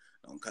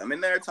 Don't come in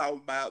there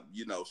talking about,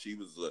 she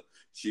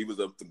was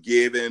a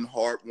forgiving,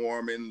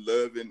 heartwarming,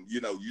 loving,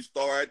 you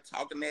start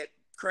talking that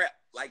crap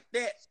like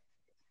that,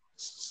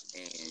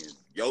 and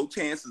your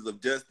chances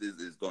of justice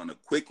is going to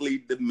quickly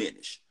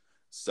diminish.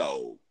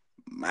 So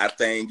my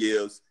thing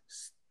is,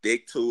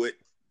 stick to it.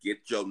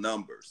 Get your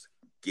numbers.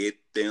 Get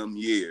them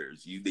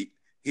years.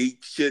 He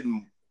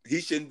shouldn't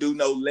do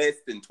no less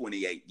than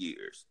 28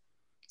 years.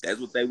 That's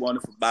what they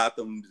wanted for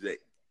Botham.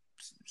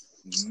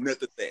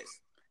 Nothing less.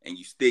 And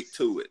you stick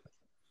to it.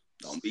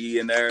 Don't be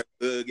in there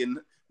bugging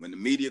when the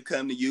media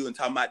come to you and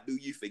talking about, do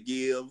you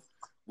forgive?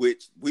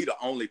 Which we the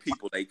only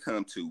people they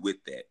come to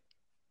with that.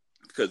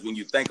 Because when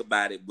you think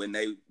about it, when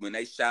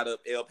they shot up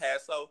El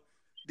Paso,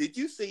 did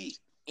you see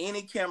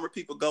any camera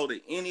people go to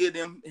any of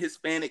them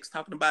Hispanics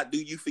talking about,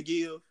 do you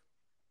forgive?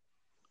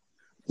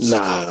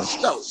 Nah.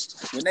 So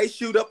when they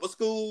shoot up a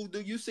school,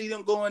 do you see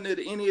them going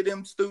to any of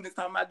them students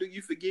talking about, do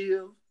you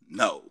forgive?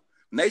 No.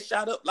 When they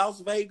shot up Las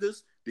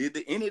Vegas, did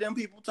any of them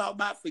people talk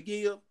about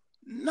forgive?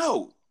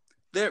 No.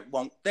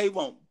 They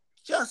want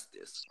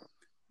justice.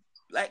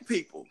 Black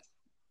people,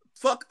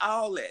 fuck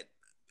all that.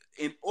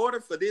 In order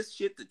for this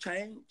shit to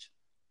change,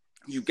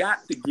 you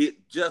got to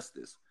get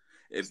justice.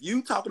 If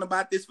you talking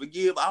about this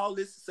forgive, all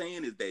this is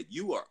saying is that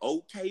you are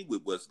okay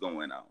with what's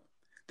going on.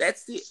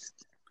 That's it.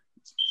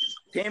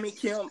 Tammy,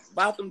 Kim,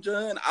 Botham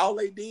John, all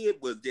they did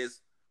was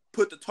just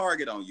put the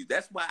target on you.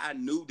 That's why I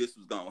knew this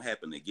was going to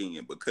happen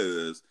again,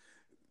 because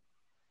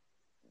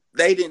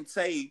they didn't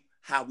say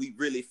how we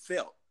really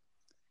felt.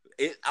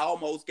 It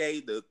almost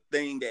gave the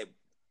thing that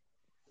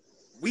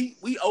we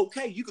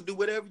okay. You can do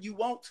whatever you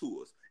want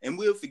to us, and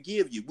we'll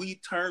forgive you. We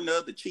turn the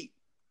other cheek.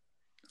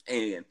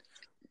 And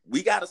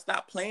we got to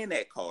stop playing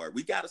that card.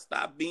 We got to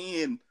stop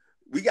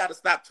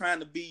trying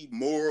to be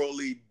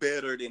morally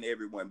better than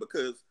everyone,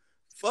 because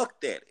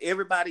fuck that.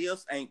 Everybody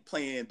else ain't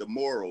playing the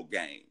moral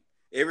game.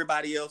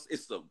 Everybody else,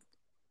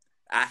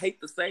 I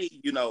hate to say,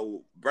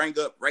 bring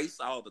up race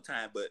all the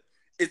time, but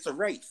it's a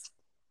race.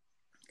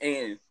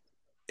 And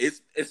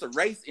it's a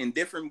race in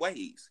different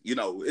ways.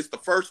 It's the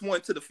first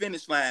one to the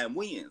finish line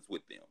wins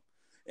with them.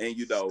 And,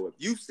 if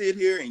you sit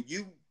here and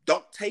you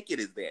don't take it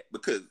as that,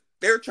 because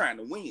they're trying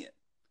to win.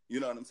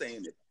 You know what I'm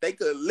saying? If they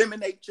could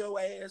eliminate your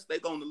ass, they're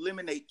going to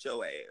eliminate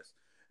your ass.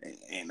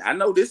 And I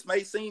know this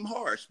may seem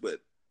harsh, but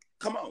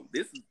come on,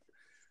 this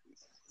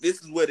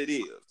is what it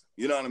is.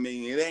 You know what I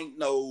mean? It ain't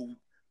no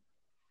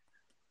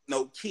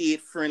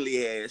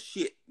kid-friendly ass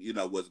shit,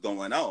 what's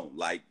going on.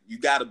 Like, you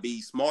got to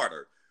be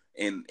smarter.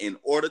 And in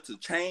order to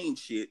change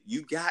shit,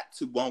 you got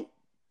to want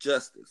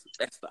justice.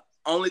 That's the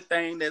only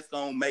thing that's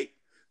going to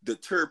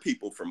deter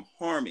people from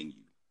harming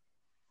you.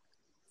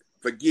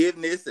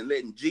 Forgiveness and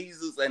letting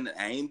Jesus, and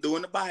I ain't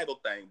doing the Bible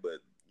thing, but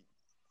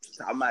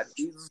talking about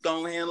Jesus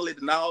gonna handle it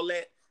and all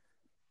that.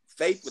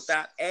 Faith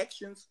without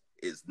actions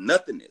is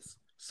nothingness.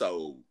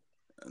 So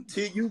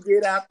until you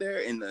get out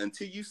there and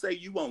until you say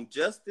you want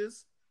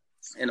justice,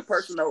 and the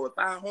person know, if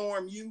I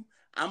harm you,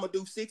 I'm gonna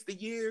do 60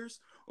 years,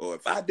 or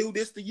if I do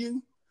this to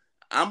you,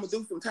 I'm gonna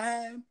do some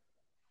time.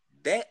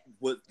 That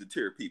would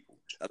deter people.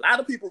 A lot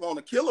of people want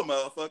to kill a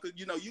motherfucker.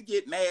 You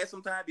get mad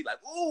sometimes, be like,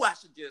 I'll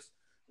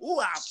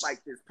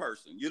fight this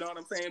person. You know what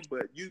I'm saying?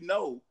 But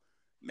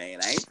man,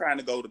 I ain't trying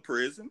to go to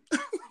prison.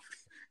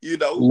 You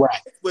know,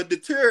 Right. that's what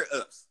deter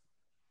us.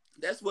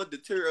 That's what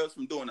deter us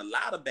from doing a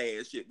lot of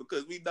bad shit,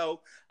 because we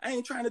know I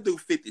ain't trying to do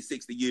 50,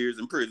 60 years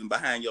in prison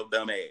behind your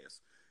dumb ass.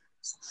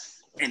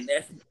 And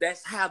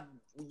that's how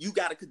you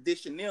got to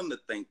condition them to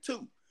think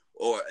too.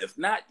 Or if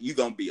not, you're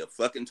going to be a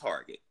fucking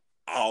target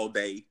all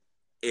day,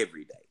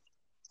 every day.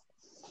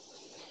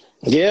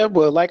 Yeah,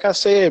 well, like I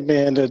said,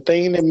 man, the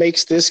thing that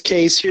makes this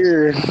case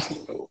here,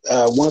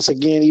 once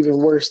again, even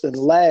worse than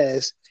the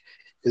last,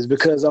 is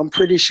because I'm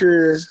pretty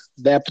sure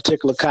that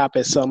particular cop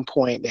at some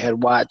point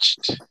had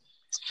watched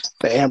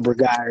the Amber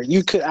Guy.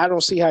 I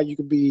don't see how you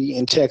could be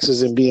in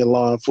Texas and be in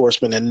law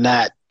enforcement and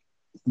not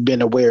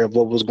been aware of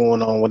what was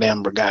going on with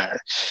Amber Guy.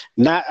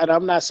 And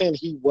I'm not saying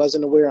he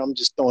wasn't aware. I'm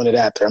just throwing it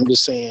out there. I'm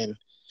just saying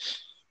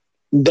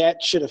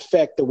that should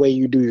affect the way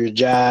you do your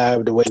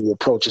job, the way you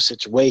approach a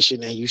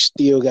situation, and you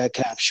still got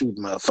cops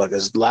shooting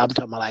motherfuckers. I'm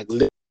talking about like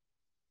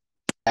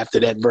after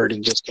that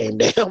verdict just came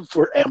down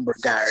for Amber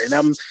Guy, and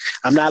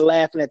I'm not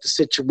laughing at the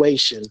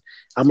situation.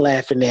 I'm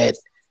laughing at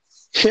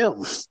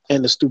him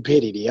and the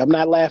stupidity. I'm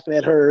not laughing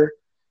at her.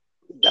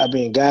 I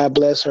mean, God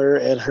bless her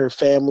and her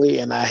family,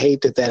 and I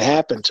hate that that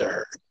happened to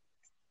her.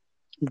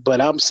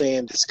 But I'm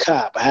saying, this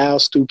cop, how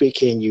stupid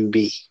can you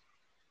be?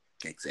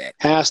 Exactly.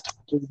 How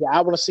stupid?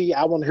 I want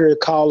to hear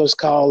callers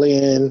call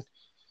in,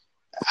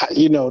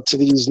 to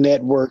these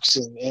networks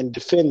and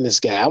defend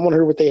this guy. I want to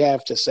hear what they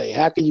have to say.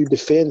 How can you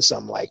defend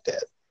something like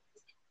that?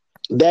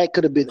 That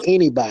could have been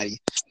anybody.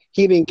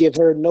 He didn't give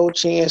her no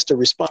chance to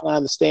respond. I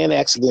understand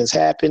accidents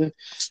happen.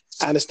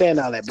 I understand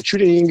all that, but you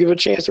didn't even give her a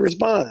chance to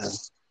respond.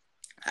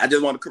 I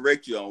just want to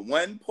correct you on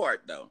one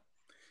part, though.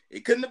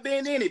 It couldn't have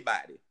been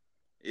anybody.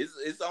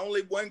 It's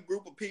only one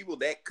group of people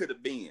that could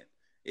have been.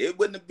 It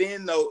wouldn't have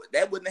been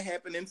that wouldn't have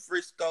happened in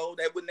Frisco.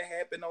 That wouldn't have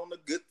happened on the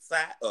good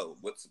side of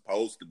what's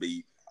supposed to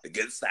be the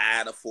good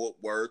side of Fort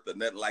Worth or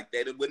nothing like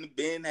that. It wouldn't have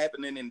been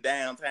happening in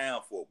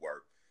downtown Fort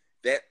Worth.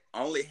 That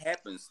only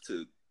happens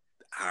to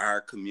our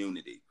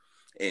community.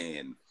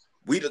 And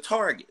we the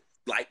target.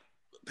 Like,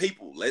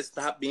 people, let's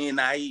stop being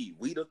naive.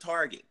 We the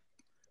target.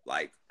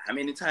 Like, how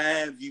many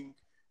times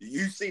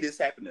you see this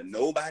happen to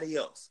nobody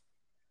else?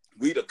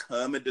 We the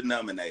common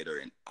denominator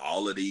in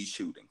all of these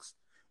shootings.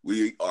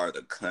 We are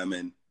the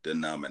common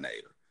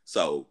denominator.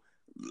 So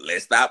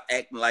let's stop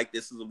acting like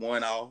this is a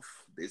one-off.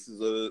 This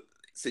is a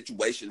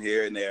situation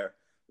here and there.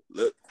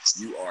 Look,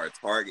 you are a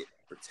target.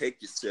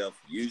 Protect yourself.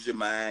 Use your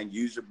mind.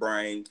 Use your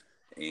brain.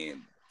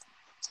 And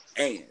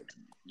you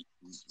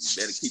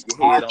better keep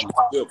your head on the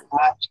swivel.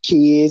 Hide your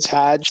kids.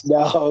 Hide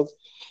your dog.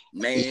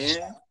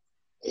 Man.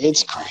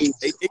 It's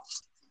crazy.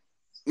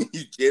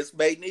 You just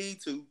may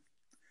need to.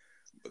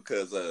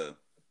 Because it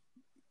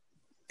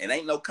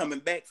ain't no coming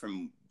back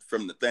from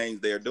the things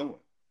they're doing.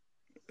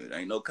 It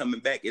ain't no coming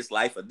back. It's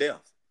life or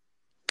death.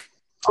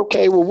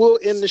 Okay, well, we'll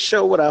end the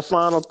show with our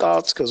final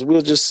thoughts, because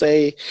we'll just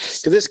say,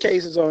 because this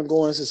case is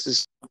ongoing since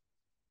this,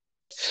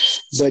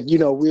 but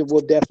we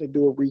will definitely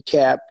do a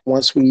recap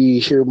once we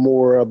hear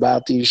more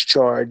about these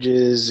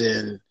charges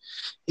and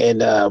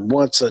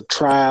once a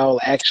trial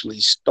actually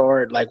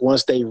start, like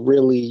once they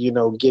really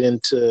get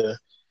into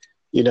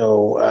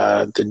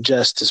the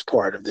justice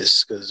part of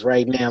this, because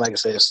right now, like I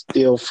said, it's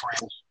still fresh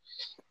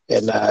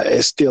and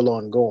it's still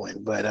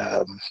ongoing. But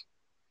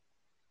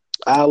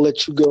I'll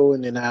let you go,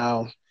 and then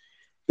I'll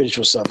finish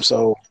with something.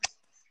 So,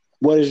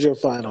 what is your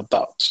final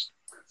thoughts?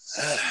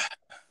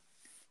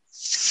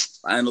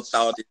 Final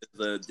thought is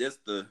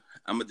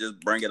I'm gonna just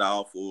bring it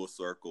all full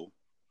circle.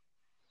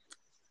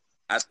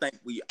 I think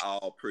we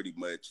all pretty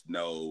much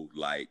know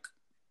like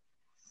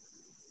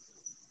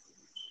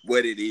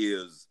what it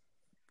is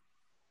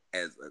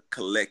as a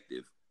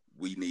collective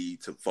we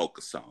need to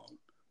focus on.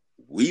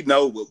 We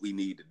know what we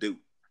need to do.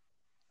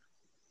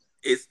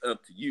 It's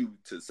up to you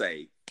to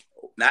say,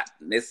 not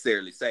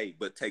necessarily say,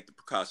 but take the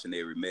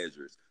precautionary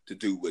measures to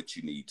do what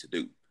you need to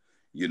do.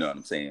 You know what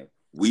I'm saying?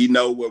 We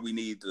know where we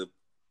need to,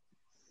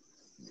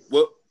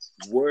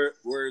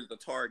 where's the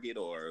target,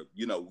 or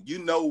you know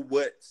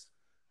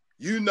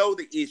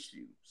the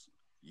issues.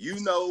 You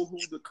know who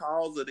the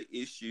cause of the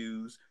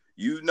issues.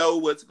 You know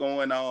what's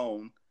going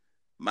on.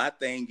 My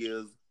thing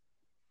is,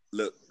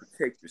 look,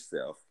 protect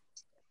yourself.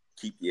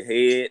 Keep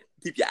your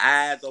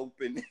eyes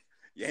open,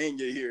 and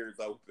your ears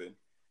open.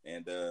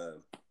 And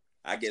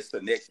I guess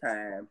the next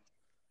time,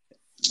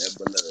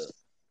 never love.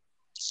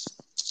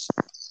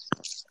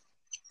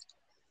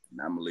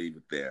 And I'm going to leave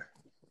it there.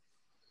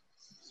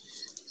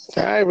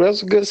 All right, well,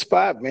 that's a good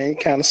spot, man. You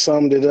kind of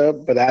summed it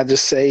up, but I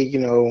just say,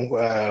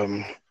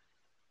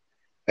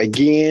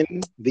 again,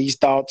 these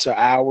thoughts are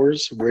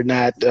ours. We're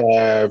not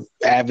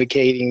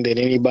advocating that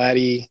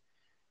anybody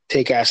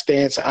take our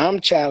stance. I'm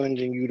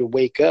challenging you to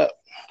wake up,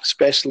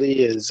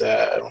 especially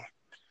the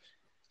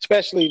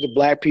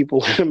black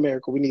people in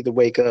America. We need to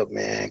wake up,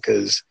 man,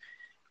 because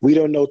we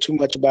don't know too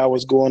much about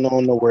what's going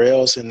on nowhere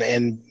else.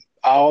 And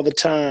all the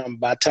time,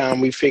 by the time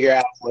we figure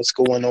out what's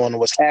going on and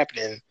what's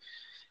happening,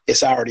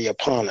 it's already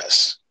upon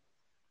us.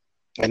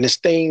 And this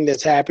thing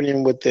that's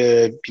happening with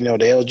the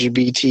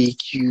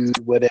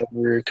LGBTQ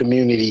whatever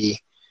community,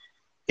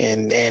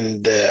 and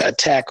the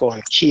attack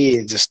on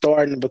kids is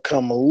starting to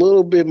become a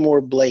little bit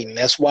more blatant.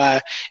 That's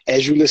why,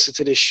 as you listen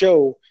to this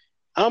show,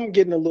 I'm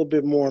getting a little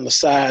bit more on the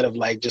side of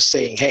like just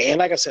saying, hey, and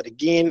like I said,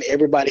 again,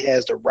 everybody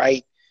has the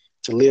right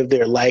to live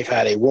their life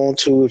how they want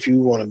to. If you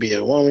want to be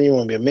a woman, you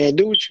want to be a man,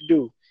 do what you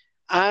do.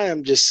 I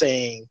am just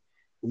saying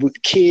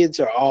kids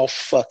are off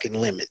fucking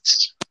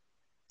limits.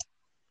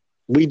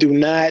 We do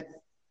not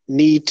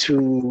need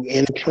to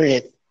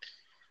imprint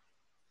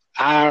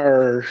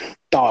our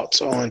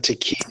thoughts onto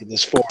kids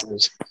as far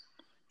as,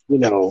 you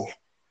know,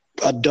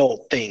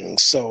 adult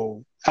things.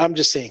 So I'm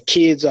just saying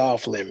kids are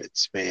off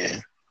limits,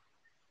 man.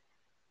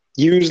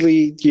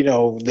 Usually,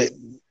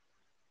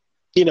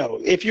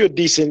 if you're a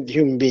decent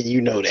human being,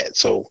 you know that.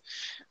 So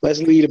let's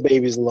leave the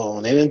babies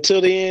alone. And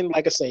until then,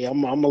 like I say,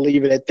 I'm gonna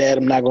leave it at that.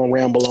 I'm not gonna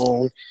ramble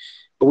on.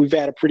 But we've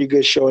had a pretty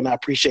good show, and I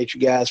appreciate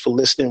you guys for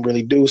listening,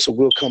 really do. So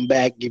we'll come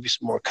back, give you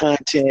some more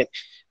content.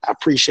 I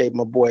appreciate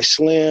my boy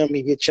Slim.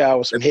 He hit y'all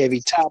with some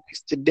heavy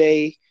topics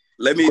today.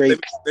 Let me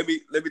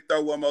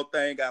throw one more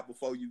thing out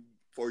before you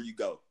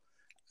go.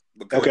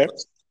 Because okay.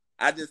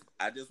 I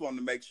just want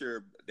to make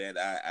sure that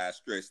I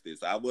stress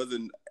this. I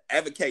wasn't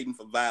advocating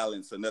for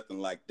violence or nothing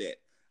like that.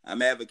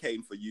 I'm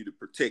advocating for you to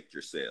protect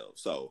yourself.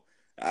 So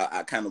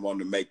I kind of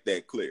wanted to make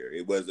that clear.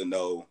 It wasn't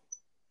no,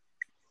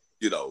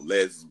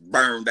 let's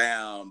burn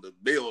down the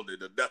building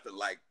or nothing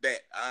like that.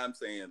 I'm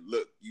saying,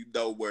 look, you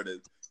know where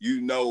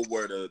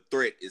the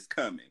threat is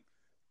coming.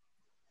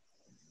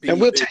 And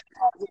we'll take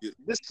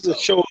this is a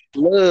show of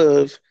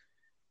love,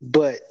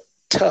 but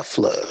tough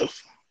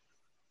love.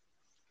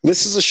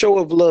 This is a show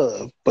of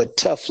love, but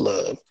tough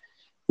love.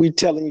 We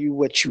telling you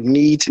what you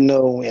need to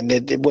know and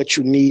what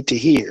you need to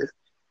hear.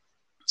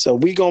 So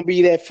we gonna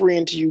be that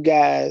friend to you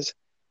guys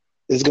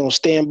that's gonna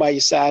stand by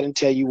your side and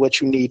tell you what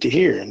you need to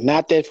hear.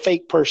 Not that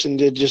fake person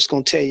that's just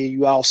gonna tell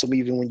you awesome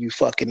even when you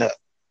fucking up.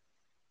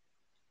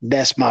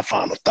 That's my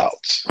final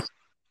thoughts.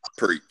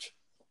 Preach.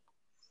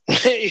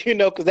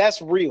 Because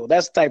that's real.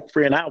 That's the type of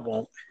friend I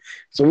want.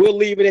 So we'll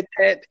leave it at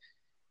that.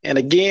 And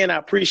again, I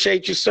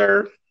appreciate you,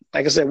 sir.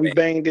 Like I said, we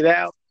banged it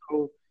out.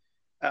 So,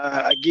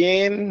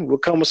 again, we'll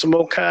come with some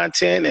more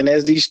content. And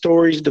as these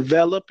stories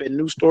develop and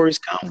new stories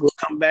come, we'll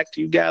come back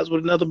to you guys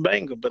with another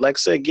banger. But like I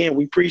said, again,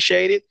 we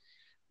appreciate it.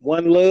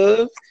 One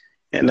love.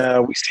 And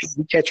we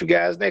catch you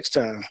guys next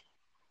time.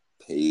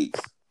 Peace.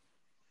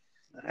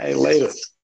 All right, later.